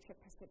თვით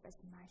შეფასებას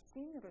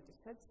მაშინ,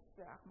 როდესაც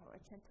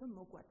აღმოვაჩენთ, რომ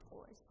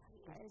მოგვატყუეს.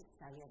 ეს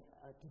ძალიან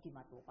დიდი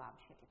მადლობა ამ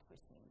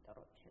შეკითხვის, იმიტომ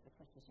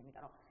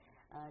რომ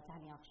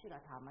ძალიან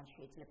ხშირად ამან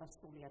შეიძლება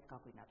სრულიად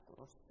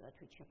გაგვინადგუროს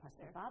თვით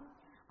შეფასება.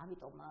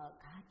 ამიტომ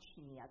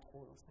გააჩნია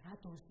ტყუილს რა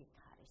დოზით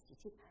არის,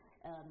 იცით?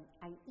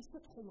 აი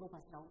ისეთ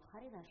ხუმრობას რა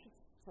უთხარი, რაშიც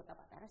ცოტა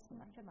პატარა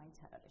სიმართლე მაინც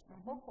არ არის.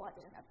 ხო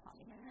არის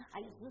ნათქვამი.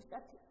 აი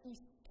ზუსტად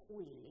ის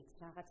ტყუილიც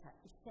რაღაცა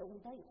ისე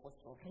უნდა იყოს,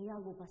 რომ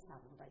რეალობას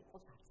არ უნდა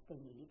იყოს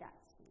აცდენილი და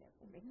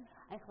აცილებული.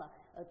 აი ხლა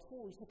თუ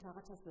ისეთ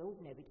რაღაცას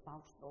ვეუბნებით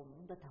ბავშვს, რომ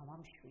უნდა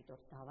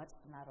დავამშვიდოთ,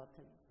 დავაწყნაროთ,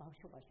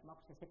 ბავშვობაში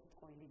მაქვს ესეთი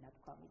ტყუილი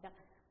ნათქვამი და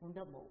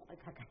უნდა მოვყვე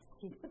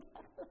გაგაცილოთ.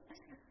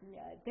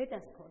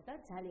 დედას ჰქონდა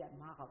ძალიან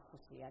მაღალ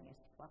ხუსლიანი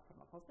ეს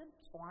პლატფორმა ხოსე,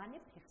 მწვანე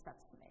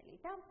ფეხსაცმელი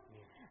და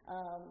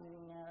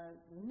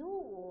ნუ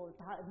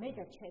მე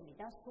და ჩემი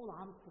და სულ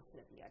ამ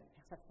ხუსლებიანი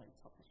ფეხსაცმელი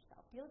სოფელში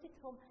დავდიოდით,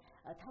 რომ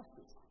თავს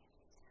ვიწყებთ.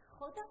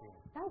 ხო და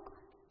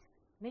დავკარგეთ.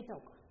 მე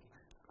დავკარგეთ.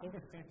 ეს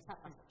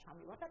საყანო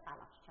ჩამივარ და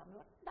ტალახში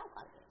ჩამივარ და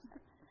დავკარგეთ.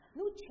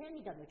 ნუ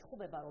ჩემი და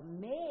მეჩხუბება, რომ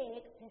მე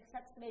ეგ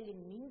ფეხსაცმელი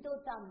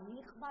მინდოდა,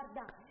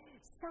 მიყვარდა,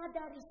 სად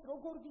არის,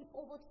 როგორ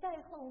ვიპოვოთ და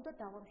ეხლა უნდა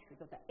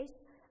დავამშვიდო და ეს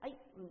აი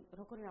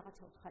როგორი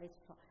რაღაცა უთხარით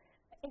თქვა.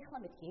 ეხლა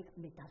მეთქი, ეგ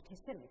მე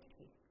დავთესე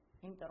მეთქი.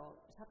 იმიტომ რომ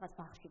სადღაც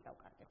ბაღში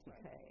დავკარგეთ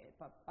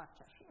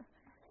ბაღში.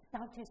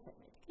 დავთესე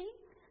მეთქი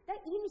და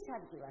იმის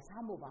ადგილას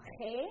ამოვა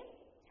ხე,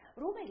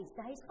 რომელიც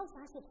დაისხავს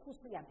ასეთ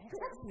ხუსლიან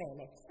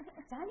ფეხსაცმელებს.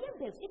 ძალიან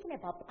ბევრს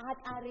იქნება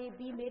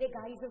პატარები, მერე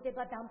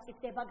გაიზრდება,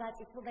 დამწიფდება,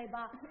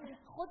 გაწიფდება,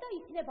 ხო და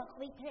იქნება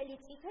ყვითელი,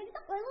 წითელი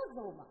და ყველა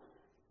ზომა.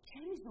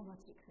 ჩემი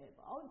ზომაც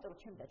იქნება, იმიტომ რომ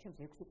ჩემი და ჩემს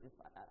 6 წლის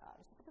პატარა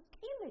არის. ხო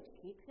კი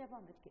მეთქი, იქნება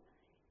მეთქი.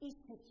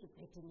 ისეთი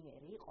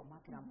ბედნიერი იყო,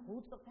 მაგრამ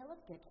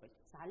უწრფელად გეტყვით.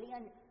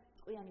 ძალიან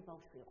ჭკვიანი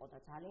ბავშვი იყო და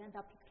ძალიან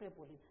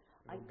დაფიქრებული.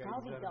 აი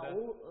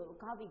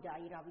გავიდა,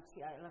 აი რა ვიცი,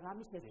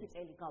 რამის 1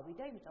 წელი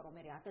გავიდა, იმიტომ რომ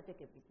მე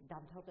ადადეგები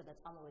დამთავრდა და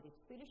წამოვედით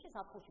თბილისში,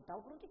 საფხულში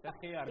დავბრუნდით და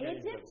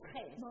ეძებს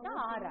ხელს და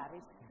არ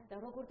არის. და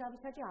როგორ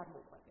დავისაჯე არ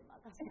მოყვები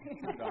მაგას.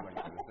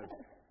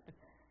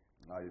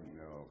 აი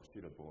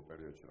ხშირად ბოლო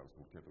პერიოდში რაღაც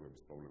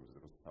ურთიერთობების პრობლემებზე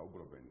როცა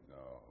საუბრობენ,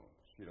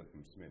 ხშირად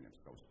მსმენებს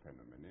გავს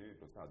ფენომენი,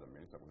 როცა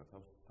ადამიანი საკუთარ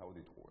თავს თავად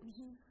იტყუებს.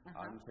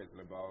 ან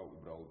შეიძლება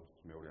უბრალოდ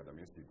მეორე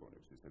ადამიანს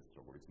იგონებს ისეთ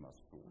როგორიც მას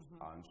სურს,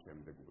 ან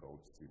შემდეგ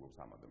უბრალოდ ცდილობს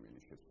ამ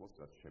ადამიანის შეცვლას,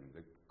 რაც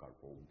შემდეგ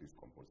გარკვეულ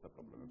დისკომფორტს და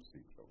პრობლემებს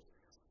იწვევს.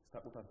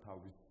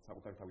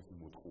 საკუთარი თავის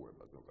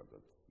მოტყუება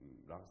ზოგადად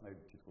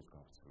რაღაცნაირად თითქოს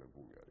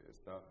გავრცელებული არის ეს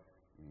და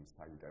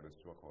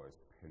საინტერესოა ხო ეს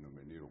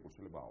ფენომენი როგორ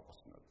შეიძლება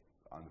აუხსნათ.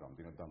 ან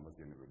რამდენად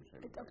დამაზიანებელი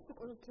შეიძლება.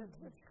 ტოქსიკური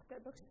ურთიერთობები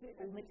ხდება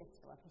ხშირად.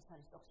 უმეტესად ეს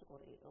არის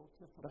ტოქსიკური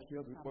ურთიერთობები. და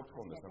ხშირად ვიყვებთ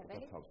ხოლმე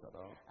საკუთარ თავსა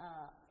რა.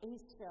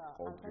 ეს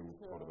ალბათ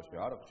ცხოვრებაში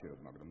არ ხშირად,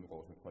 მაგრამ ნუ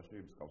ყოველ შემთხვევაში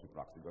მსგავსი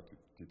პრაქტიკა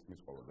თითქმის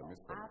ყოველ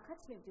ადამიანს ხდება.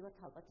 აქაც მივდივართ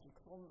ალბათ იქ,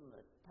 რომ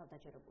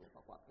თავდაჯერებულობა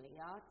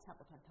გვაკლია,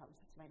 საკუთარ თავის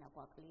წმენა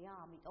გვაკლია,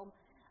 ამიტომ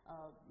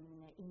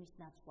იმის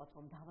ნაცვლად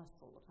რომ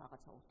დავასრულოთ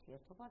რაღაცა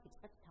ურთიერთობა,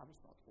 ვიწყებთ თავის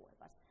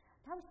მოტყუებას.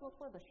 თავის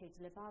მოტყუება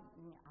შეიძლება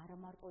არა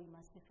მარტო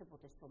იმას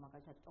ეხებოდეს, რომ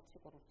მაგალითად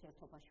ტოქსიკურ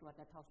ურთიერთობაში ვარ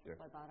და თავს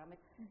ვიყვება, არამედ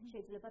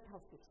შეიძლება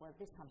თავს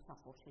ვიყვებდეს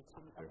სამსახურშიც,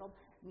 იმიტომ რომ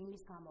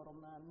იმის გამო რომ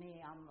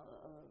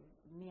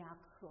მე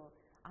აქ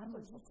არ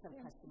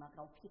მოსწრაფასი,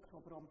 მაგრამ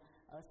ვფიქრობ, რომ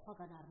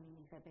სხვაგან არ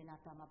მიმიღებენ,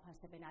 არ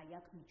დამაფასებენ, აი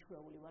აქ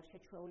მიჩვეული ვარ,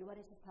 შეჩვეული ვარ,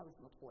 ეს თავის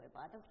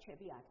მოტყუებაა და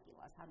ვრჩები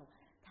ადგილას. ანუ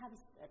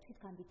თავის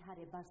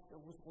თვითგანვითარებას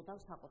უზღუდავ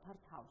საკუთარ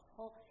თავს,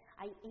 ხო?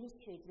 აი ეს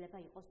შეიძლება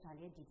იყოს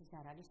ძალიან დიდი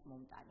ზარალის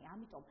მომტანი.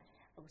 ამიტომ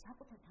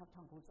საკუთარ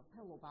თავთან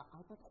გულწრფელობა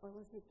ალბათ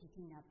ყველაზე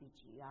დიდი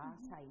ნაბიჯია,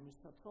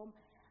 საიმისოდ, რომ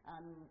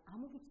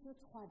ამოვიცნოთ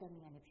სხვა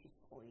ადამიანებშიც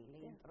ტყუილი,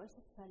 იმიტომ რომ ეს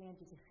ძალიან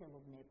დიდი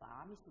ხელოვნებაა.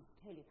 ამის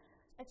მთელი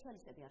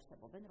სპეციალისტები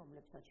არსებობენ,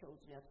 რომლებსაც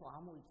შეუძლიათ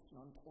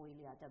ამოიცნონ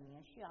ტყუილი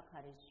ადამიანში, აქ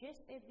არის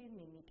ჟესტები,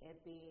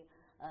 მიმიკები,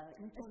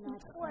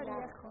 ინტონაცია,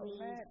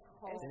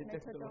 ეს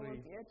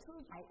მეთოდოლოგია თუ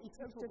აი ის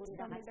როგორი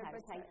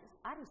რაღაცა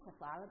არის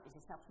ახლა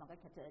ალანპიზის აქვს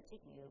მაგალითად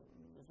წიგნი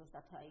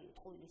ზუსტად აი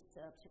ტყუილის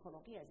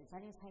ფსიქოლოგიაზე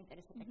ძალიან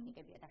საინტერესო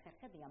ტექნიკებია და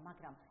ხერხებია,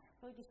 მაგრამ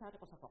ფროიდის არ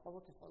იყოს ახლა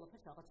ყოველთვის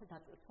ყველაფერს რაღაცა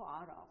დაწვირთვა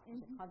არ აქვს.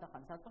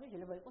 ხანდახან საწყობი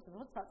შეიძლება იყოს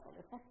უბრალოდ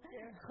საწყობი, ხო?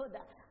 ხო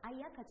და აი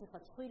აქაც ახლა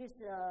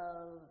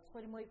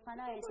ცხვირი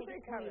მოიფანა, ესე იგი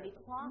ტყუილი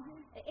თქვა.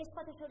 ეს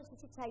სხვადასხვა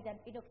ისიც საიდან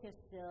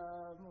პიდოფილს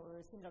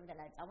სინდრომიდან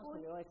არის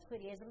წამოსული, რომ ეს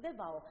ცხვირი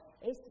ეზრდებაო,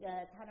 ეს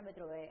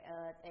თანამედროვე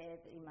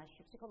იმაში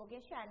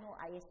ფსიქოლოგიაში, ანუ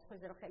აი ეს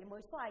ცხვირზე რო ხელი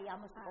მოისვა, აი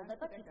ამას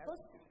ყოლდება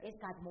თითქოს ეს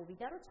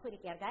გადმოვიდა, რომ ცხვირი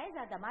კი არ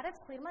გაეზარდა, მაგრამ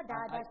ცხვირმა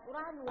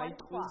დაადასტურა, ანუ აი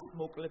ტყუილს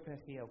მოკლე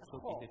ფეხი აქვსო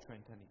კიდე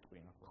ჩვენთან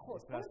იტყვიან ახლა. ხო,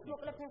 ტყუილს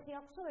მოკლე ფეხი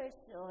აქვსო, ეს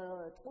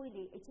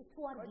ტყუილი, იცი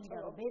თუ არ გინდა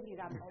რომ ბევრი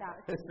რამე და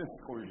ეს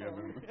ტყუილია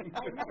მე.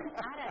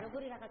 არა,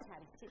 როგორი რაღაც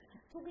არის,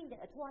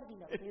 თუ არ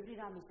გინდა რომ ბევრი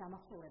რამის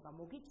დამახსოვრება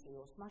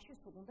მოგიწიოს, მაშინ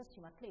სულ უნდა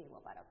სიმართლე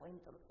ილაპარაკო,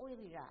 იმიტომ რომ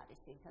ტყუილი რა არის,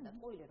 ერთადაც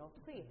ტყუილი რო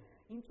ვთქვი,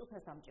 იმ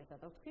წუთას დამჭირდა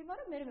და ვთქვი,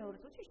 მაგრამ მე მეორე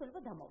წუთში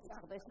შეიძლება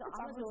დამოვიწყდე, ეს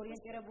ამაზე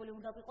ორიენტირებული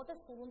უნდა ვიყო და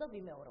სულ უნდა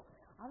ვიმეორო.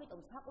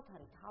 ამიტომ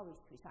საკუთარი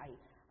თავისთვის, აი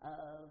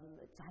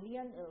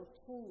ძალიან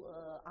რთულ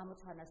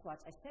ამოცანას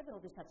ვაწესებ,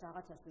 როდესაც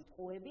რაღაცას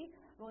ვიტყუები,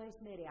 რომ ეს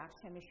მე არ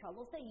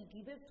შემეშალოს და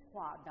იგივე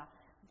ვთქვა და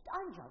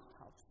ვტანჯავ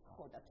თავს.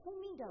 ხო და თუ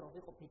მინდა რომ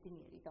ვიყო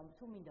ბედნიერი და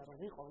თუ მინდა რომ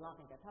ვიყო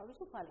ლაღი და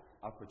თავისუფალი,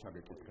 აქვე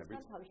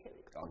ჩაგეკითხებით.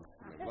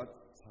 გავხსნებათ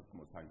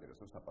საკმაოდ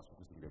საინტერესო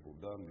საპასუხისმგებლობა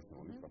და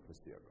მნიშვნელოვანი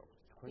პროფესია გაქვთ.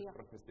 თქვენს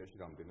პროფესიაში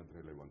რამდენად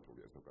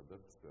რელევანტულია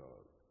ზოგადად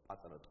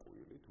პატარა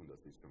ტყუილი,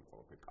 თუნდაც ის რომ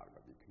ყველაფერი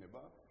კარგად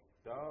იქნება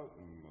და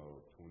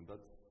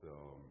თუნდაც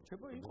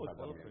შეიძლება იყოს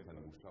ადამიანთან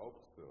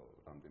მუშაობთ,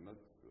 რამდენად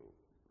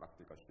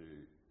პრაქტიკაში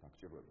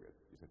დაგჭირვებიათ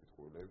ისეთი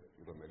ტყუილები,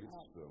 რომელიც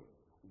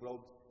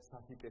უბრალოდ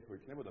სასიკეთო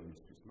იქნებოდა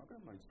მისთვის,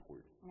 მაგრამ მაინც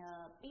ტყუილი.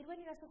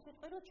 პირველი რასაც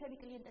ვიტყვი, რომ ჩემი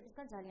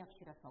კლიენტებისგან ძალიან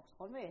ხშირად მაქვს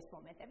ხოლმე ეს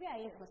მომენტები,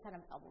 აი ახლა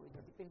სანამ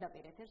წავიდოდი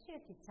პირდაპირ ეთერში,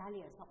 ერთი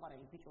ძალიან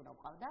საყვარელი ბიჭუნა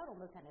ვყავდა,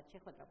 რომელთანაც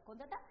შეხვედრა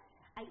მქონდა და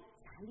აი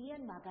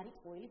ძალიან მაგარი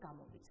ტყუილი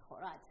გამომიცხო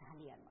რა,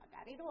 ძალიან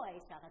მაგარი, რომ აი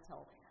ეს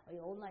რაღაცაო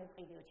ონლაინ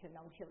ყიდიო ჩემ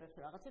ნამუშევრებს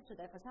რაღაცებს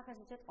და ახლა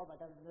სახესაც ეთყობა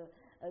და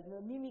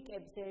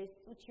მიმიკებზე,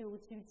 სტუჩი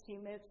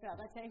უციმციმებს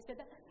რაღაცა ისე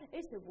და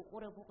ესე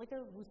ვუყურე და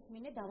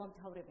ვუსმინე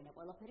დავამთავრებინე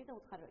ყველაფერი და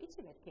უთხარი რომ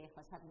იცი მეთქი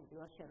ახლა სად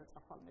მივდივარ შეროწა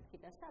ხოლმე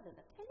და სადა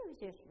და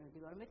ტელევიზიაში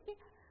მივდივარ მეთქი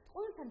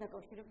ყველთან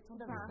დაკავშირებით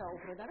უნდა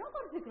ვისაუბრო და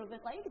როგორ ფიქრობ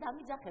ახლა იქ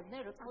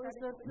დამიძახებდნენ რომ ყველას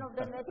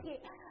ვეცნობდნენ მეთქი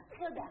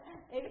ხოდა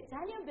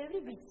ძალიან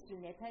ბევრი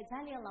ვიცინეთ აი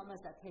ძალიან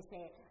ლამაზად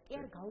ესე კი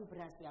არ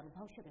გაუბრაზი ანუ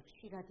ბავშვები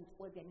ხშირად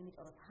იყვებიან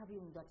იმიტომ რომ თავი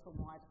უნდათ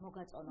რომ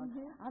მოგაწონონ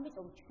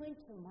ამიტომ ჩვენ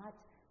თუ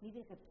მათ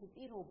მივიღებთ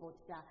უპირობოდ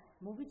და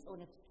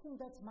მოვიწონებთ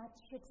თუნდაც მათ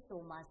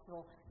შეცდომას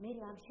რომ მე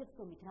ამ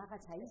შეცდომით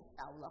რაღაცა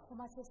ისწავლა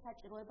ხომ ასე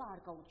საჭიროება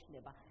არ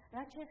გაუჩნდება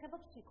რაც შეეხება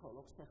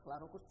ფსიქოლოგს ახლა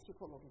როგორც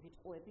ფსიქოლოგი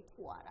ვიტყუები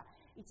თუ არა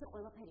იცი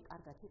ყველაფერი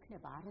კარგად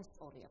იქნება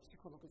არასწორია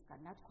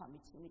ფსიქოლოგისგან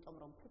ნათქვამიც იმიტომ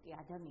რომ თუ კი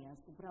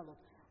ადამიანს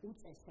უბრალოდ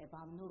უწესებ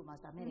ამ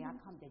ნორმას და მე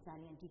აქამდე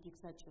ძალიან დიდი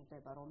გზა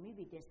ჭირდება რომ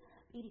მივიდეს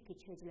პირიქით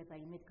შეიძლება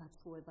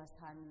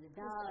იმედგაცრუებასთან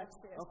და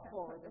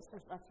ხო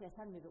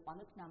ფრუსტრაციასთან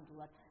მივიყვანოთ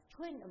ნამდვილად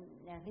ჩვენ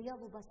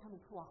რეალობასთან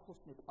უფრო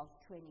ახლოს მიყვავს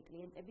ჩვენი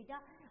კლიენტები და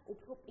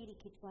უფრო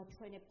პირიქით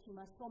ვაჩვენებთ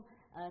იმას რომ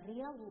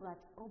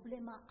რეალურად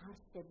პრობლემა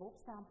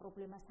არსებობს და ამ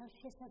პრობლემასთან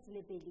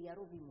შესაძლებელია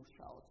რომ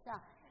ვიმუშაოთ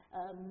და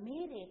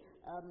მე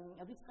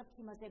ვიწყებთ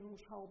იმაზე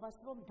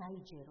მუშაობას რომ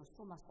დაიჯეროს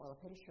რომ მას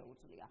ყველაფერი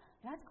შეუძლია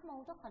რა თქმა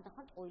უნდა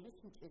ხანდახან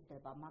ტყუილის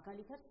მჭირდება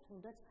მაგალითად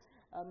თუნდაც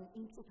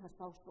იმ წუთას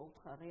ბავშვს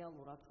უთხრა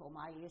რეალურად რომ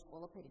აი ეს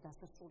ყველაფერი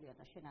დასასრულია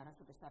და შენ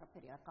არასოდეს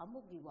არაფერი არ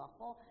გამოგივა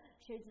ხო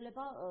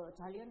შეიძლება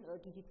ძალიან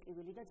დიდი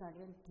ტკივილი და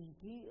ძალიან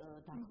დიდი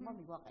დახმა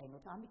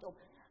მივაყენოთ ამიტომ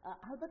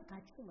ალბათ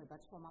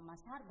გაჩუმებაც რომ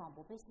ამას არ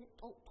ვამბობ ეს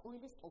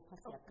ტყუილის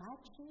ტოლფასია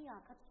გაჩნი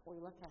აქაც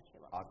ტყუილად რა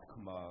შევა არ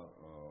თქმა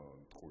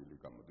ტყუილი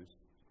გამოდის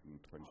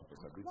თქვენი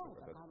შეფასებით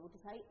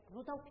გამოდის აი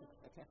რო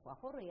დავფიქრეთ ახლა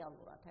ხო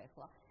რეალურად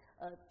ახლა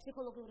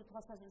ფსიქოლოგიური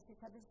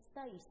თვალსაზრისითაც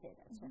და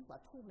ისედაც ახლა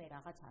თუ მე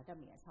რაღაც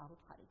ადამიანს არ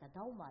უთხარი და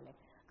დაუმალე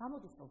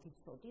გამოდის რომ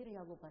ვიცოდი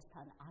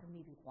რეალობასთან არ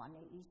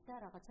მივიყვანე ის და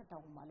რაღაცა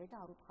დაუმალე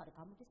და არ უთხარი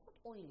გამოდის რომ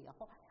ტყუილია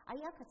ხო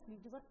აი აქაც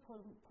მივდივარ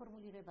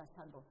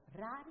ფორმულირებასთან რომ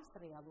რა არის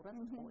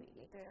რეალურად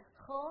ტყუილი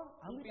ხო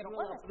იმიტომ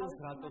რომ ეს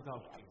რატო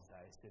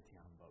დავჭირდა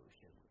ესეთი ამბავი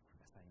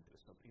შეგვიქმნა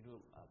საინტერესო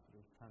პირველ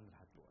აპრილთან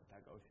რატოა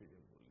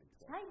დაკავშირებული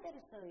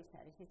საინტერესო ის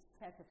არის ის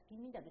საერთოდ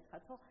გიმინდა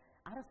გითხრათ რომ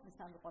არასდროს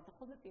არ მიყვარდა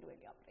ხოლმე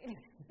 1 აპრილი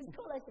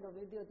სკოლაში რომ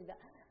მივდიოდი და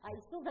აი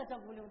სულ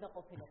დაძაბული უნდა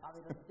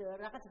ყოფილიყავი რომ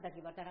რაღაცა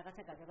დაგიმართა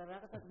რაღაცა გაგება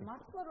რაღაცა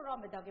მართლა რომ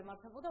რამე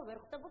დაგემართებოდა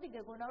ვერ ხვდებოდი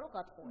გეგონა რომ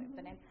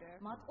გატყუებდნენ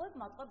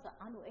მატყუებ და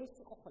ანუ ეს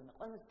იყო ხოლმე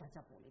ყველაზე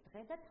დაძაბული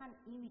დღე და თან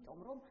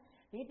იმიტომ რომ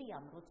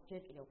ბებიამ როც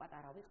ჯერ კიდევ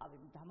პატარა ვიყავი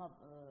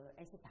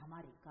ესე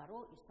დამარიგა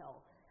რომ ისაო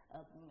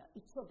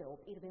იცოდეო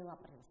 1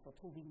 აპრილს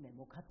თუ ვინმე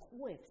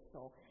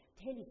მოგატყუებსო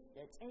მთელი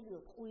წელი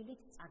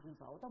ტყუილით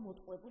წაგიბაო და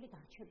მოტყუებული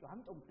დარჩებო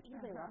ამიტომ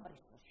 1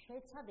 აპრილს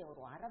შეცადეო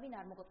რომ არავინ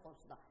არ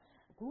მოგატყუებსო და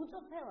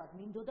გულწრფელად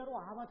მინდოდა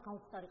რომ ავად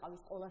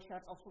გამხდარიყავი სკოლაში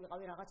არ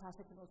წავსულიყავი რაღაცა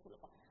ასეთი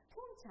მოსულიყო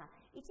თუმცა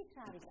იცით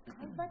რა არის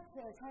ალბათ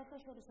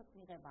საერთაშორისო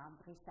მიღება ამ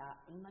დღის და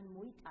იმან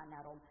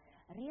მოიტანა რომ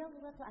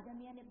რეალურად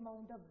ადამიანებმა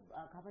უნდა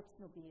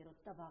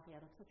გავაცნობიეროთ და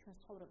ვაღიაროთ რომ ჩვენ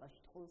ცხოვრებაში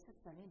ტყუილსაც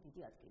ძალიან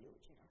დიდი ადგილი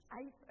უჭირავს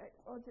აი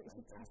ყველაზე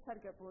ისე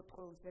სასარგებლო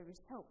ტყუილზე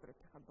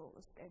ვისაუბრეთ ახლა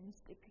ბოლოს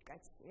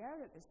მისტიფიკაცია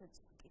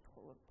როდესაც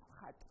ვკითხულობ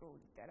მხატვრულ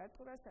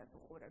ლიტერატურას ან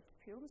უყურებთ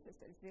ფილმს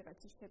ეს არის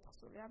ვიღაცის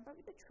შეთხსული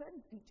ამბავი და ჩვენ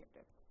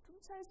ვიჯერებთ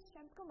თუმცა ეს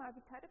შემდგომ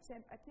ავითარებს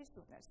ემპათიის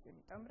უნარს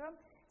იმიტომ რომ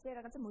ეს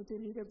რაღაცა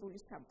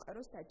მოდელირებული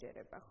სამყაროს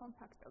დაჯერება ხომ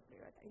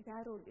ფაქტობრივად აი რა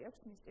როლი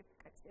აქვს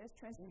მისტიფიკაციას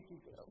ჩვენს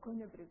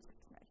გონებრივ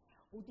წვრთნაში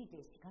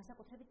უდიდესი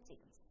განსაკუთრებით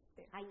წიგნს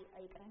აი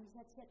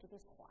ეკრანიზაცია კიდე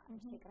სხვა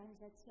არის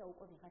ეკრანიზაცია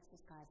უკვე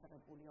ვიღაცის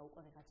გააზრებულია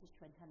უკვე ვიღაცის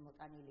ჩვენთან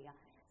მოტანილია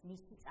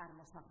მისი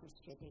წარმოსახვის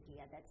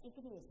შედეგია და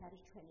წიგნი ეს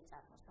არის ჩვენი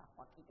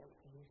წარმოსახვა კიდევ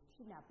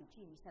ერთი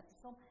ნაბიჯი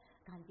იმისათვის რომ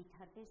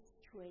განვითარდეს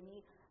ჩვენი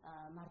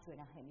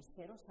მარჯვენა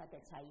ჰემისფერო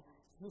სადაც აი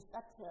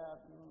ზუსტად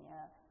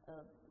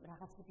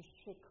რაღაცების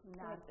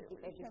შექმნა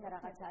არქეტიპების და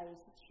რაღაცა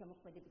ისეთი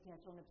შემოქმედებითი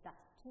აზროვნების და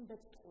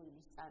თუნდაც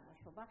ტყუილის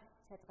წარმოშობა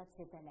სადღაც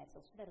ზედა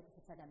ნაწილში და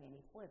როდესაც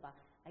ადამიანი იტყუება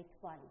აი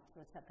თვალით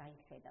როცა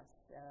გაიხედავს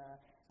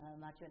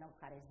მარჯვენა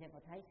მხარეს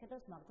ზემოთ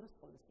აიხედავს მაგდროს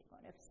ტყუილს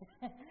იგონებს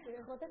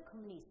ხო და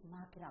ქმნის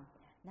მაგრამ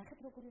ნახეთ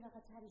როგორი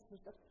რაღაც არის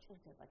ზუსტად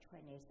ჭირდება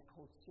ჩვენ ეს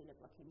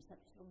აუცილებლად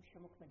იმისათვის რომ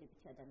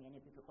შემოქმედებითი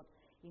ადამიანები ვიყოთ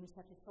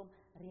იმისათვის რომ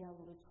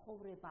რეალური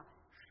ცხოვრება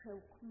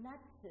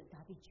შევქმნათ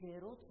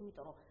დავიჯეროთ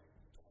იმიტომ რომ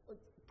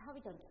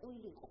თავიდან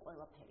ტყუილი იყო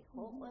ყველაფერი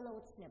ხო ყველა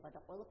ოცნება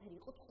და ყველაფერი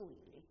იყო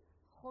ტყუილი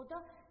ხო და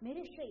მე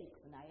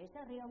შეიქმნა ეს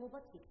და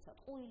რეალობაც იქცა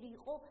ტყუილი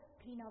იყო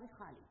ფრინავი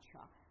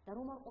ხალიჩა და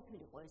რომ არ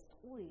ყოფილიყო ეს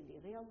ტყუილი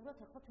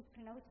რეალურად ახლა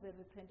თვითფრინავით ვერ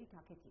ვიფრენდით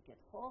აქეთ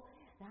იქეთ ხო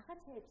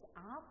რაღაცებს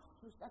აქვს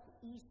ზუსტად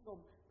ის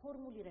რომ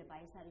ფორმულირება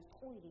ეს არის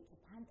ტყუილი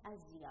თუ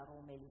ფანტაზია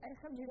რომელიც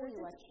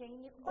ტყუილად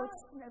შეინიღება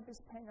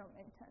ოცნების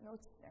ფენომენთან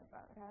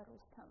ოცნება რა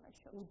როლს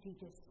თამაშობს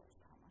უდიდეს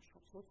როლს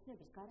თამაშობს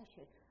ოცნების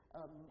გარეშე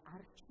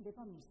არ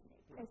ჩნდება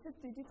მიზნები. ესეც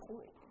დიდი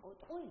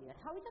ტყუილია,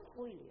 თავიდან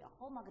ტყუილია,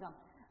 ხო, მაგრამ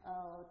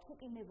თუ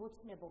კი მე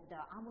ვოცნებობ და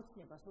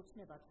ამოცნებას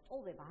ოცნებად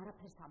წოვებ,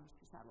 არაფერს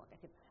ამისთვის არ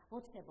ვაკეთებ.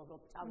 ვოცნებობ,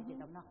 რომ წავიდე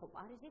და ვნახო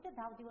პარიზი და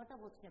დავდივარ და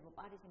ვოცნებობ,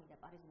 პარიზი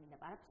მინდა,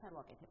 არაფერს არ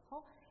ვაკეთებ, ხო?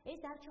 ეს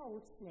დარჩა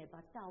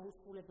ოცნებად და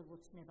აუსრულებელ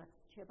ოცნებად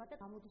რჩება და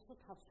გამოდის, რომ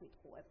თავს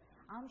ვიტყუებ.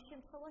 ამ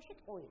შემთხვევაში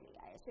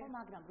ტყუილია ეს, ხო,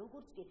 მაგრამ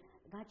როგორც კი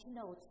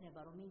გაჩნდა ოცნება,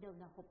 რომ მინდა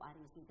ვნახო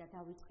პარიზი და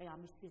დავიწყე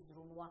ამისთვის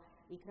ზრუნვა,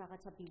 იქ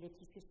რაღაცა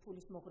ბილეთისთვის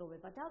ფულის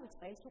მოგროვება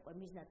დავიწყე, ეს უკვე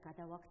მიზნად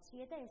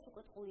გადავაქციე და ეს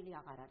უკვე ტყუილი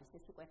აღარ არის,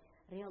 ეს უკვე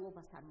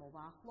რეალობასთან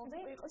მოვაახლოვე.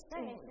 და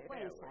ეს უკვე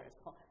ის არის,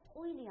 ხო?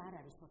 ტყუილი არ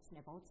არის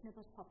ოცნება,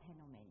 ოცნება სხვა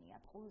ფენომენია,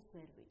 ტყუილს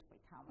ვერ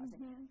ვიტყვით ამაზე.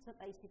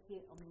 ცოტა ისეთი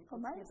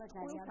ოცნება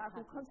ძალიან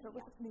ფაქტობრივად,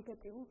 როგორც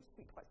ნეგატიურ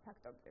სიტყვას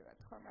ფაქტობრივად,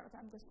 ხო, რაღაც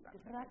ამ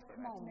დასწრაფად. რა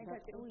თქმა უნდა,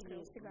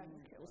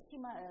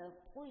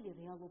 ტყუილი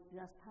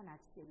რეალობასთან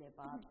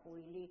აცილება,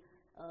 ტყუილი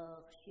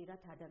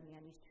ხშირად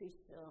ადამიანისთვის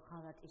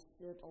ღალატის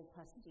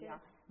ტოლფასია,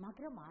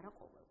 მაგრამ არა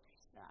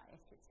ყოველთვის და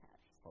ესეც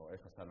არის. ხო,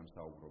 ეხლა სანამ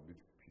საუბრობთ,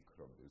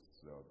 ფიქრობთ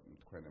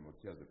თქვენ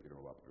ემოციაზე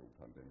 1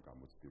 აპრილთან და იმ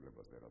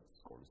გამოცდილებაზე, რაც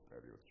სკოლის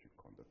პერიოდში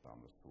გქონდათ და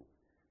ამას თუ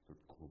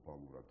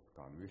გლობალურად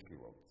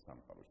განვიხილავთ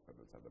სამყაროში,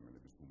 სადაც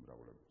ადამიანების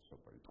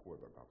უმრავლესობა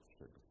იტყუება, გაქვს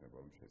შეგრძნება,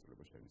 რომ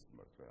შეიძლება შენის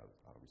სიმართლე არ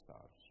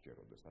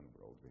სჯეროდეს, ან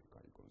უბრალოდ ვერ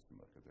გაიგონოს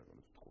სიმართლე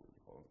ზეგონოს ტყუილი,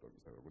 ხო?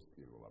 ისე როგორც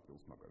 1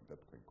 აპრილს მაგალითად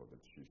თქვენ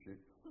გქონდათ შიში,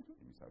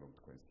 იმისა რომ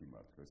თქვენ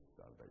სიმართლეს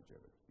არ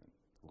დაიჯერებდნენ.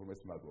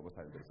 უღრმესი მადლობა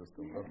საინტერესო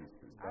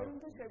სტუმრობისთვის. არ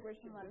უნდა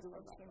შეგვეში მადლობა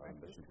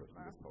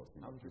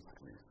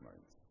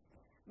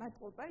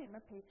მადლობა იმა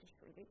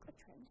ფეიქრიშვილი იყო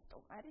ჩვენი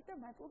სტუმარი და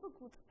მადლობა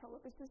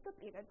გულწრფელობისთვის და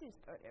პირადი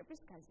ისტორიების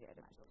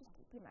გაზიარებისთვის.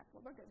 დიდი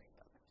მადლობა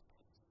გასტუმრებისთვის.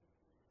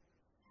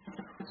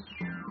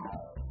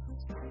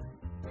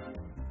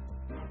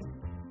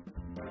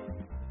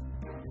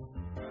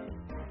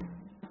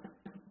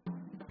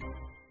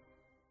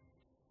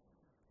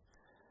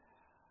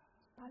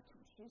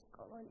 ბათუმში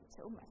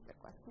სკოლა-ლიცეუმ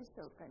მასტერკლასის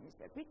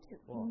ორგანიზებით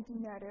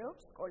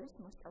მიმდინარეობს სკოლის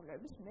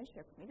მოსწავლეების მიერ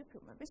შექმნილი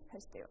ფილმების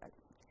ფესტივალი.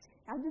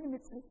 რამდენიმე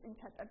წლის წინ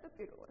ჩატარდა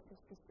პირველად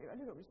ეს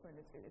ფესტივალი, რომლის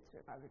მონაწილეც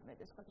ვიყავი მე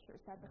და სხვათა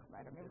შორის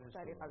დადახმარა, მე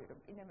მიხარი ვიყავი, რომ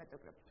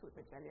კინემატოგრაფი თუ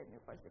ძალიან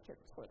მიყვარს და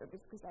ჩემს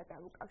ცხოვრების გზა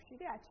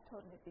დავუკავშირე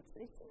 10-12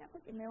 წლის წინ, ახლა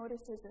კი მეორე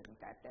სეზონი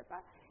ტარდება.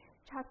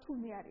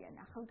 ჩართულნი არიან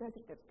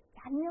ახალგაზრდები,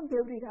 ძალიან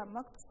ბევრი რამ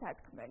აქვს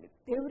სათქმელი,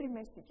 ბევრი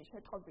მესიჯი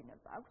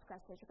შეტყობინება აქვს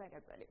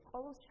გასაჟღერებელი.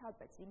 ყოველ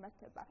შაბათს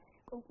იმართება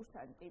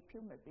კონკურსანტი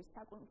ფილმების,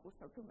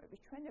 საკონკურსო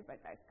ფილმების ჩვენება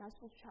და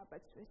გასულ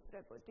შაბათს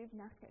ვესწრებოდი,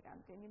 ვნახე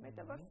რამდენიმე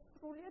და ვარ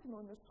სრულიად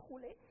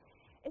მონოსხული.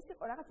 ეს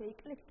იყო რაღაცა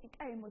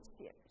ეკლექტიკა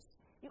ემოციების.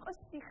 იყო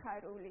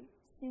სიხარული,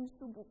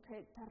 სიმსუბუქე,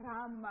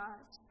 დრამა,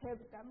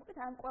 სევდა, მოკლედ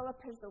ამ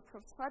ყველაფერზე უფრო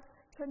ვსვათ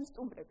ჩვენი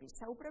სტუმრები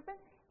საუბრობენ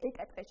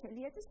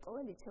ეკატყეჩელიაძის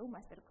სკოლა-ლიცეუმ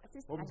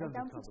მასტერკლასის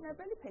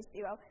დამფუძნებელი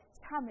ფესტივალ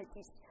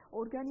 13-ის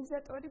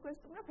ორგანიზატორი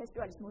გვესტუმრა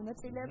ფესტივალის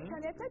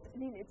მონაწილეებთან ერთად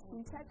ლილეთ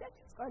სინცაძე,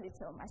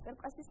 სკოლა-ლიცეუმ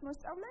მასტერკლასის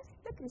მოსწავლე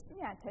და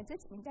კრისტინე ანთაძე,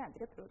 წმინდა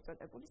ანდრე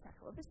პროწოდებული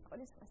სახელობის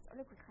სკოლის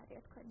მოსწავლე.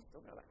 გვიხარია თქვენი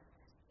სტუმრობა.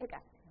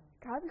 ეკა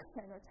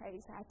გავიხსენოთ აი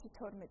ეს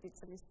 10-12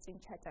 წლის წინ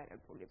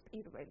ჩატარებული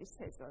პირველი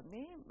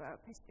სეზონი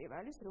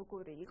ფესტივალის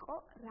როგორი იყო,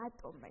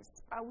 რატომ ეს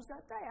პაუზა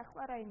და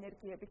ახლა რა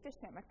ენერგიებით და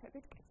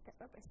შემართებით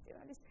კეთდება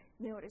ფესტივალის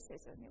მეორე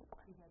სეზონი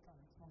უკვე.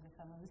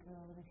 მოგესალმებით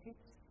ყველაფერში,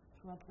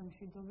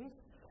 შუადღემშვიდობის.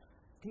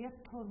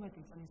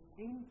 12 წლის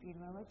წინ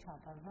პირველად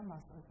ჩატარდა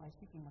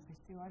მასტერკლასი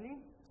კინოფესტივალი,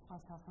 სხვა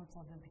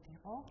სახელწოდებით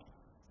იყო,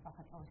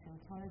 სახელმწიფო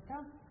შეუცვალეთ და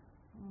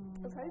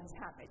ეს არის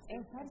 13.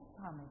 ეს არის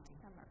 13.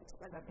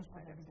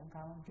 ყველაფერიდან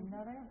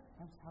გამომდინარე,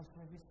 ეს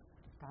თავშეების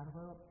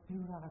გარღვევა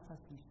ბევრ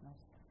რაღაცას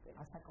ნიშნავს.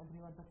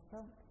 ასაკობრივადაც და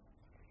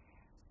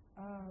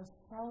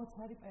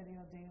საოცარი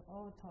პერიოდი იყო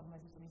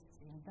 12 წლის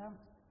წინ და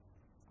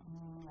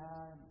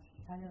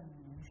ძალიან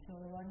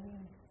მნიშვნელოვანი,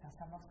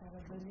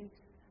 სასამართლებელი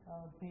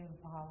ბევრ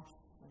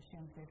ბავშვს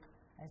შემდეგ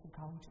ეს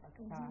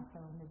გაუჭრაკდა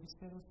ხელოვნების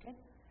სფეროსკენ,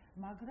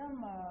 მაგრამ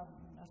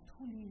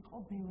რთული იყო,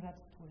 ბევრად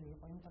რთული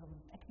იყო, იმიტომ რომ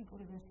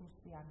ტექნიკური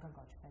რესურსი არ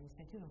გაგაჩნდა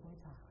ისეთი,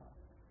 როგორც ახლა.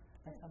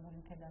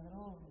 დასაბუთებიდან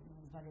რომ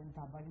ძალიან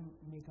დაბალი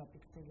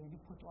მეგაპიქსელიანი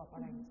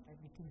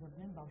ფოტოაპარატები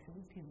იგებდნენ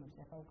ბავშვების ფილმებს.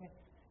 ახლა უკვე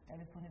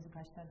ტელეფონები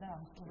გაჩნდა და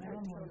ამ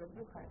სტუმრებმა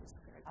მოიწონა.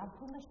 არ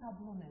ქონდა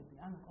შაბლონები,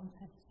 ანუ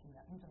კონცეფცია,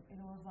 იმიტომ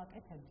პირველად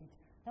ვაკეთებდით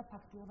და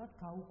ფაქტიურად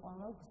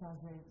გაუყვალავ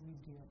გზაზე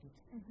მიდიოდით.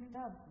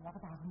 და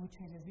რაღაც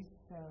აღმოჩენების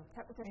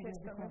საკუთარ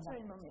შეცდომებზე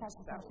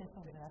იმომიწევდა,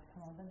 რა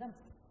თქმა უნდა და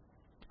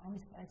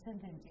ამის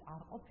პრეცედენტი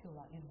არ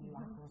ყოფილა ერთხელ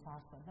ახლოს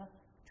არსა და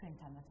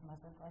ჩვენთანაც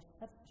მასტერკლასში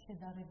და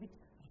შედარებით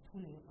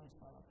რთული იყო ეს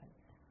ყველაფერი.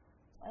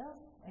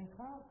 წელს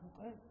ეხლა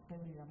უკვე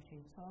ბევრი რამ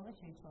შეიცვალა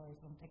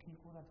ის რომ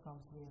ტექნიკურად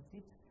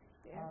გავძლიერდით.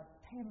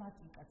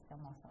 თემატიკაც და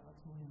მასალაც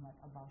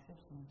მოემატა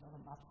ბავშვებს, იმიტომ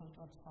რომ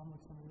აბსოლუტურად სხვა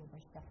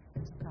მოცემულებაში და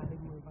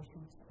გარემოებაში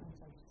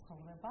უწევს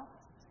ცხოვრება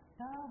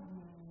და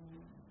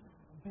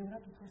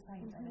ბევრად უფრო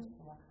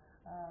საინტერესოა.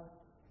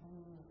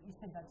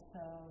 ისედაც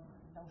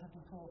დაუშვათ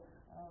უფრო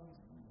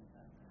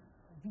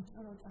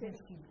ვიწრო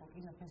წრეში იყო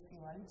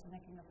კინოფესტივალი, წინა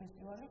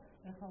კინოფესტივალი,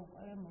 ეხლა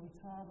უკვე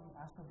მოიცვა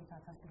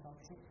 100,000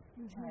 ბავშვი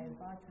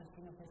ჩაება ჩვენს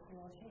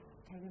კინოფესტივალში,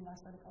 მთელი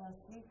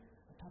მასტერკლასი,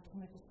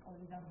 14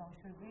 სკოლიდან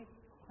ბავშვები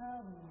და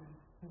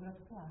ბევრად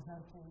უფრო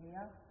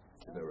აზარტულია.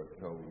 კიდევ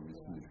ერთხელ მის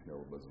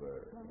მნიშვნელობაზე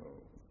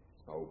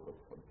საუბრობ.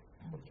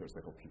 ჩემს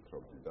ეხლა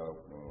ფიქრობდი და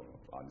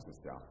არის ეს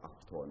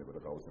აქტუალობა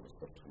და გაუძლებას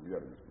ქართული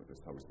არის მეტყვი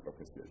თავის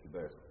პროფესიაში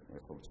და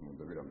ეხლა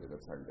ვწმუნდები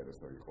რამდენად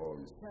საინტერესო იყო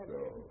ის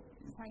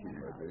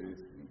ფილმები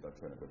და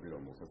ჩვენები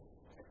რომელსაც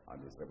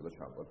ანალიზებდა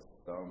შაბათს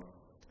და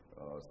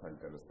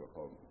საინტერესო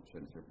ხო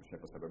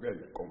შეფასებები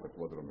არის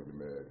კონკრეტულად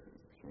რომელიმე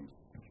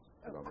ფილმს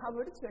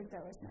ფავორიტს ვერ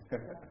დავასწრებ,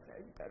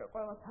 იმიტომ რომ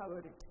ყველა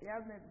ფავორიტია,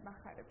 მე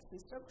მახარებს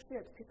ის, რომ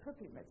ხშირად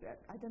ვფიქრობ იმაზე,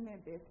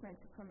 ადამიანები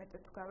ერთმანეთს უფრო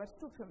მეტად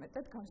გავარცხნილ, უფრო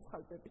მეტად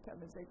განსხვავდებით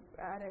ამაზე,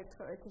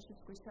 არაერთხელ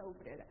ეთერში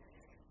გვისაუბრია და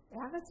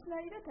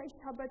რაღაცნაირად აი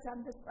შაბათს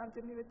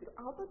ამდასწამდე მივედი, რომ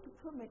ალბათ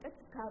უფრო მეტად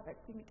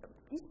გავართ, იმიტომ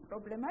ის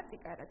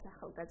პრობლემატიკა, რაც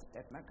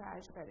ახალგაზრდებმა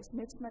გააჟღერეს,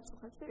 მეც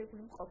მაწუხებს და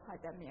ეგრე მყოფ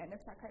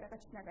ადამიანებს, აქ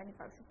რაღაც შინაგანი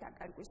ბავშვი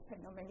დაკარგვის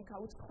ფენომენი,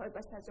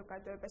 გაუცხოება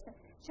საზოგადოებასთან.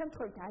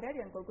 შემთხვევით არ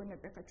არიან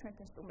გოგონები ხა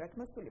ჩვენთან სტუმრად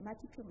მოსული,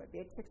 მათი ფილმები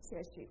ერთ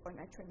სექციაში იყო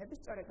ნაჩვენები,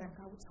 სწორედ ამ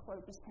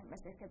გაუცხოების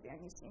თემას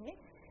ეხებიან ისინი.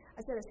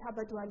 ასევე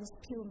საბადვალის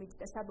ფილმით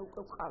და საბა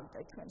უკვე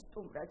ყავდა ჩვენ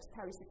სტუმრად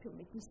თავისი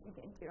ფილმით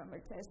ინსტინქტი,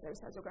 რომელიც ასევე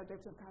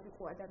საზოგადოებასთან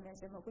გარიყო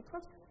ადამიანზე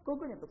მოგვითხრობს.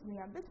 გოგონებო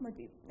მიამდეთ,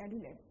 მოდი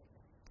ლილე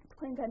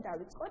თქვენგან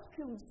დავიწყოთ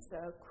ფილმს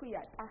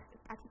ქვია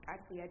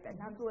ტაკიკარდია და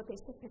ნამდვილად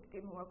ეს ეფექტი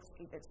მოაქვს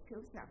კიდეც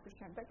ფილმს ნახვის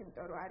შემდეგ,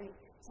 იმიტომ რომ არის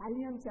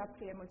ძალიან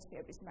მძაფრი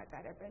ემოციების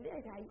მატარებელი,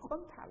 რა იყო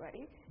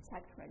მთავარი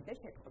საქმე და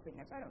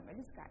შეტყობინება,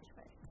 რომელიც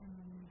გააჟღერეთ.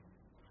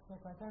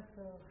 ზოგადად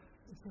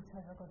ისეთ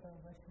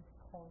საზოგადოებაში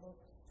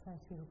ცხოვრობს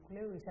ჩვენს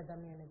ირგვლივ ის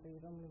ადამიანები,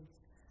 რომლებიც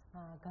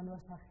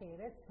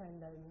განვასახიერეთ ჩვენ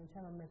და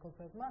ჩემმა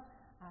მეგობრებმა,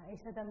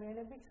 ეს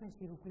ადამიანები ჩვენს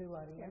ირგვლივ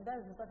არიან და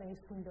ზუსტად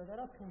ეს გვინდოდა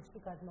რომ ფილმში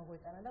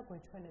გადმოგვეტანა და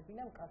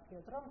გვეჩვენებინა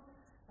მკაფიოდ რომ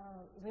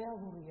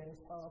რეალურია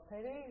ეს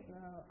ყველაფერი,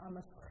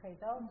 ამას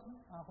ვხედავთ,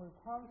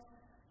 აღვიქვამთ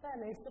და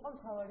ეს იყო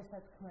მთავარი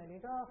სათქმელი,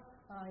 რომ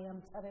აი ამ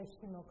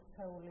წრეში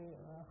მოქცეული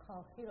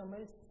ხალხი,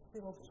 რომელიც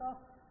ცდილობს რომ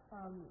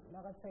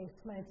რაღაცა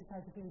ერთმანეთის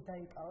ადგილი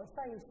დაიკავოს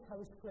და ის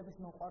თავისუფლების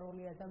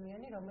მოყვარული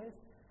ადამიანი,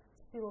 რომელიც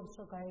ცდილობს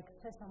რომ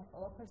გაექცეს ამ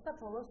ყველაფერს და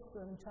ბოლოს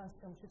ჩანს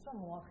ფილმშიც რომ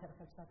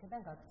მოახერხებს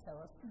აქედან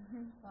გაქცევას.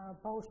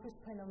 ბავშვის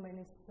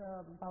ფენომენის,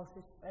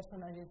 ბავშვის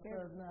პერსონაჟის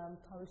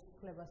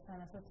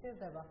თავისუფლებასთან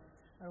ასოცირდება,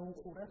 რომ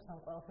უყურებს ამ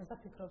ყველაფერს და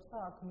ფიქრობს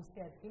რომ აქ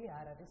მისი ადგილი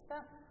არ არის და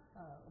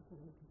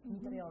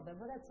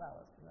მიტრიალდება და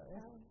წავას.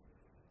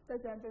 და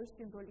ძალიან ბევრი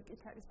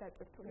სიმბოლიკით არის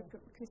დატვირთული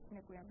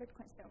ქრისტიანე გვიანბე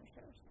თქვენს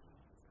დამუშავებაში.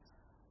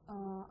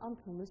 ამ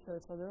ფილმის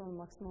შევეცადე რომ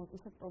მაქსიმალურად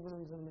ისეთ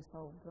პრობლემებზე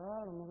მესაუბრა,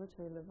 რომელზეც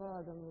შეიძლება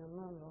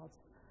ადამიანმა რაღაც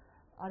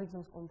არ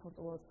იგზნოს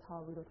კომფორტულად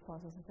თავი, რომ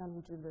თქვას ასე თან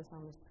უჭირდეს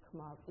ამის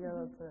თქმა.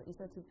 პირადად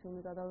ისეთი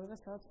ფილმი გადავიღე,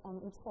 სადაც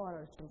უცხო არ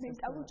არის ჩემს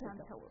მენტალურ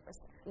ჯანმრთელობას.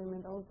 კი,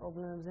 მენტალურ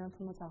პრობლემებზე, ან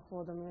თუნდაც ახლო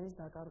ადამიანის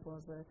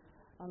დაკარგვაზე.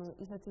 ანუ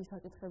ისეთი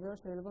საკითხები, რომ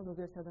შეიძლება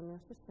ზოგიერთ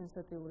ადამიანისთვის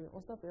სენსიტიური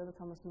იყოს და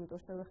პირადად ამას იმიტომ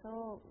შევეხე,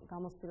 რომ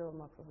გამოსწირება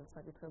მაქვს ასეთ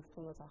საკითხებში,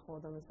 თუნდაც ახლო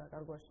ადამიანის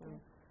დაკარგვაში, ან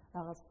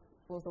რაღაც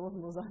უბრალოდ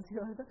მოზარდი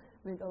ვარ და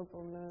მენტალურ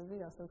პრობლემები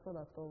ასე ვთქვათ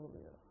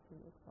აქტუალურია.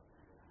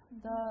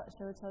 და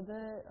შევეცადე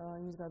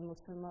იმის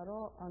გადმოცემა,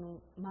 რომ ანუ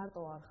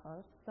მარტო არ ხარ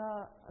და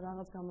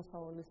რაღაც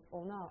გამოსავალის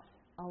პოვნა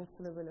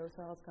აუცილებელია, რომ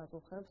რაღაც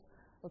გაწუხებს,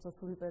 როცა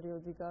სული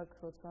პერიოდი გაქვს,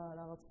 როცა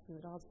რაღაც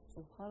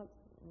წუხარ,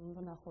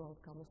 უნდა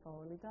ნახოთ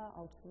გამოსავალი და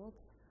აუცილებლად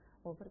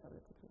ყველაფერი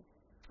გადაგიქცევ.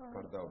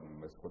 გარდა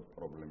მესხოთ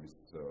პრობლემის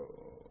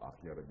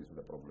აღიარების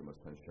და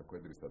პრობლემასთან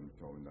შეხვედრის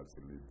მნიშვნელოვანი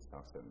ნაწილი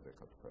ახსენეთ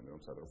ეხლა თქვენ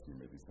რომ სადღაც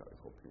იმედის არის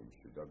ხო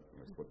ფილმში და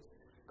მესხოთ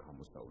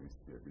გამოსავლის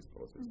ძიების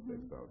პროცესი და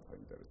ძალიან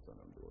საინტერესოა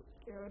ნამდვილად.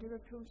 ორივე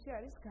ფილმში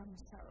არის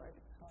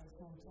გამოსავალი. ეს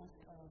მომწონს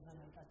ყველაზე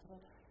მეტად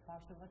რომ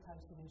ბავშვობა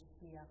თავისი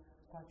ვერსია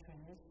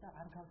გვაჩვენეს და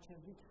არ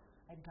გავჩერდით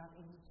აი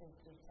გაყინულ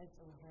წელზე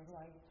რომ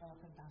აი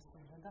ყველაფერი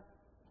დასრულდა და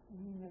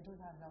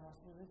იმედოდ არ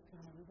გავასრულეთ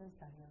ფილმები და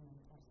ძალიან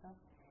მომწონს და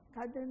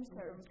გარდა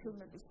იმისა, რომ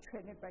ფილმების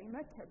ჩვენება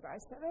იმართება,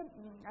 ასევე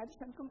არის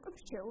შემდგომ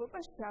რჩეულობა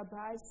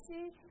შაბასი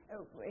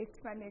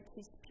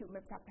ერთმანეთის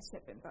ფილმებს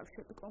აფასებენ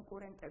ბავშვები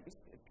კონკურენტების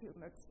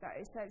ფილმებს და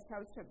ეს არის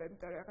საოცრება,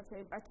 იმიტომ რომ რაღაცა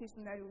ემპათიის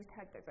უნარი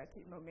ვითარდებათ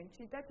იმ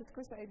მომენტში და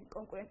თითქოს აი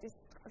კონკურენტის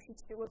წყალში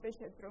ცდილობენ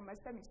შეძრომას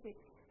და მისი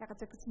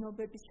რაღაცა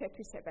გრძნობების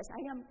შეთვისებას.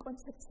 აი ამ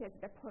კონცეფციაზე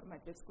და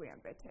ფორმატზეც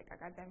გვიანბეთ ეკა,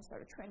 გარდა იმისა,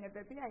 რომ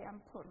ჩვენებები აი ამ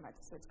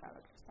ფორმატზეც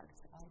გავაკეთებთ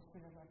აქცენტს.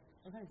 აუცილებლად.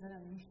 ეს არის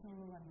ძალიან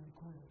მნიშვნელოვანი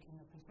მგონი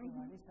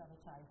კინოფესტივალის,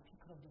 როცა აი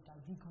ფიქრობდი და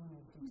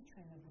ვიგონებდით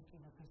ჩვენები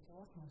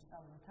კინოფესტივალს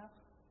მოსწავლეთა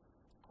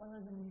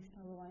ყველაზე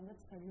მნიშვნელოვანი და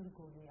ძველი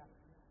რგოლია.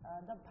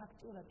 და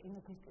ფაქტურად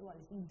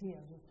კინოფესტივალის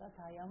იდეა ზუსტად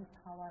აი ამ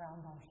მთავარ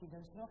ამბავში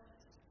დევს, რომ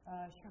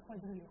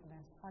შეხვედრილი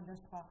იყვნენ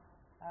სხვადასხვა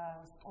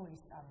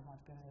სკოლის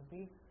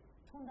წარმომადგენლები,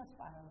 თუნდაც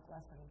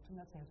პარალელკლასელები,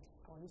 თუნდაც ერთი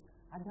სკოლის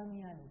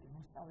ადამიანები,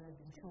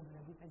 მოსწავლეები,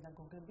 მშობლები,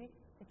 პედაგოგები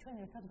და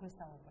ჩვენ ერთად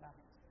გვესაუბრა.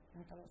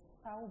 იმიტომ რომ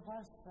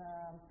საუბარს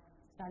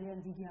ძალიან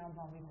დიდი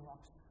ამბავი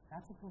მოაქვს.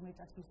 რაც უფრო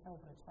მეტად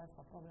ვისაუბრეთ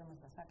სხვადასხვა პრობლემას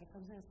და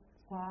საკითხებზე, ეს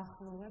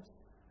გვაახლოვებს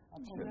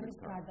პრობლემის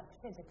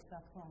შედეგს, რა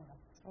თქმა უნდა,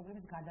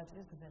 პრობლემის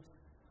გადაჭრის გზებს.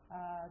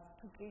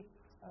 თუ კი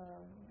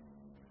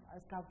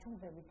ეს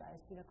გავჩუმდებით და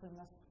ეს პირაქორ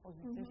მას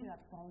პოზიციაში, რა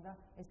თქმა უნდა,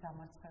 ეს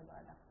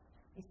დამარცხებაა და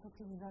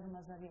ისეთი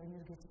უზარმაზარი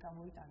ენერგეტიკა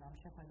მოიტანა ამ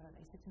შეხვედრა და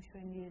ისეთი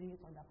მშვენიერი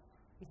იყო და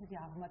ისეთი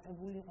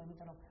აღმატებული იყო,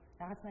 იმიტომ რომ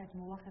რაღაცნაირად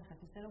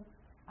მოვახერხეთ ისე, რომ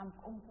ამ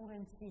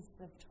კონკურენციის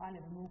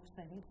ბრჭყალები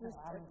მოუხსენით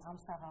ამ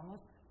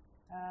საღამოს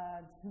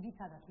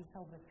ძირითადად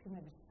ვისაუბრებთ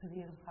ფილმების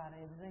ძლიერ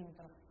მხარეებზე,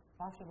 იმიტომ რომ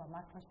ბავშვებმა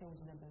მართლა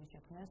შეუძლებელი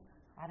შექმნეს,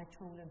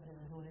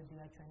 არაჩვეულებრივი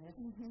როლები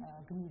აჩვენეს,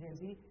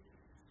 გმირები,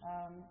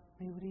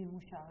 ბევრი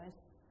იმუშავეს,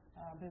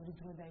 ბევრი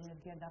დრო და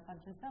ენერგია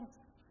დახარჯეს და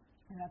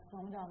რა თქმა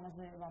უნდა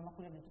ამაზე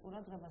ვამახვილებთ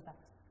ყურადღებას და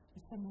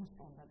ისე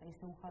მოსწონდა და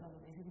ისე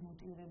უხარებოდა და ისეთი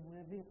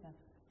მოტივირებულები იყვნენ,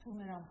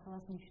 თუმცა რამ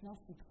ხელს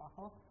ნიშნავს სიტყვა,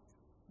 ხო?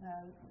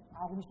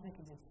 აღნიშნე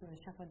კიდეც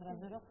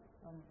შეხვედრაზე, რომ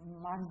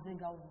მარსზე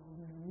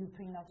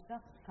მივფრინავს და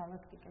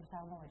გალაქტიკებს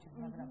აღმოვაჩენს,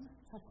 მაგრამ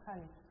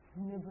ცოცხალი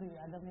ბუნებრივი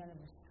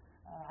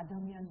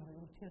ადამიანური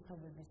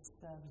ურთიერთობების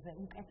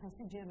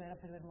უკეთესი ჯერ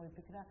ვერაფერ ვერ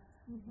მოიფიქრა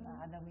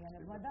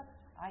ადამიანებმა და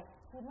აი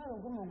თურმე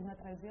როგორ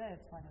მოგნატრებია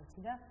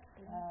ერთმანეთი და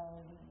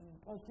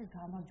პროექტის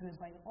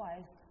გამარჯვება იყო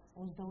აი ეს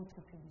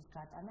 24 ფილმის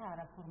გატანა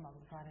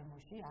არაფორმალურ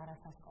გარემოში,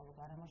 არასასწავლო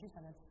გარემოში,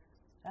 სადაც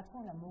რა თქმა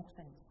უნდა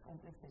მოხსენით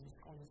კომპლექსების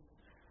სკოლის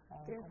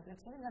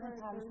კომპლექსები, სადაც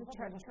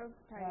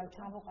თავისუფლად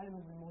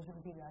ჩამოყალიბებული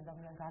მოზრდილი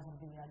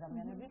გაზრდილი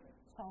ადამიანები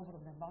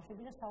საუბრობდნენ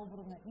ბავშვები და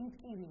საუბრობდნენ იმ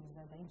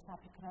ტკივილზე და იმ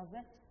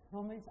საფიქრაზე,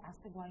 რომელიც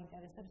ასე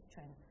გვაინტერესებს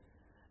ჩვენ.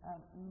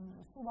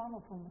 სულ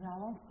ამბობ, რომ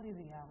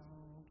მრავალმხრივია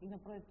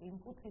კინოპროექტი იმ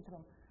კუთხით,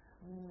 რომ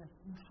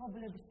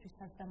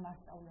მშობლებისთვისაც და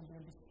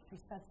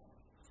მასწავლებლებისთვისაც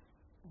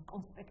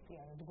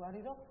კონსპექტია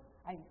ერთგვარი, რომ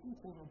აი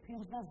უყურო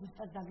ფილმს და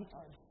ზუსტად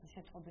დაგიტოვებს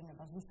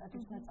შეტყობინება, ზუსტად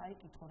ის უნდა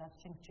წაიკითხო, რაც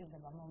შენ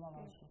გჭირდება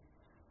მომავალში.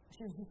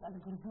 შენ ზუსტად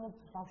გრძნობ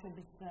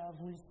ბავშვების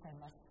გულის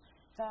თემას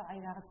და აი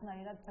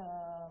რაღაცნაირად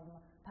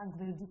თან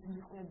გვერდით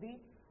მიყვები,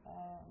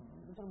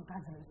 რომ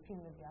გაძლევს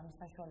ფილმები ამის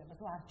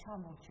საშუალებას, რომ არ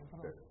ჩამორჩე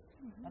დროს,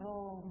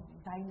 რომ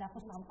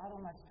დაინახოს სამყარო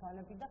მათი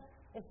თვალები და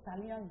ეს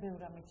ძალიან ბევრ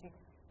რამეში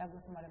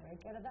დაგვეხმარება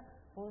ეჭერა და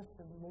ბოლოს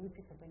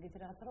მოვიფიქრე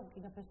ეგეთი რაღაცა, რომ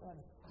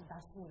კინოფესტივალის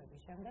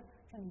დასრულების შემდეგ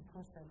ჩვენ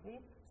უფროსები,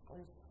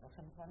 სკოლის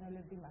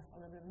ხელმძღვანელები,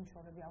 მასწავლებლები,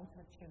 მშობლები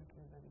აუცილებლად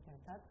შევიკრიბებით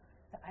ერთად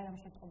და აი ამ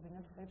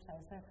შეტყობინებებს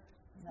აი ესე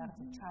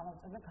რაღაცა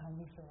ჩავავწერ და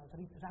განვიხილავთ,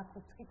 რა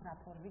კუთხით, რა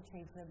ფორმით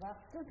შეიძლება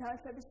და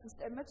განათლების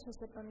სისტემაც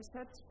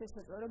შესაბამისად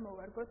შესაძლოა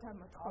მოვარგოთ ამ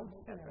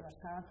მოთხოვნებებს.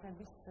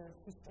 განათლების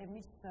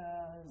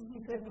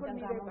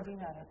სისტემიდან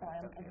გამომდინარე, აი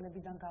ამ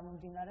კედლებიდან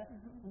გამომდინარე,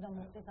 უნდა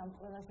მოხდეს ამ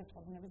ყველა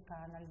შეტყობინების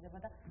გაანალიზება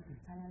და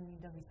ძალიან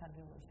მინდა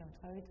ვისარგებლო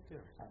შემთხვევით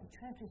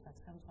ჩვენთვისაც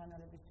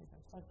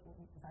ხელმძღვანელებისთვისაც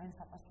ძალიან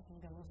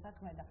საპასუხისმგებლო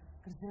საქმე და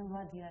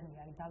გრძელვადიანი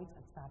არის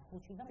დავიწყეთ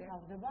ზაფხულში და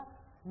მთავრდება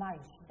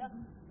მაისში და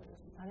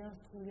ძალიან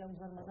რთულია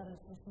უზარმაზარ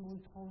რესურსს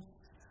მოითხოვს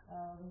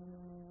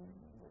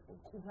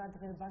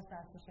ყურადღებას და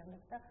ასე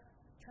შემდეგ და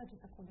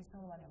ჩვენთვისაც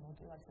მნიშვნელოვანია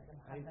მოტივაცია და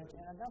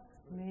მხარდაჭერა და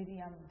მე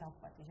ამ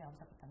დავყვატი ამ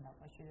საკითხთან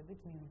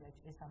დაკავშირებით მივიდა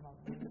ეს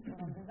ამბავი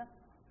რესტორანზე და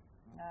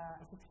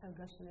ესეთი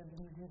ხელგაშლები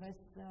მივიღეს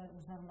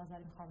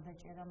უზარმაზარი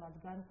მხარდაჭერა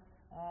მათგან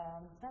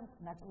და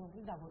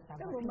ნაწილობრივ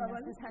დაგვაწყდა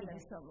მომავალი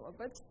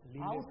თანამშრომლობაც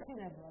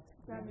აუცილებლად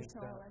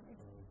მნიშვნელოვანი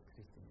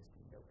ქრისტინეს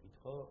მინდა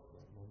ვკითხო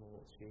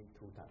მომავალში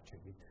თუ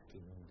დარჩებით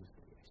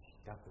კინოინდუსტრიაში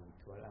დაგვით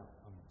თუ არა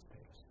ამ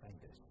სფეროს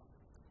საინტერესოა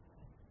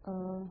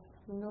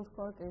მინდა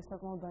ვთქვა რომ ეს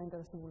საკმაოდ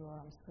დაინტერესებული ვარ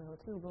ამ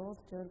სფეროთი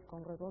უბრალოდ ჯერ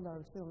კონკრეტულად არ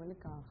ვიცი რომელი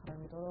განხრა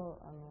იმიტომ რომ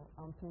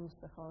ამ ფილმის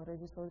ახლა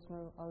რეჟისორიც მე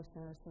ვიყავი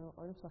სცენარისტი მე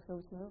ვიყავი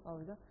მსახიობიც მე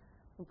ვიყავი და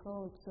უფრო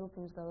ვცდილობ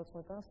ფილმის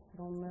გადაწყვეტას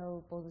რომელ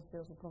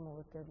პოზიციას უფრო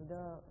მოვედგები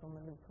და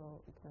რომელი უფრო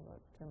იქნება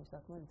ჩემი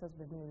საქმე რითაც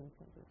ბედნიერი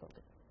ვიქნები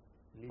უბრალოდ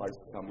აი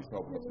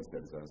სამუშაო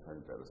პროცესები ძალიან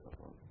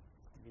საინტერესოა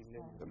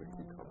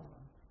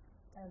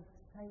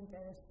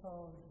საინტერესო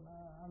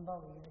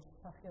ამბავია ეს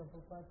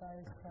მსახიობობა და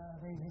ეს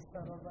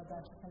რეჟისორობა და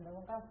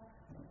შემდგომ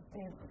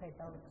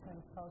ხედავთ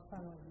ჩვენს თავს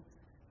ანუ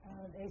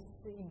ეს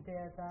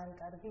იდეა ძალიან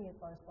კარგი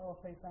იყო ეს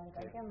ყველაფერი ძალიან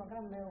კარგია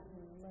მაგრამ მე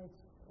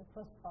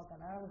უფრო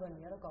სხვაგან არ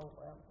მგონია რომ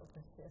გავუყვე ამ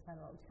პროფესიას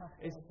ანუ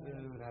ეს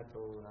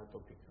რატო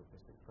ფიქრობ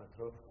ესე ვთქვათ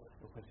რომ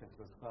უფრო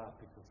შეძლო სხვა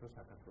ფიქრობ რომ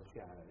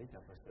საქართველოში არ არის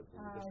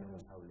დაფასებული და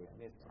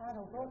შემოსავლიანი ეს არა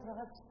უბრალოდ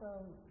რაღაც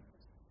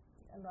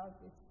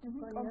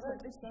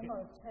კონცეპტის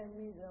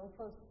ჩემი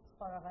უფრო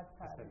სხვა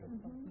რაღაცა არის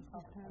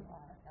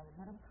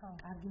მაგრამ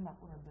კარგი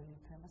მაყურებელი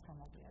იქნება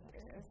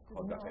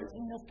სამაგიეროდ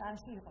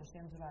ინოსტანში იყო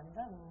შემძვრალი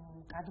და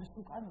კადრის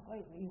უკან უკვე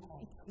იყო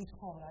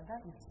იცხოვა და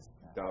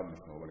და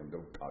მნიშვნელოვანი და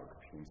კარგი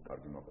ფილმის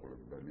კარგი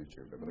მაყურებელი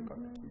ჭირდება და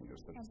კარგი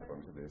ფილმის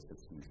შესაბამისად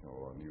ესეც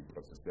მნიშვნელოვანი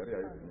პროცესი არის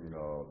აი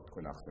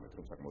თქვენ ახსენეთ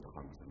რომ საკმაოდ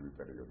ხანგრძლივი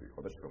პერიოდი იყო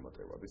და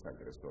შრომატევადი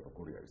საინტერესოა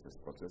როგორი არის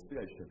ეს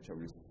პროცესი აი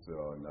შერჩევის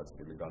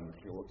ნაწილი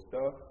განვიხილოთ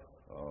და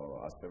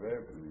ასევე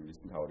ის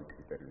მთავარი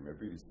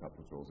კრიტერიუმები ის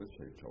საფუძველზე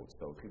შეირჩა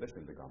 24 და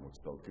შემდეგ ამ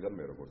 24-დან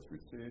მე როგორც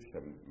ვიცი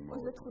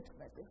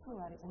 35 ხო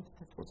არის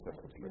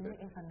 35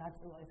 ეხლა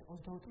ნაწილი ეს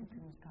 24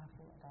 ფილმის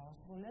განხილვა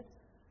დაასრულეთ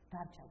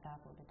დარჩა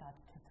დააკვირდეთ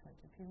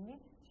 11 ფილმი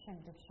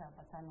შემდეგ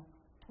შაბათს ანუ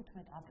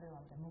 15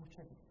 აპრილამდე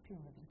მოვჩებით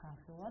ფილმების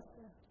განხილვას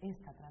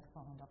ერთად რა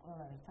თქმა უნდა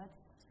ყველა ერთად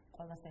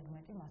ყველა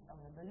სეგმენტი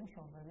მასწავლებელი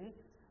მშობელი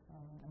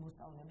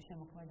მოსწავლეები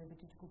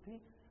შემოქმედებითი ჯგუფი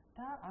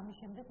და ამის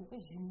შემდეგ უკვე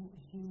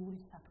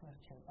ჟიურის საქმე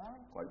რჩება.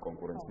 აი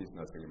კონკურენციის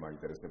ნაწილი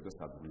მაინტერესებდა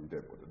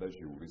სადვლინდებოდა და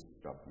ჟიურის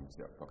რა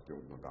ფუნქცია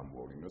ფაქტობრივად უნდა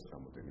გამოავლინოს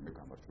რამოდენიმე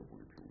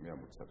გამარჯვებული ფილმი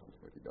ამ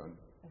 35-დან.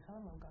 ეხლა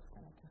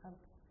მოგახსენებთ, ეხლა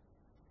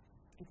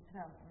იქ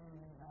რა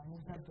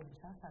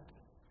მოზარდობის ასაკი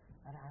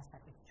რა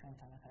ასაკით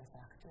ჩვენთან ახლა ეს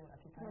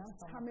აქტიურად ითამაშა.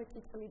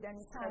 13 წლიდან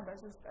იწყება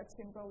ზუსტად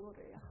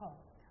სიმბოლურია. ხო.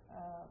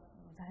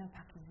 ძალიან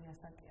ფაქტური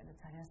ასაკია და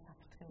ძალიან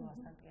საფრთხილო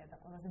ასაკია და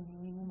ყველაზე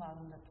მინიმუმ არ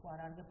უნდა თუ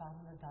არ არის არ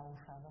უნდა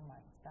დაუშავო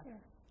მაინც და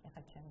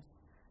ახლა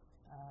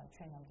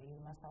ჩვენამდე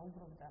ირმა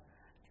საუბრობდა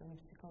ჩვენი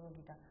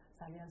ფსიქოლოგი და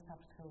ძალიან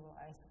საფრთხილო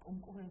ეს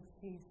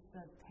კონკურენციის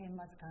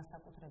თემაც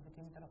განსაკუთრებით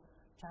იმიტომ რომ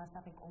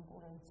ჯანსაღი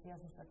კონკურენცია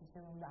ზუსტად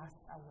ისე უნდა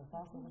ასწავლო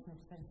ბავშვს როგორც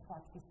ნებისმიერი სხვა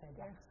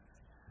თვისება.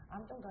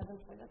 ამიტომ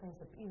გადავწყვეტა ეს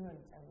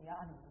პირველი წელია,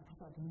 ანუ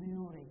უბრალოდ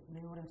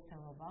მეორე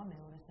მცდელობაა,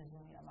 მეორე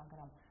სეზონია,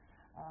 მაგრამ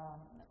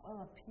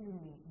ყველა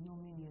ფილმი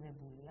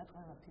ნომინირებულია,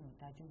 ყველა ფილმი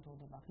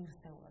დაჯილდოვდება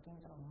ღირსეულად,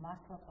 იმიტომ რომ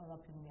მართლა ყველა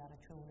ფილმი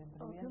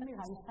არაჩვეულებრივია და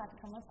თავის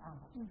სათქმელს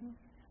ამბობს.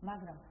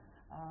 მაგრამ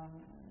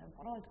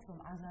პროექტს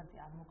აზარტი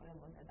არ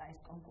მოკლებოდა და ეს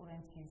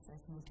კონკურენციის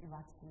ეს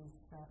мотиваციის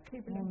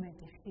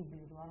მომენტი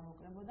ხიბლი რო არ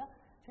მოკლებოდა,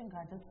 ჩვენ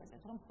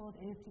გადავწყვეტეთ რომ მხოლოდ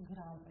ერთი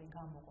გრან-პრი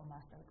გამოყო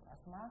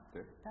მასტერ-კლასმა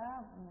და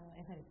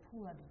ეს არის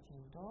ფულადი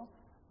ჯილდო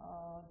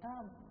და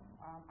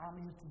ამ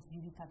ერთი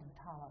ძირითადი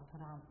მთავარ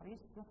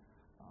გრან-პრის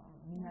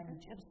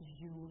მინანიჭებს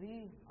ჟიური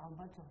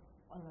ალბათ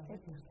ყველაზე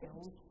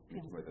ღირსეულს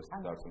ფილმს.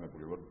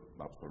 დარწმუნებული ვარ,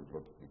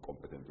 აბსოლუტურად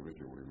კომპეტენტური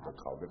ჟიური და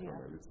ყავდეთ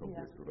რომელიც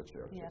ობიექტურად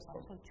შეარჩიეს.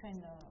 ჩვენ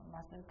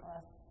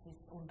მასტერ-კლასის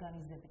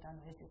ორგანიზებით,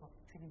 ანუ ეს იყო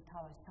ჩვენი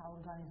თავის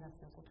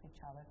საორგანიზაციო კუთხით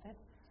ჩავერთეთ.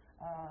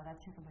 რაც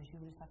შეეხება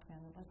ჟიურის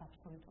საქმიანობას,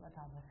 აბსოლუტურად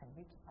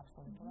ავეხებით,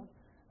 აბსოლუტურად.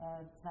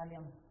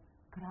 ძალიან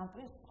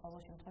გრან-პრის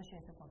ყოველ შემთხვევაში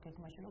ესე თქვა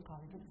გეგმაში რომ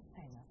გავიდეთ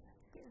სცენაზე.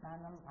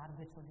 მანამ არ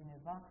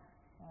გვეცოდინება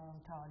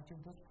მთავარი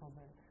ჯილდოს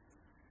მფლობელი.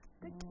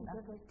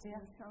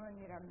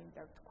 შავანი რა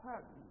მინდა თქვა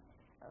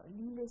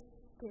ლილეს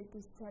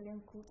დედის ძალიან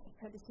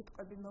გულწრფელი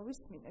სიტყვები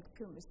მოვისმინეთ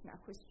ფილმის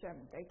ნახვის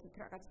შემდეგ იქ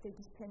რაღაც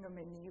დედის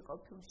ფენომენი იყო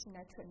ფილმში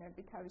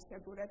ნაჩვენები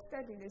თავისებურად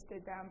და ლილეს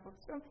დედა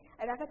ამბობს რომ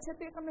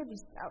რაღაცები იყო მე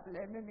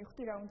ვისწავლე მე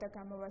მივხვდი რა უნდა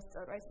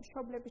გამოვასწორო ეს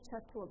მშობლების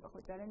ჩართულობა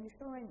ხო ძალიან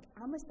მნიშვნელოვანია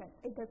ამასთან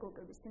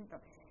პედაგოგების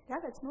იმიტომ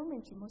რაღაც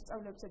მომენტში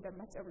მოსწავლეებსა და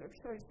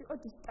მასწავლებლებს შორის იყო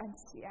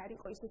დისტანცია არ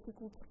იყო ისეთი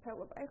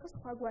გულწრფელობა აი ხო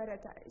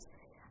სხვაგვარად არის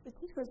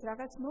თითქოს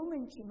რაღაც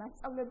მომენტში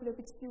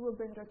მასწავლებლები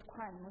ცდილობენ რომ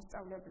თქვან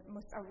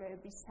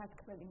მოსწავლეების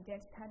სათქმელი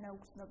მდენს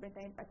თანაუგრძნობენ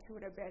და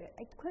ემპათიურები არიან.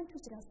 აი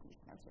თქვენთვის რას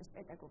ნიშნავს ეს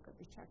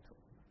პედაგოგების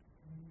ჩართულობა?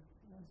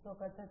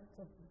 ზოგადად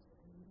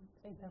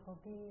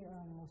პედაგოგი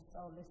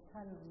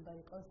მოსწავლესთან უნდა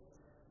იყოს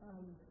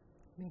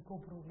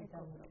მეგობრული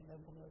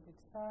დამოკიდებულებით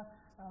და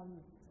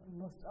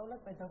მოსწავლე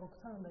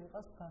პედაგოგთან უნდა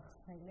იყოს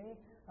გახსნილი,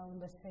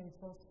 უნდა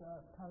შეიცვალოს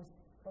თავის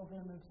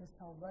პრობლემებზე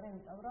საუბარი,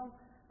 იმიტომ რომ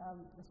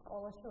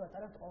სკოლაში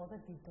ვატარებთ ყველაზე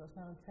დიდ დროს,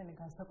 ანუ ჩვენი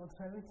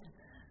განსაკუთრებით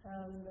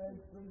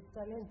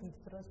ძალიან დიდ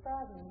დროს და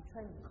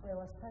ჩვენ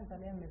ყველასთან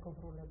ძალიან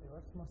მეგობრულები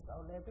ვართ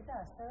მოსწავლეები და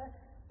ასევე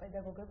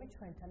პედაგოგები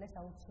ჩვენთან ეს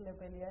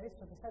აუცილებელი არის,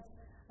 როდესაც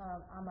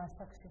ამ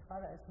ასაკში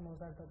ხარ ეს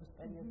მოზარდობის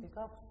პერიოდი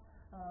გაქვს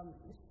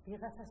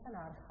ვიღაცასთან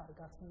არ ხარ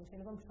გახსნილი,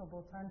 შეიძლება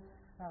მშობელთან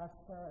რაღაც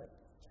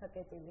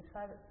ჩაკეტილი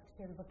ხარ,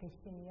 შეიძლება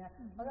გეშინია,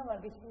 მაგრამ არ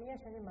გეშინია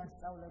შენი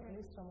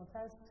მასწავლებლის,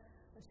 რომელთაც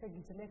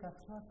შეგიძლია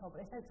გახსნა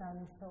საუბარი. ეს არის ძალიან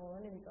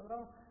მნიშვნელოვანი, იმიტომ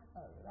რომ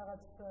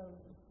რაღაც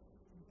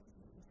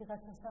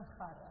ვიღაცასთან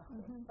ხარ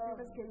ახლა.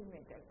 ეს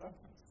გეიმედება.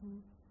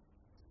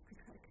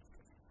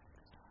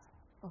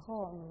 ხო,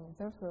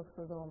 ზევს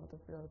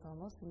ვეფხდავამოთებ პირად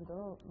ამას, იმიტომ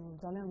რომ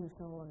ძალიან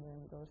მნიშვნელოვანია,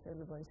 იმიტომ რომ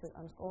შეიძლება ისე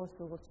ამ სკოლაში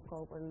როგორც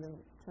გაუკვირდე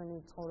ჩვენი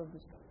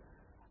ცხოვრების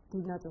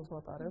დიდ ნაწილს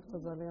ვატარებთ და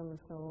ძალიან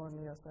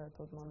მნიშვნელოვანია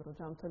საერთოდ მან რომ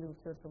ჯანმრთელი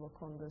ურთიერთობა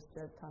გქონდეს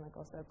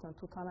თანაკლასელებთან,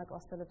 თუ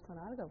თანაკლასელებთან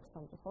არ გაქვს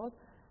სამწუხაროდ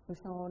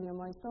მნიშვნელოვანია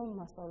მაინც რომ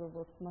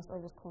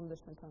მასწავლებლებს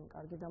გქონდეს ჩვენთან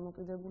კარგი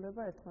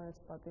დამოკიდებულება,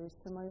 ერთმანეთის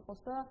პატივისცემა იყოს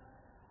და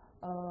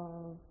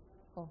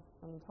ხო,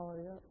 ანუ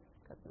თავარია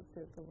კარგი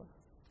ურთიერთობა.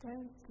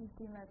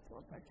 დიდი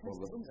მადლობა.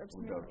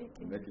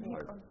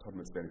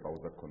 მე წელი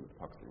პაუზა გქონდეთ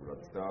ფაქტიურად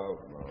და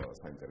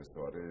საინტერესო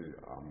არის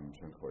ამ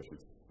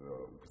შემთხვევაშიც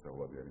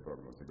გრძელვადიანი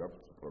პროგნოზი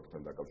გაქვთ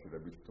პროექტთან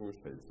დაკავშირებით თუ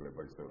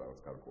შეიძლება ისევ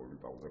რაღაც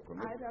გარკვეული პაუზა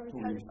გქონდეთ თუ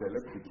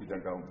იმსდელებს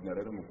იქიდან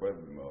გამომდინარე რომ უკვე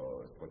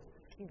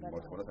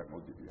მოთხოვნა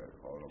საკმაოდ დიდი არის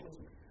ხო როგორც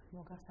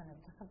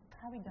მოგახსენებთ ახლა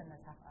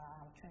თავიდანაც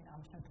ჩვენ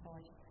ამ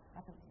შემთხვევაში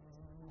ასე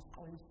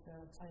სკოლის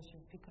წელში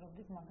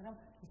ვფიქრობდით, მაგრამ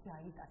ისე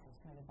აიტაცეს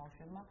მე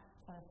ბავშვებმა,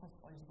 სხვადასხვა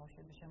სკოლის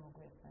ბავშვები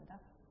შემოგვიერთდნენ და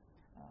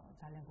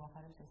ძალიან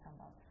გვახარებს ეს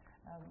ამბავი.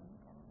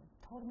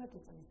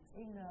 12 წლის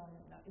წინ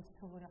ის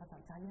რაღაცა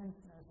ძალიან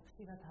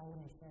ხშირად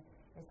აუნიშნე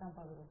ეს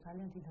ამბავი, რომ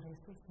ძალიან დიდ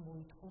რესურსს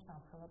მოითხოვს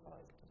ამ ხელა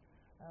პროექტი.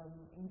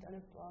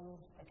 ინტელექტუალურ,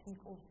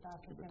 ტექნიკურ და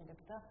ასე შემდეგ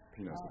და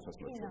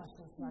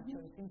ფინანსურს მათ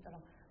შორის, იმიტომ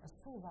რომ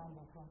სულ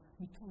ვამბობ, რომ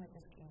მით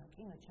უმეტეს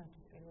კინო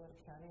ჩემთვის პირველ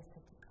რიგში არის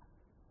ესთეტიკა.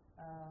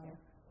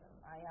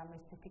 აი ამ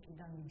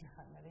ესთეტიკიდან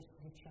მიდიხარ მე ეს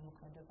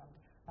შემოქმედებამდე.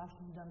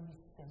 ბავშვი უნდა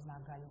მისცენ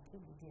მაგალითი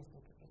დიდი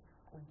ესთეტიკის,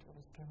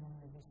 კულტურის,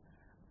 გემოვნების,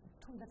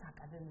 თუნდაც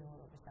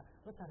აკადემიურობის და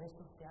როცა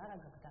რესურსი არ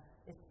აქვს და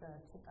ეს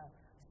ცოტა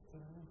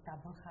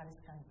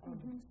დაბალხარისხიანი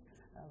პროდუქტს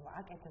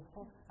აკეთებ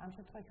ხო, ამ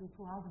შემთხვევაში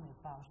უფრო ავნებ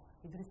ბავშვს,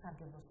 ვიდრე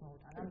სარგებლოს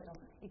მოუტან. ამიტომ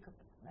იქ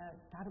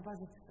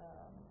დარბაზით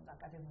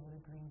აკადემიური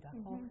გვინდა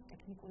ხო,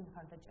 ტექნიკური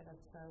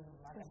მხარდაჭერაც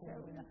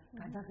აკადემიური და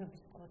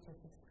გადაღების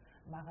პროცესიც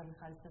მაღალი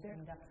ხარისხის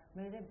მინდა.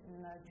 მე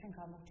ჩვენ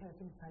გამოვჩერეთ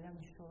ძალიან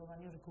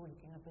მნიშვნელოვანი რგოლი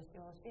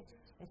კინოფესტივალში,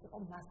 ეს იყო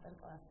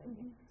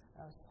მასტერკლასები.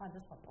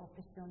 სხვადასხვა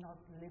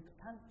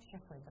პროფესიონალებთან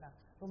შეხვედრა,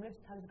 რომლებიც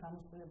თავის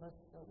გამოსვლებას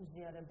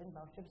უზიარებენ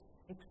ბავშვებს,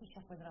 6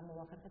 შეხვედრა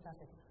მოვახერხეთ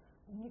ასეთი.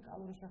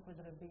 უნიკალური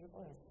შეხვედრები იყო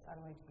ეს,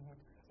 წარმოიდგინეთ,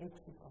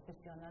 6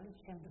 პროფესიონალი,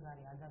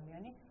 შემდგარი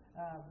ადამიანი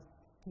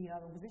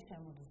დიალოგზე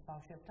შემოდის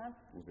ბავშვებთან,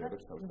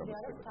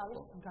 უზიარებს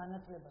თავის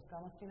განათლებას,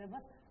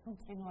 გამოცდილებას,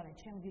 მწვინვალე,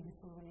 ჩემ დიდი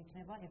სურვილი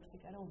იქნება 6 კი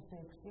არა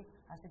 26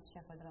 ასეთი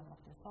შეხვედრა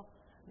მოხდეს, ხო?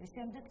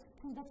 შემდეგ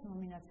თუნდაც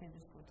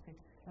ნომინაციების კუთხით,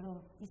 რომ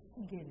ის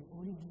სიგელი,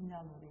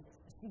 ორიგინალური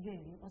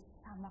სიგელი იყოს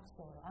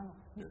სამახსოვრო, ანუ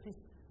მისთვის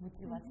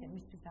мотивация,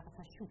 მისთვის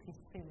რაღაცა შუქის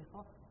წილი,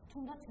 ხო?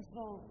 თუნდაც ის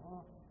რომ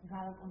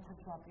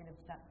გარაკონცერტს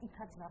ვაპირებთ და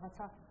იქაც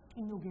რაღაცა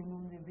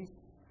კინოგემოვნების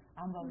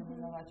ამბავი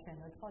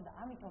მოვაჩვენოთ, ხო? და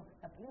ამიტომ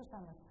და პლუს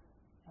ამას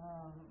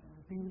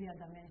ბევრი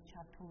ადამიანის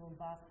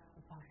ჩართულობა,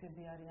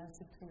 ბავშვები არიან,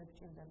 სიფრთხილე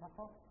გჭირდება,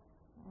 ხო?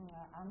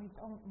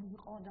 ამიტომ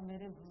იყო და მე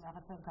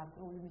რაღაცა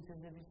გარკვეული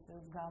მიზეზების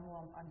გამო,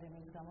 ამ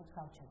პანდემიის გამო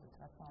გავჩერდით,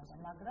 რა თქმა უნდა,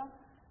 მაგრამ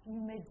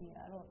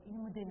იმედია, რომ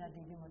იმდენად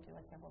დიდი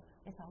мотивация ყო,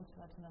 ეს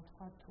აუცილებლად უნდა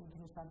თქვა თუ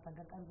დროსაც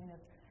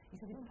გადაკარგინებთ,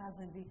 ისეთი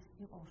ფრაზები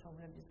იყო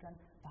მშობლებისგან,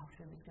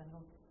 ბავშვებისგან,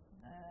 რომ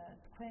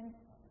თქვენ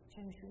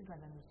ჩემი შვილი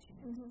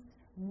გადამირჩინეთ.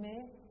 მე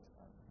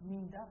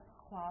მინდა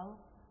ხვალ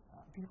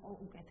ვიყო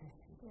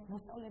უკეთესი.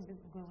 მოსწავლეები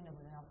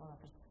გვეუბნებოდნენ ამ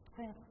ყველაფერს.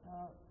 თქვენ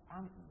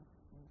ამ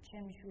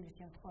ჩემი შვილის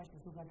შემთხვევაში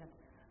ზოგადად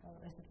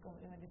ესეთ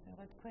კომპლიმენტებს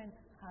მიღეთ, თქვენ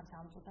ხართ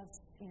ამწუთად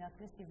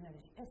სინათლის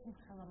სიზნელში. ეს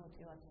მხოლოდ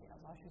мотивациაა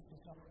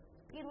ბავშვისთვის, რომ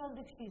პირველ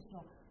რიგში ის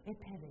რომ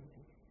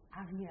ეფერები,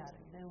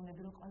 აღიარები,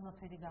 რეუნები რომ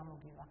ყველაფერი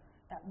გამოგივა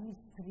და მის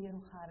ძლიერ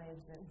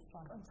მხარეებზე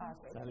უსვან ხარ.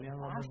 ძალიან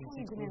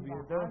მომდევნო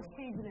და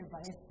შეიძლება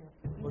ეს.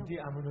 მოდი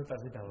ამ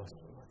ნოტაზე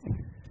დავასრულოთ.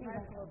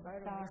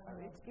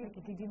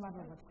 დიდი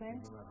მადლობა თქვენ,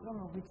 რომ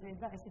მოგვიწევთ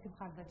და ესეთი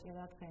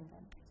მხარდაჭერა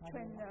თქვენთან.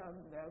 ჩვენ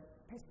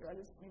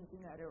ფესტივალის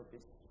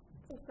მიმდინარეობის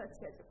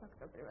ფასციაზე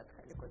ფაქტობრივად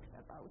ხელი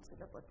გვექნება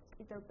აუცილებლად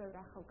კიდევ ბევრ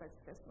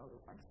ახალგაზრდას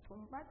მოვიყვანს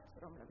თუმბად,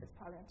 რომლებიც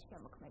თავიანთი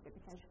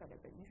შემოქმედებით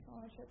აშკარებენ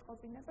მნიშვნელოვან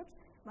შეტყობინებებს.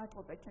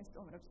 მადლობა ჩვენ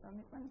სტუმრებს,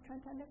 რომ იყვნენ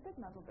ჩვენთან ერთად,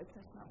 მადლობა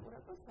ჩვენს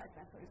მაყურებელს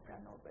საათის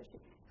განმავლობაში.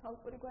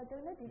 ხალხური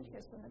გვადევნდა დიდი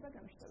შესვენება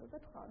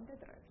გამშვიდობებად ხვამდე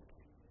დროებით.